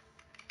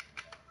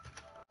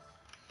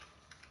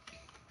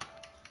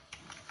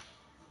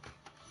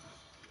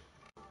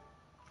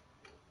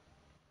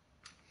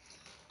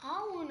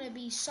 I wanna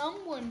be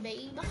someone,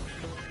 baby.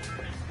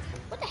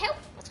 What the hell?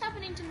 What's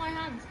happening to my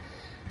hand?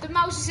 The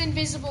mouse is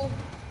invisible.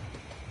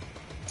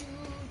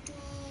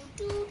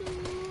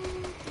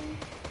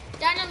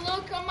 Daniel,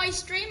 look on my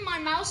stream. My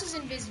mouse is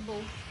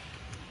invisible.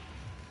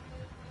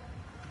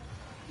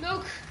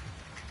 Look.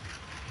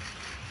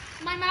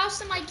 My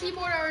mouse and my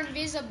keyboard are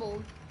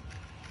invisible.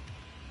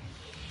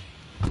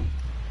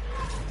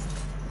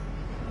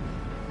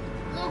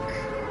 Look.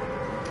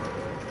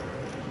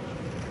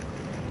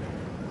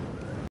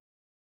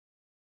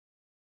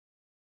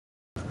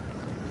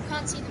 You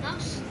can't see the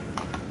mouse.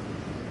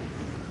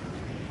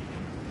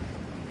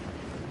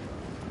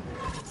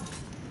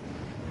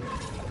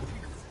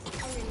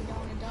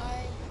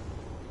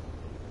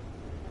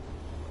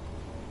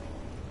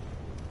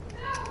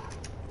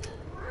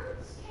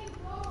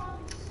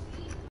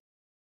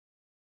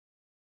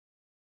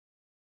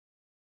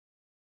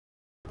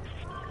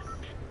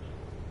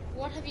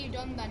 What have you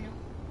done, Daniel?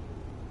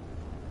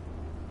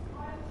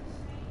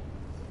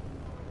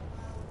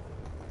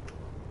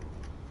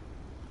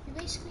 You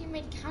basically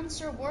made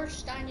cancer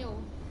worse,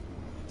 Daniel.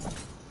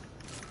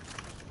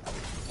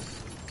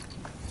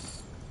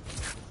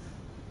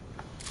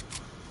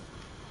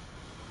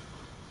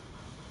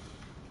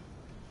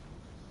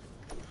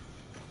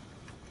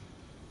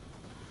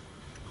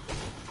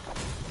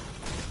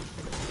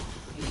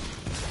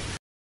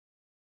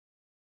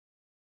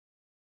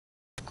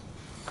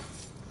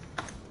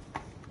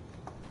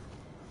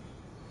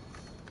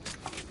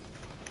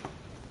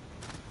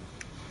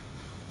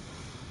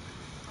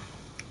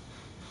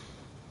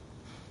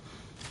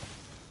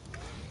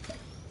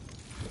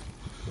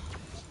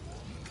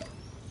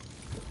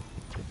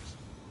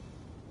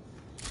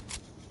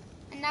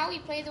 Now we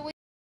play the way.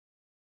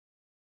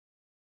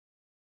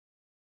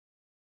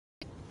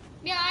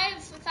 Yeah, I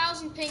have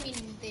 1,000 ping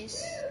in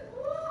this.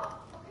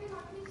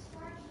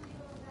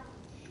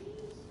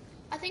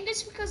 I think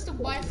it's because the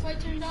Wi-Fi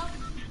turned off.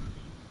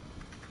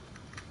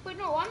 Wait,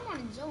 no, I'm not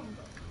in zone,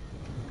 bro.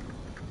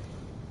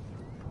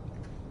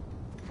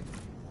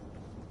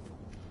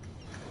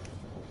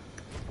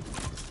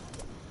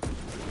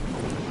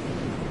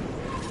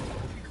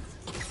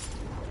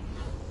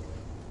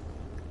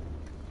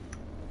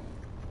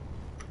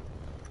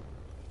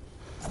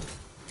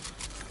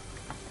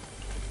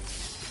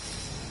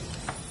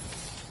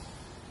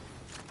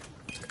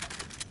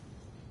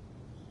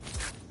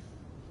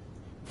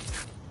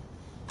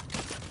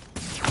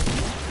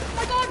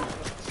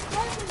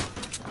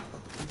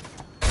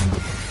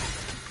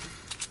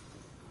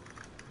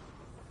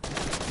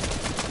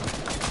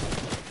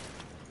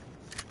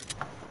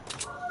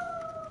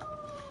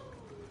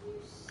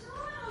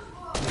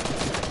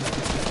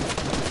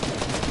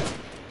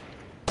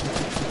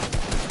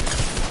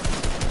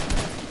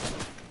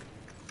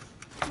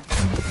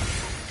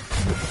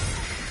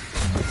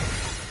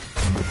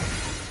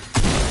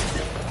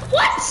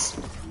 What?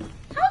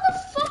 How the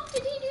fuck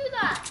did he do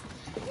that?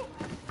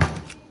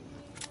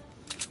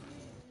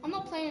 I'm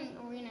not playing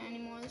arena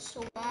anymore. This is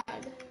so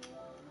bad.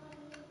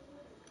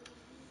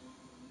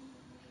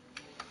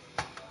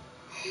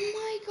 Oh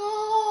my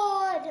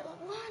god!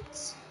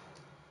 What?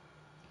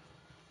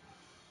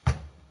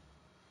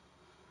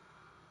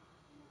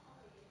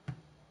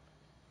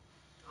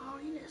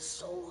 Arena is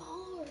so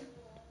hard.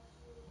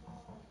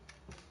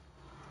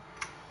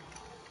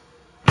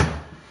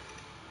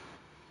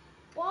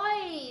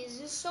 Why is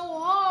this so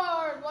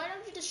hard? Why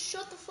don't you just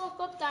shut the fuck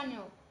up,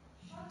 Daniel?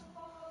 Shut the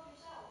fuck up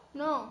yourself.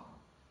 No.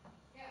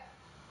 Yeah.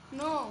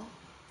 No.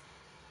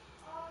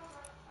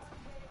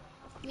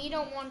 Me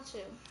don't want to.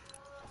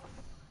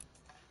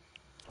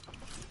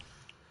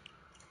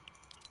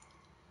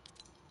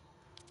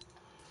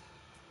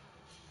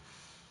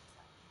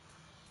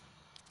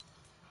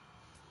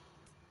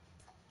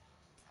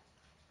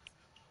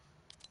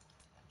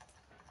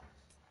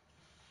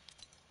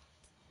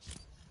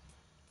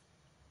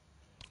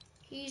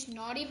 He's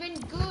not even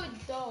good,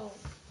 though.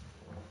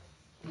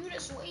 You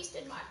just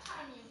wasted my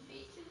time, you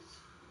bitches.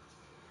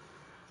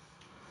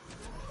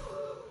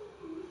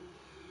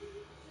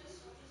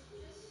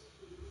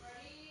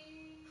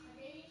 Ready?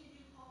 Okay, I need to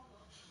do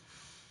pop-up.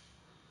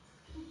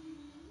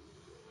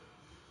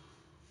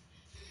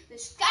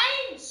 This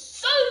game's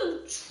so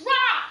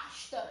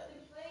trash, though.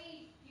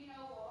 Play, you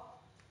know what?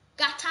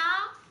 Guitar?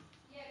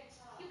 Yeah,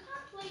 guitar. You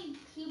can't play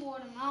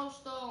keyboard and mouse,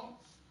 though.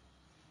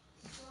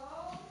 So,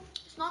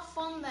 It's not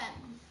fun then.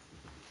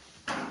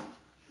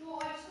 no,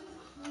 I just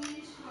got the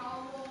cleanest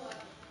Powerball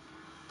ever.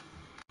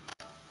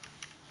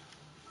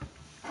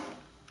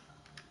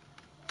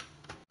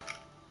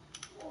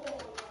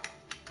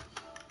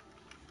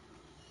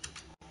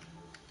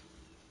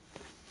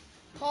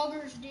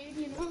 Poggers, dude,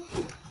 you know.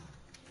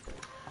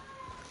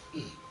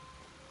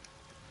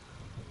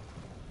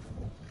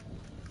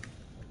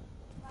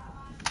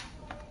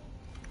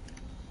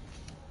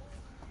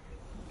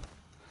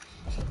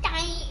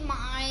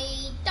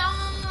 My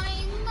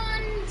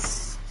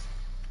diamonds.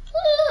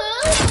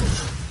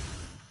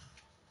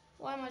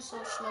 Why am I so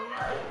slow?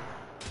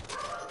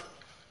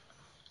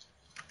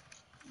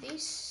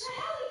 This.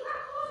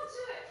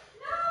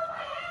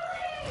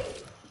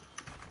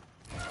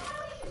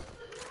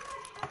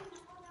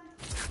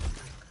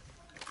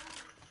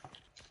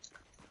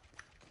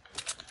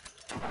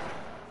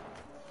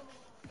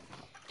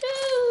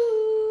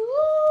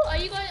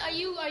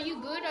 Are you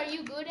good? Are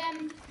you good?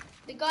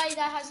 The guy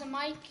that has a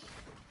mic.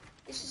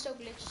 This is so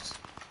glitched.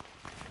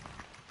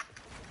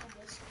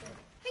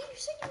 Hey, you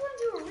said you want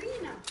to do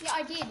arena. Yeah,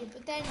 I did,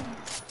 but then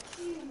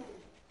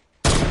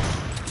I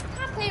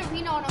can't play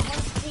arena on a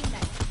 100 ping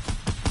night.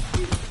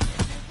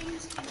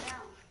 Things come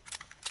down.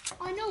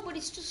 I know, but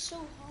it's just so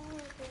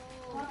hard,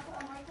 bro.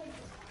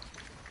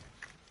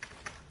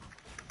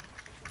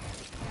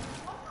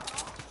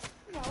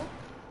 No.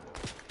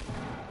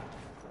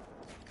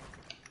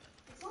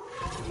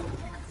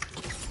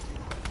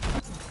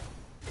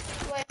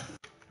 Wait,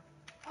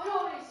 Oh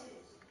no,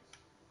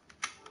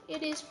 it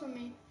is. it is for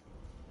me.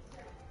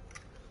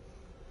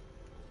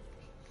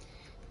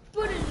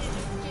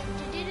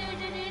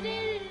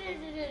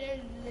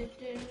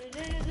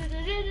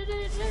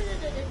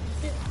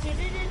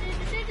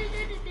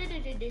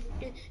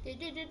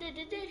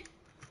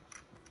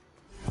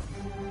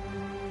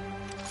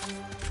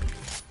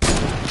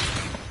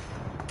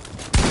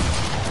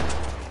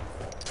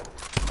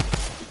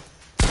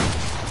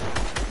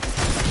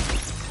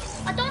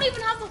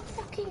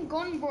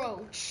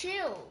 bro,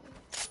 chill.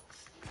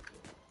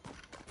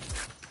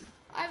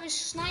 I have a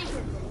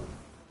sniper, bro.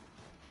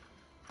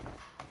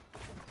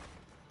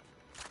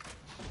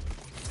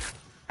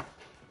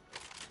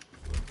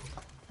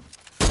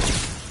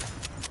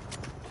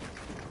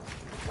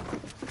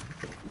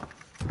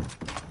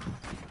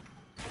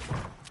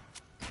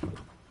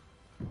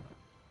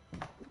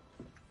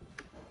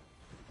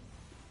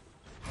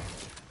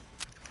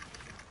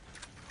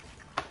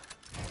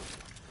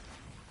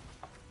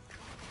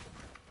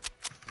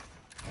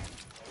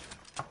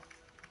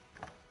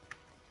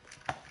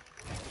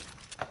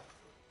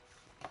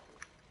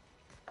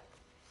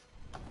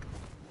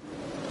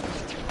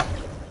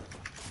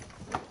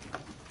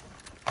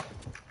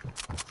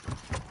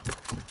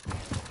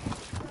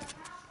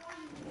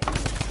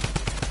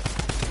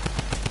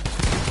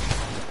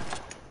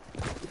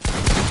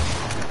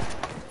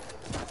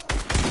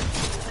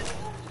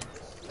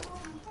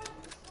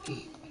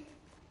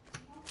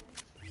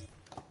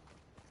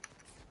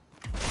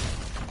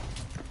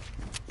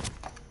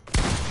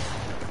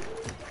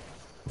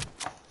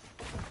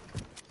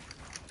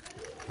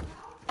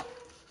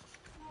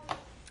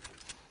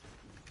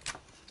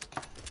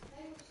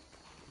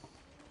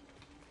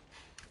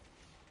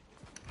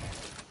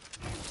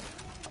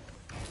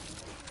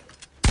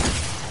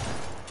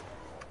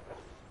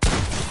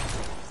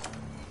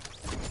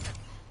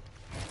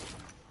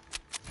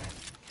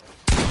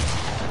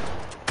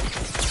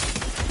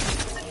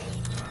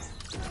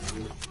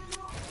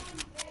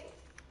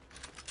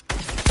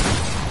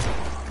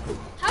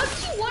 How did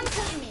you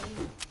one-shot me?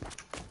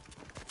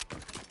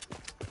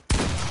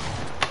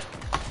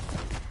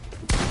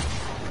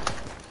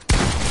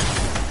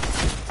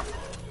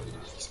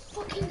 He's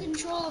fucking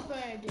controller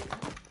player, dude.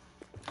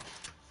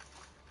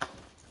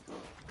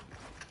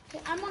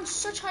 Okay, I'm on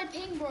such high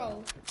ping,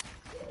 bro.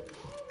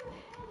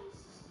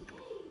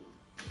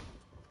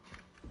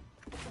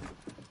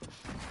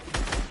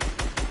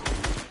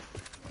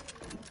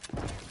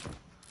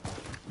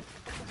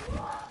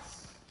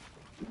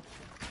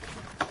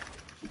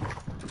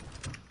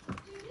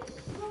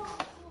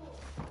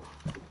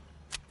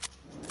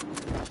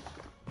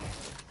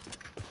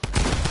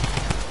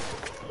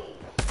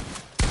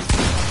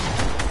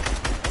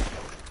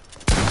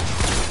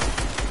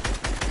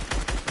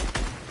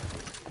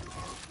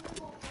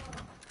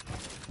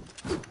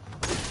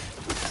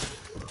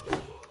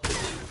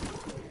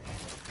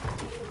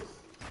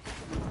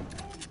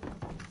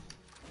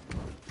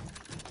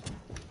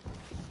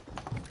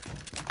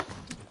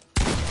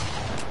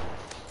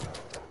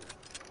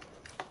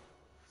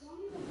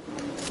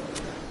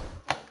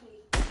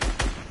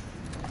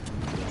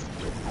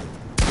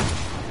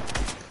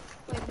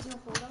 Wait, there's no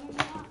cooldown on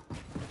that?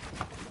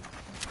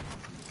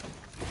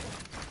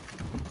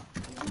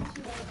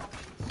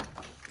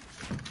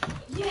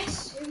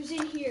 Yes, it was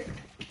in here.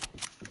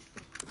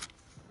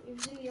 It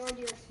was in the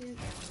RDR2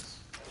 box.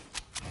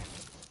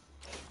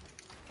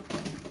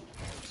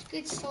 This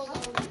kid's so How low.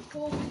 did it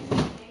hold in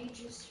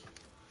ages?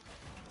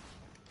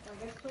 Oh,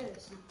 I gotta clear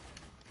this now.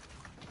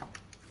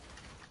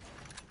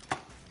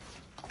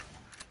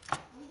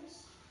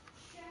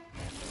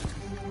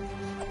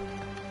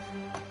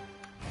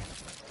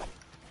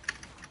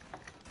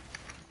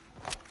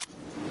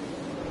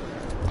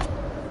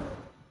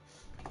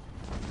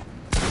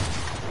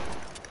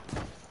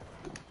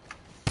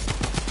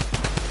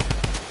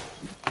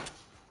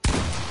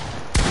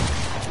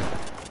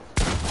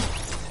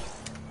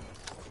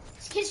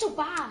 This kid's so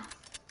bad.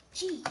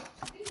 Gee.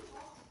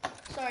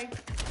 Sorry.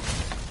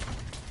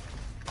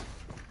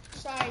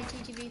 Sorry,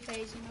 TTV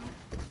phase, you know.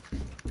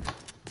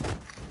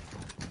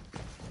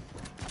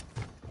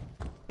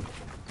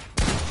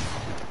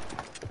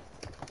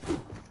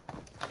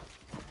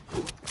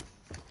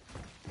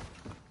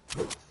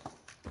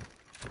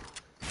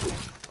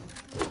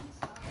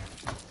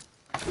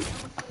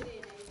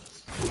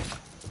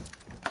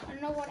 I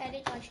don't know what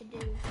edit I should do.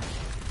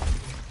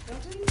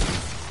 Don't do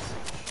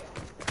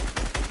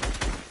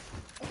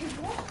okay,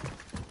 what?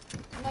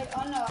 Like,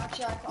 oh no,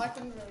 actually, I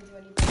couldn't really do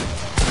anything.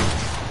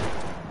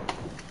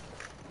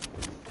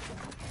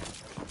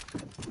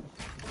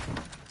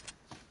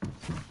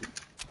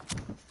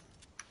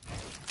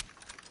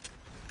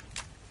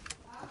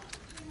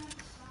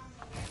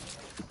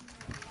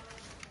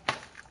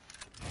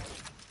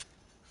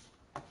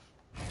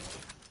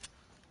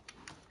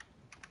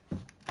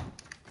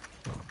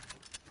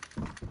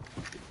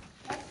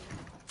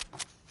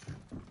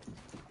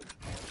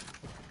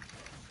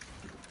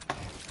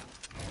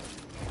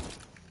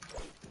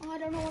 Oh, I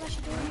don't know what I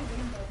should do.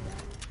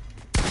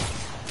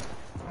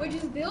 Wait, do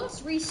the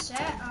builds reset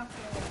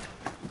after?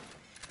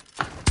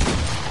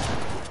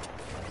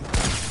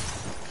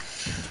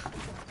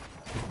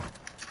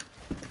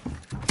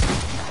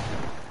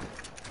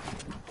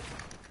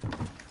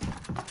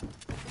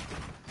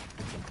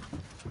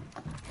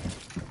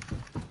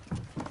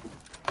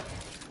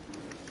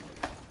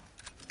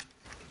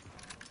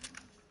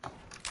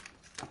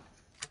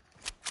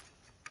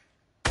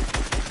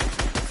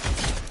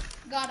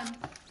 Got him.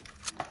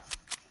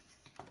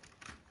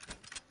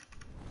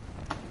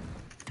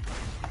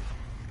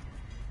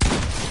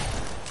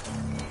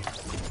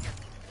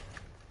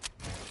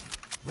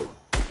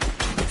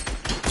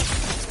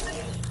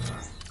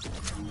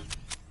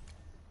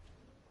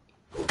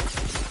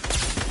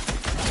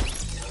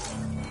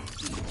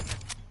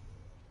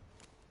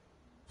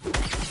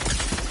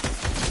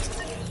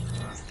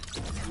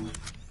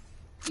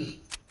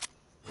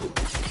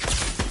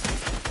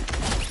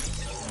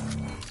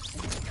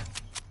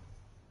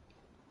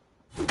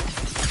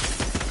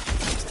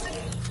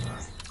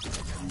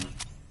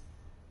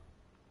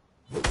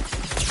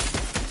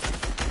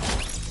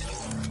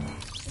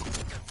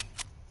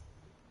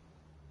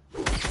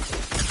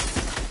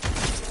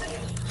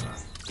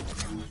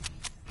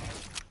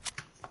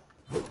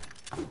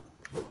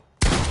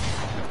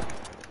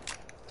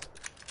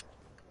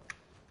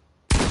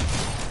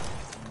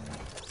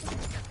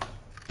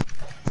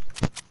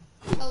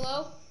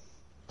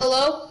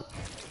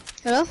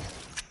 Hello?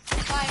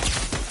 Hi.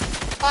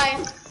 Hi.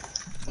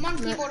 I'm on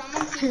keyboard.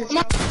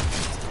 Bro.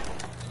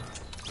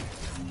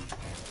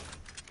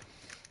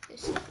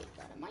 This kid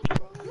got a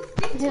micro.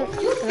 Yeah.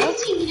 You have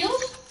 15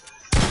 kills?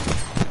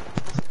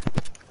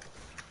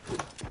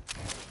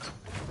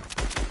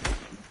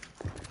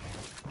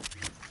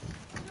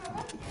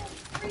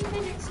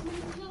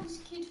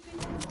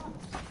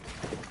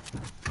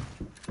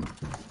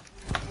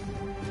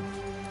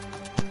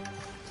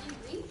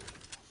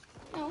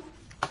 No.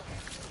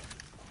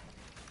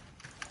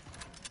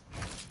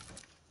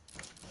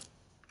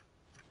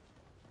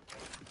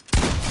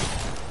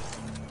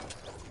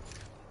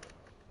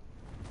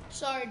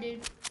 Sorry,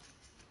 dude.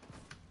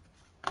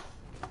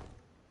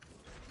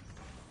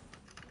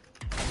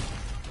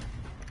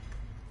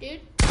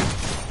 Dude.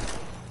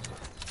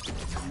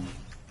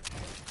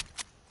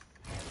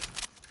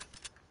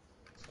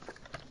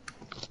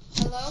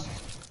 Hello?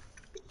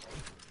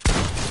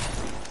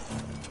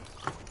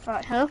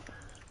 Alright, hello?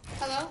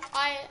 Hello?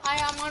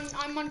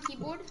 I'm on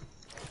keyboard.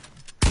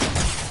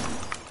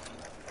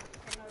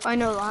 I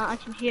know that, I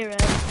can hear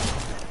it.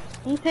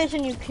 One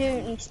person you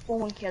currently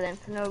spawn killing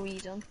for no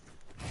reason.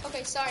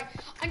 Okay, sorry.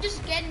 I'm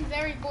just getting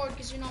very bored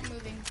because you're not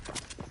moving.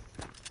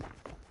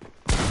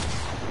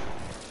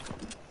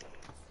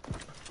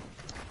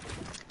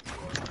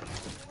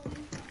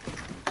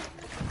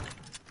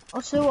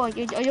 Also, I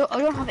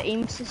don't have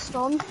aim assist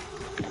on.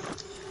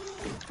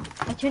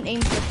 I turned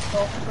aim assist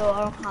off, so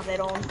I don't have it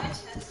on.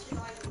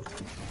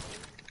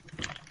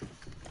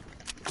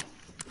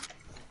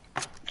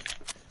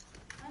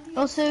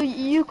 Also,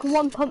 you can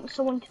one pump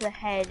someone to the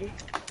head.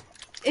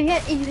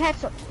 If you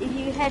headshot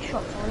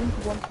someone, you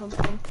can one pump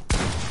them.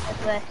 Like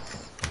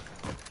this.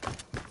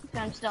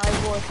 Thanks that I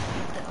would.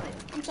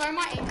 I'm sorry,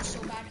 my aim is so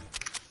bad.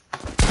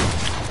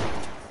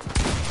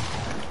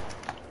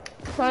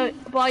 So,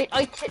 but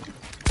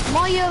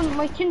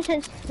my tin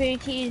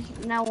sensitivity is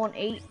now on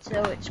 8,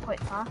 so it's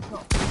quite fast.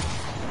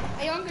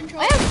 Are you on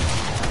control?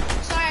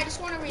 Sorry, I just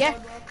want to reload, Yeah.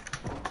 bro.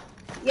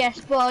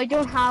 Yes, but I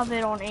don't have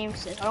it on aim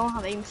assist. I don't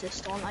have aim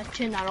assist on. I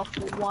turned that off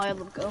a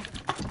while ago.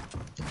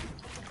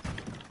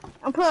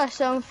 And plus,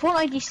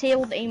 Fortnite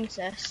disabled aim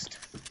assist.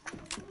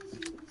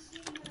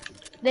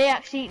 They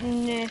actually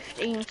nerfed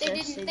aim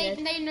assist. They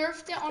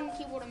nerfed it on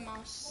keyboard and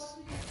mouse.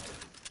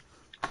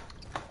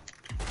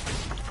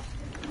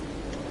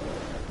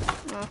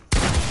 No.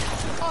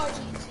 Oh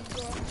jeez,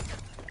 bro.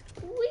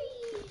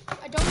 Whee!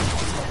 I don't know.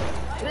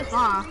 What's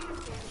that?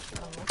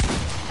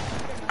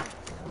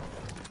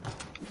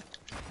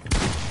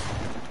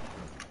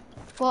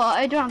 Well,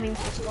 I don't have aim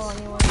assist on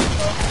anyway. So.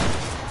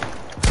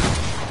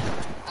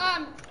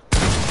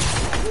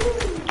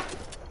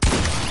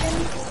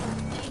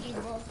 GG,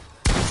 bro.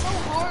 It's so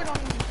hard on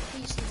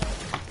PC though.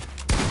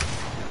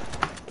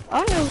 I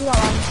don't know who that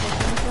one is.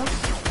 Oh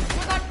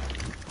my god.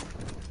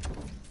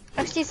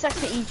 Actually, it's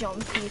actually easy on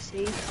PC.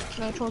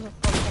 No, it wasn't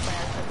fun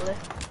probably.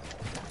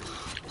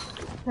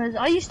 Because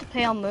I used to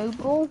play on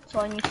mobile,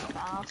 so I need to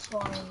ask so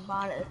I'm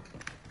bad at it.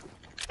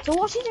 So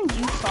what season do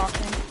you start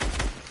in?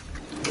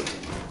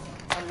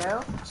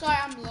 Hello? Sorry,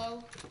 I'm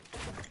low.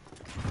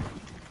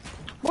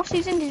 What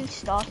season did you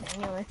start in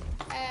anyway?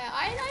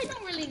 I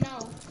don't really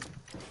know.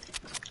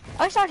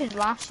 I started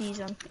last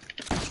season.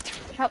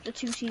 Chapter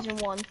 2 season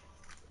 1.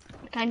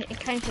 It kind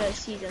of a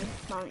season.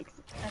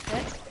 That's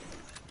it.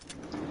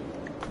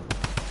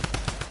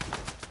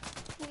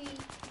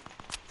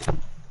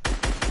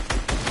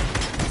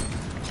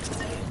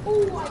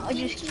 Oh, I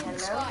just didn't in the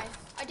sky.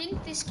 I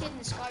didn't this kid in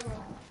the sky,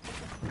 bro.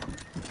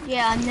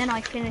 Yeah, and then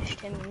I finished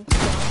him.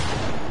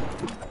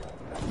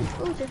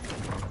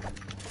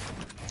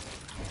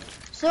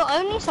 So I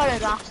only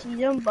started last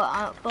season, but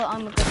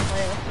I'm a good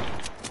player.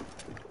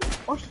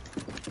 Oh,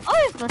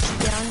 I first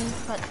down,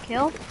 got the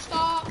kill.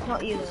 Stop.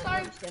 Not you.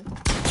 Sorry.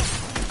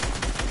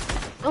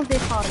 Don't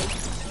third party.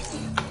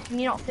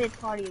 You're not third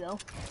party though.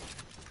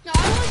 No,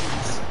 I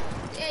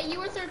wasn't. Yeah, you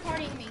were third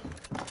partying me.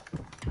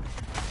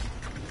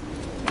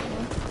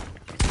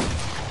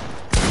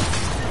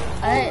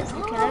 Okay,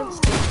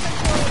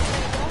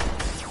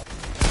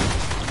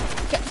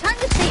 can't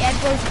just say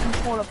Edward's a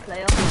controller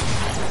player.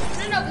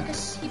 No,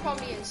 because he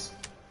probably is.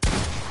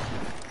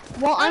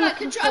 Well, I'm a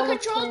control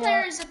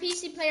player is a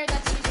PC player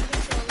that's using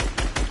controller.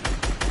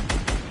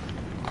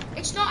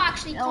 It's not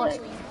actually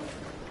console, you know?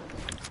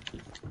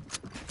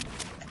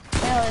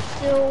 Yeah,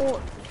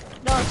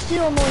 it's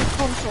still annoying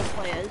console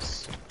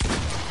players.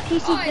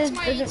 PC it's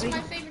my doesn't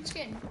favorite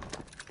skin.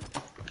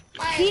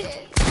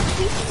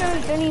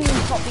 PC don't even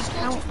probably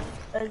count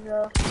as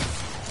a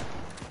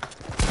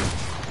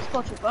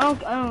Skull Trooper. I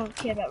don't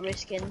care about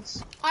race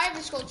skins. I have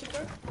a Skull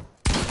Trooper.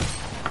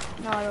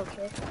 No, I don't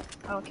care.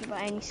 I don't care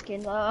about any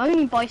skins. I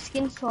only buy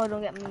skins so I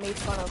don't get made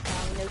fun of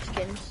having no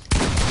skins.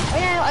 Oh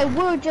yeah, I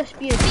would just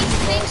be a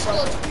fake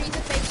Skull Trooper. He's a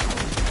fake Skull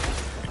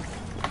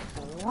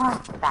Trooper.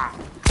 What's that?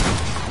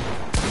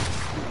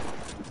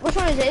 Which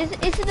one is it?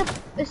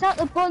 Is that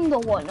the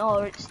bundle one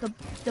or it's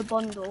the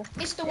bundle?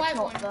 It's the white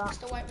one. That. It's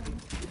the white one.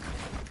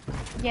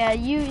 Yeah,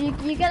 you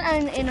get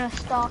in a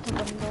starter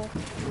bundle.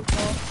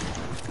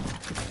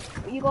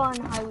 you got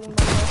on highway by the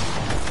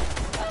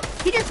way.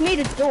 He just made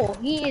a door.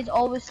 He is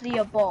obviously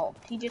a bot.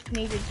 He just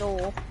made a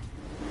door.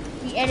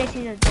 He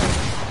edited a door.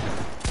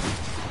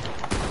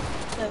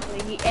 So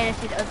he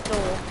edited a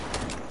door.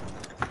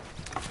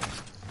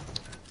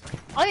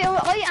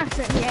 I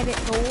accidentally edit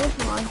doors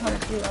when I'm trying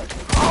to do like,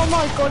 oh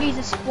my god, he's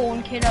a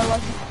spawn killer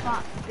like a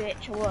fat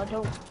bitch, or I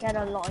don't get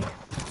a life.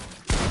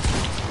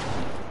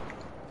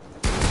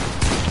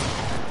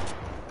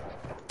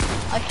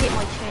 I hit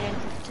my turn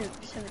into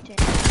 17.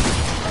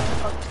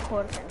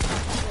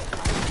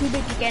 Too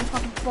big again,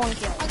 fucking spawn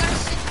kill. I got a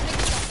 6 big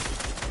shot.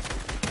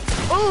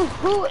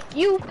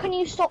 Oh, can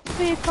you stop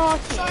third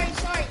party? Sorry.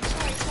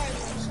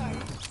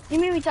 You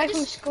made me die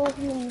from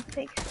Scorpion and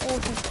fake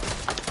order.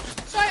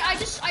 Sorry, I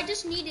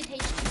just needed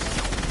HP.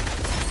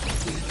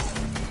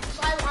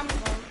 So I'm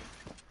low.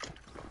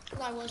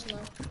 Well, I was low.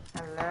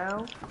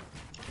 Hello?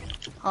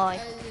 Hi.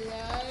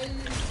 Hello.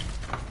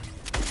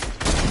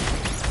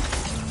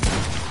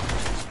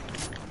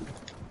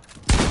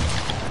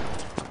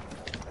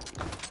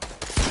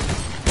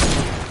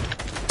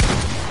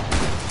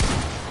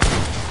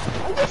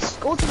 I just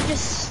go to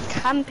just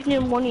camping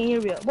in one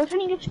area. Why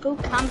don't you just go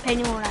camp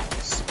anywhere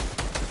else?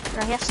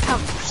 I guess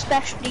camp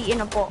especially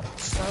in a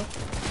box, so.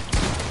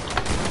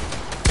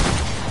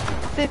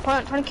 I'm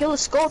trying to kill the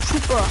skull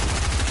trooper.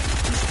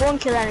 He spawn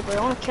kill anybody. I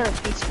want to kill him,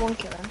 please spawn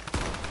kill him.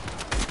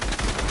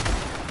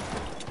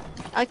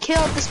 I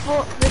killed the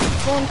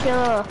spawn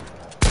killer.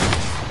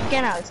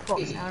 Get out of this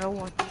box now, I don't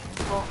want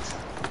this box.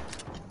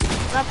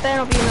 That better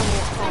not be in a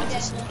more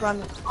just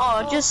run.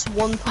 Oh, just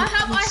one pump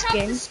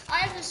skin. I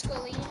have the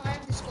Scully. I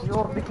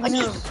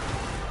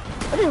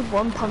just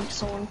one pump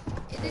someone.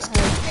 This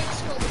kid's fake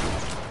Scully.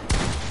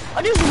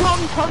 I just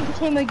one pumped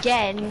him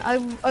again. I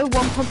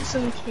one pumped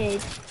some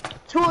kid.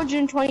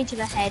 220 to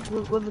the head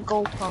with a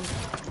gold pump. Oh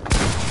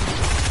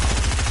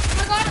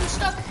my god, I'm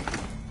stuck.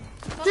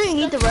 I don't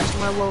need the rest of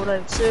my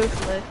loadout,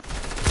 seriously. I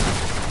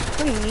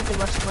don't even need the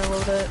rest of my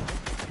loadout.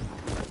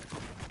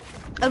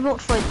 I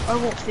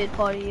won't third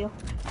party you.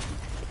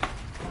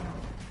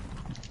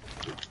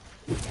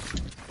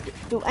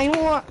 Do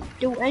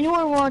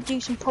anyone want to do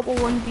some proper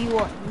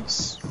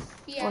 1v1s?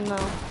 Yeah. Or no?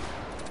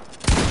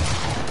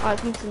 I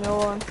think to no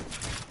one.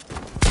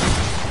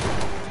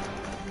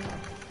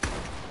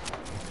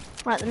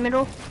 Right, the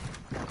middle.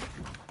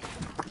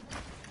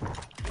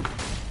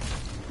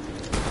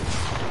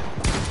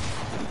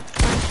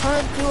 I'm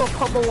trying to do a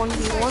proper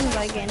 1v1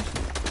 guy again.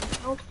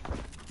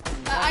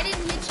 I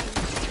didn't hit you.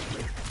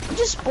 I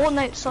just spawned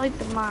outside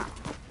the map.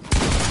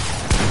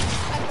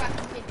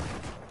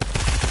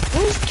 I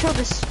just kill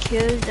the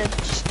security that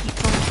just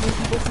keeps on killing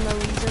people for no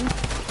reason.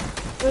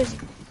 Where is he?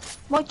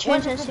 My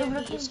turn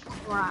sensitivity is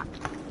crap.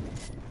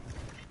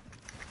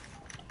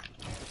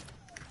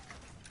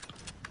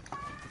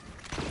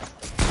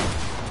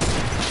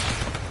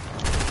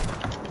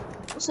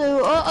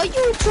 So, are you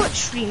a Twitch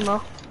streamer?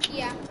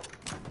 Yeah.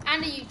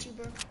 And a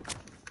YouTuber.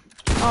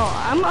 Oh,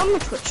 I'm a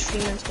Twitch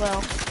streamer as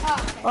well.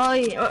 Oh,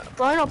 okay.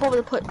 But I'm not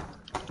bothered to put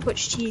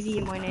Twitch TV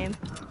in my name.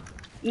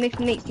 It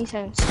makes me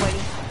sound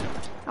sweaty.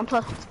 And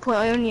plus,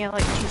 I only have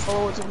like 2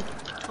 followers on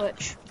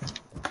Twitch.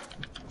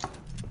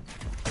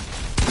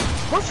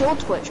 What's your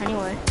Twitch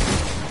anyway?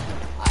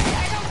 I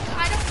don't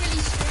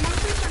really stream on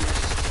Twitch.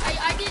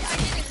 I did a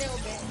little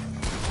bit.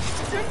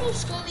 Purple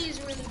Scully is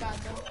really bad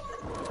though.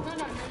 No,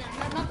 not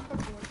the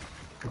purple one.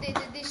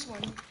 This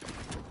one.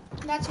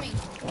 That's me.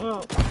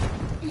 No.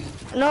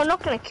 No, I'm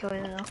not gonna kill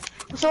you though.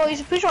 So, I'm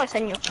pretty sure I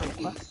send you a friend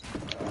request.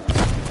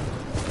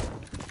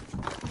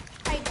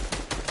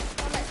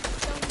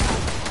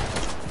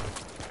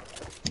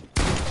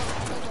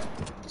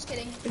 Just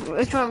kidding.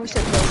 We're trying to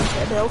reset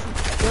build.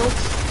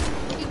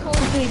 He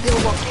called me.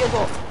 Build what?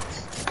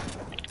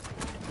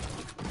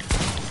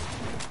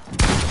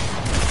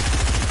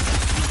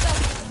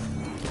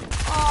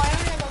 Oh, I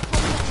only have a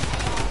couple.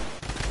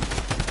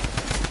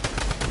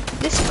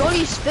 This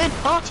Scotty's third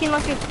partying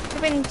like a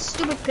flipping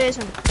stupid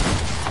person.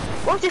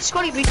 What is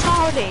Scotty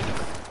retarded?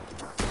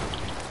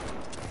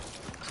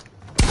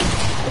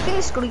 I think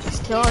the Scotty's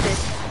retarded.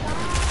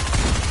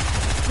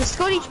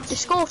 The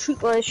Skull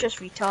Trooper is just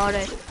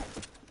retarded.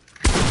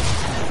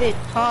 Third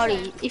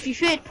party. If you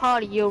third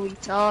party, you're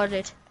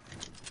retarded.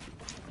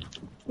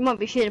 You might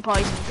be third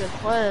party some good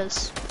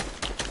players.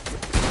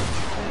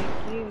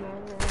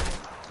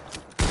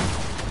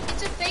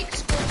 It's a fake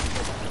Skull.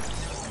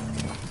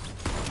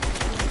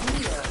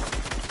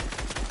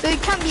 But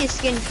it can't be a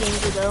skin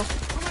changer though.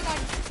 Oh my god.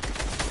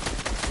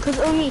 Because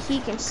only he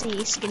can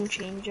see a skin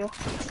changer.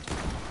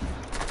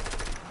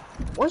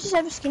 Why does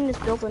every skin is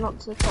building up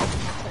to the top?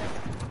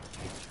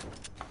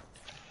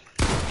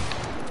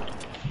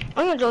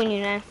 I'm gonna join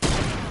you now.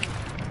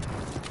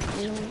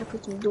 I'm gonna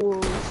put some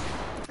doors.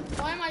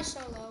 Why am I so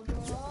low,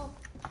 bro?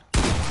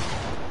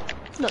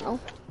 Don't know.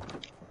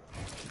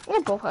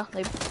 We'll both have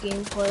like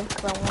gameplay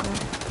because I wanna.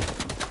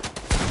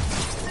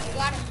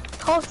 Got him.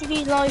 Call of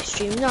Duty live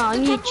stream. No, I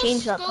need to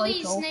change that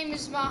Scully's title. name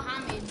is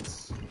Mohammed.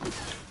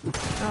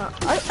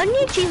 I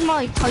need to change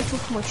my title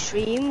for my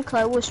stream because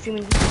I was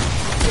streaming Call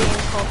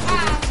of Duty.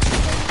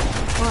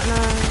 Ah, Right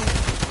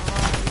now.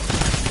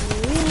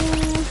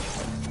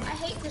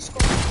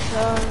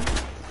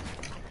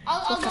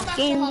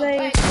 gameplay.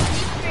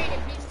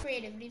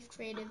 Right, leave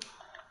creative.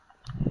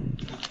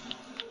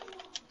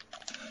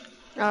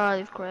 Oh,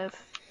 leave creative.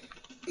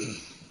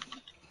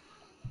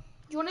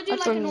 You want to do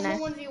That's like a really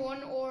normal nice.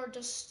 1v1 or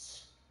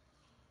just...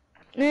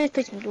 No,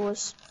 play some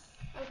duos.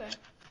 Okay.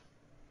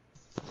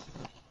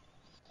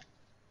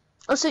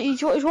 Also,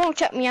 if you want to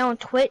check me out on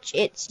Twitch,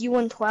 it's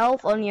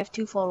U112. I only have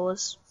 2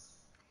 followers.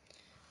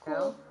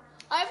 Cool.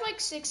 I have like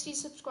 60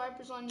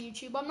 subscribers on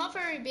YouTube. I'm not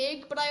very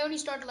big, but I only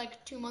started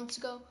like 2 months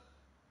ago.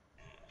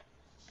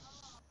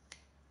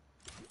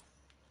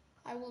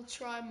 I will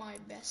try my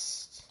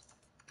best.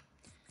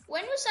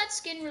 When was that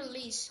skin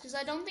released? Because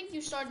I don't think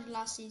you started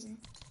last season.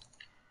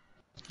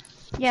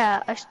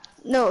 Yeah,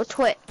 no,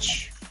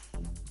 Twitch.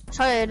 I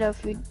started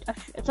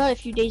a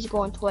few days ago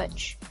on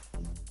Twitch.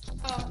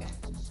 Oh, okay.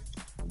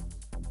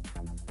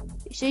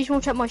 So you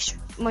want to check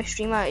my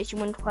stream out? It's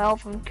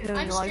U112. I'm currently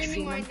I'm live streaming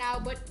streaming. right now,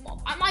 but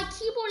my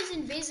keyboard is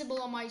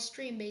invisible on my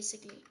stream,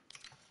 basically.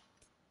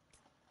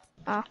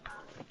 Ah.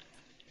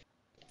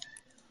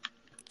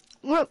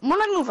 When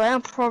I move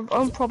out,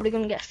 I'm probably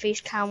gonna get a face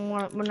cam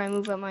when I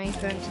move out my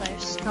parents'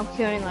 house. I'm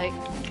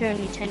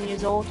currently 10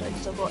 years old. I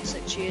still got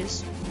 6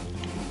 years.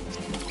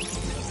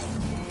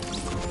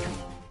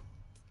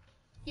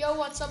 Yo,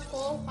 what's up,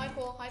 Paul? Hi,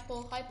 Paul. Hi,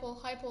 Paul. Hi, Paul.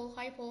 Hi, Paul.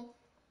 Hi, Paul.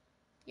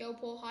 Yo,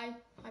 Paul. Hi.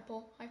 Hi,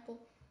 Paul. Hi, Paul.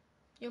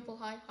 Yo, Paul.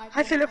 Hi. Hi, Paul.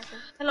 Hi, Philip. Hi, Paul.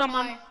 Hello, Hi.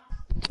 Mom.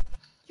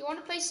 You want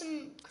to play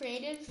some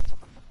creative?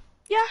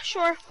 Yeah,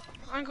 sure.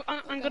 I'm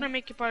Okay. gonna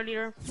make you part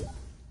leader.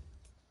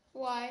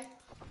 Why?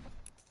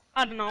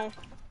 I don't know.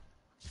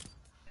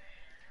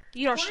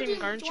 You're streaming,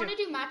 Do aren't you you? want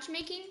to do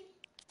matchmaking?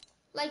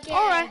 Like,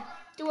 Alright.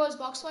 duos,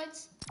 box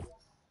fights?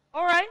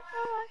 Alright.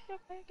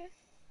 Okay.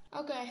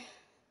 Okay.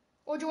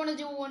 Or do you want to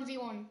do a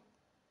 1v1?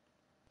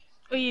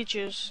 What you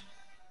choose?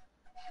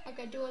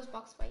 Okay, duos,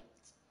 box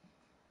fights.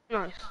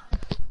 Nice.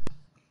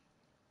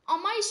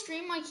 On my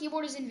stream, my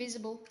keyboard is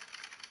invisible.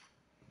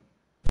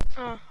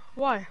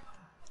 Why?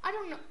 I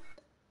don't know.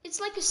 It's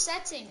like a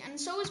setting, and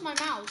so is my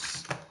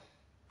mouse.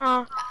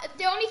 Uh,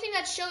 The only thing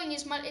that's showing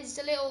is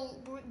the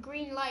little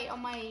green light on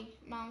my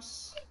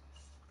mouse.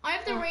 I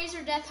have the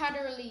Razer Death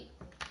Hatter Elite,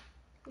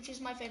 which is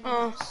my favorite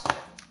mouse.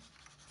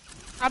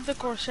 I have the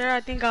Corsair.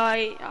 I think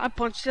I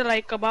punched it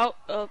like about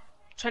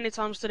 20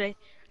 times today,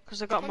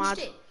 cause I got Punched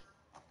mad. it.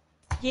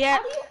 Yeah.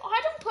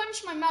 I don't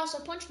punch my mouse. I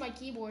punch my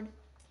keyboard.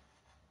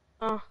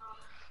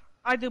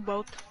 I do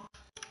both.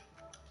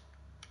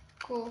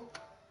 Cool.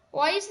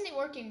 Why isn't it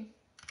working?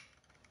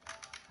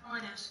 Oh,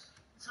 it is.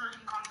 It's not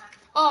in content.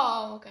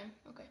 Oh,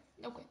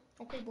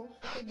 okay, bro.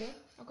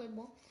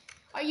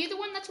 Are you the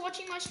one that's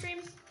watching my stream?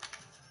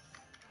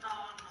 No.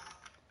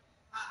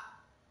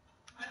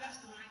 I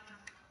left the link.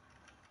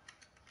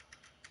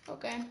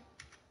 Okay.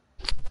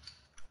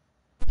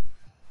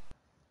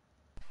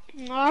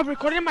 I'm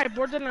recording my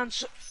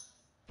Borderlands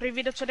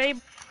pre-video today.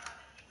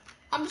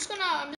 I'm just gonna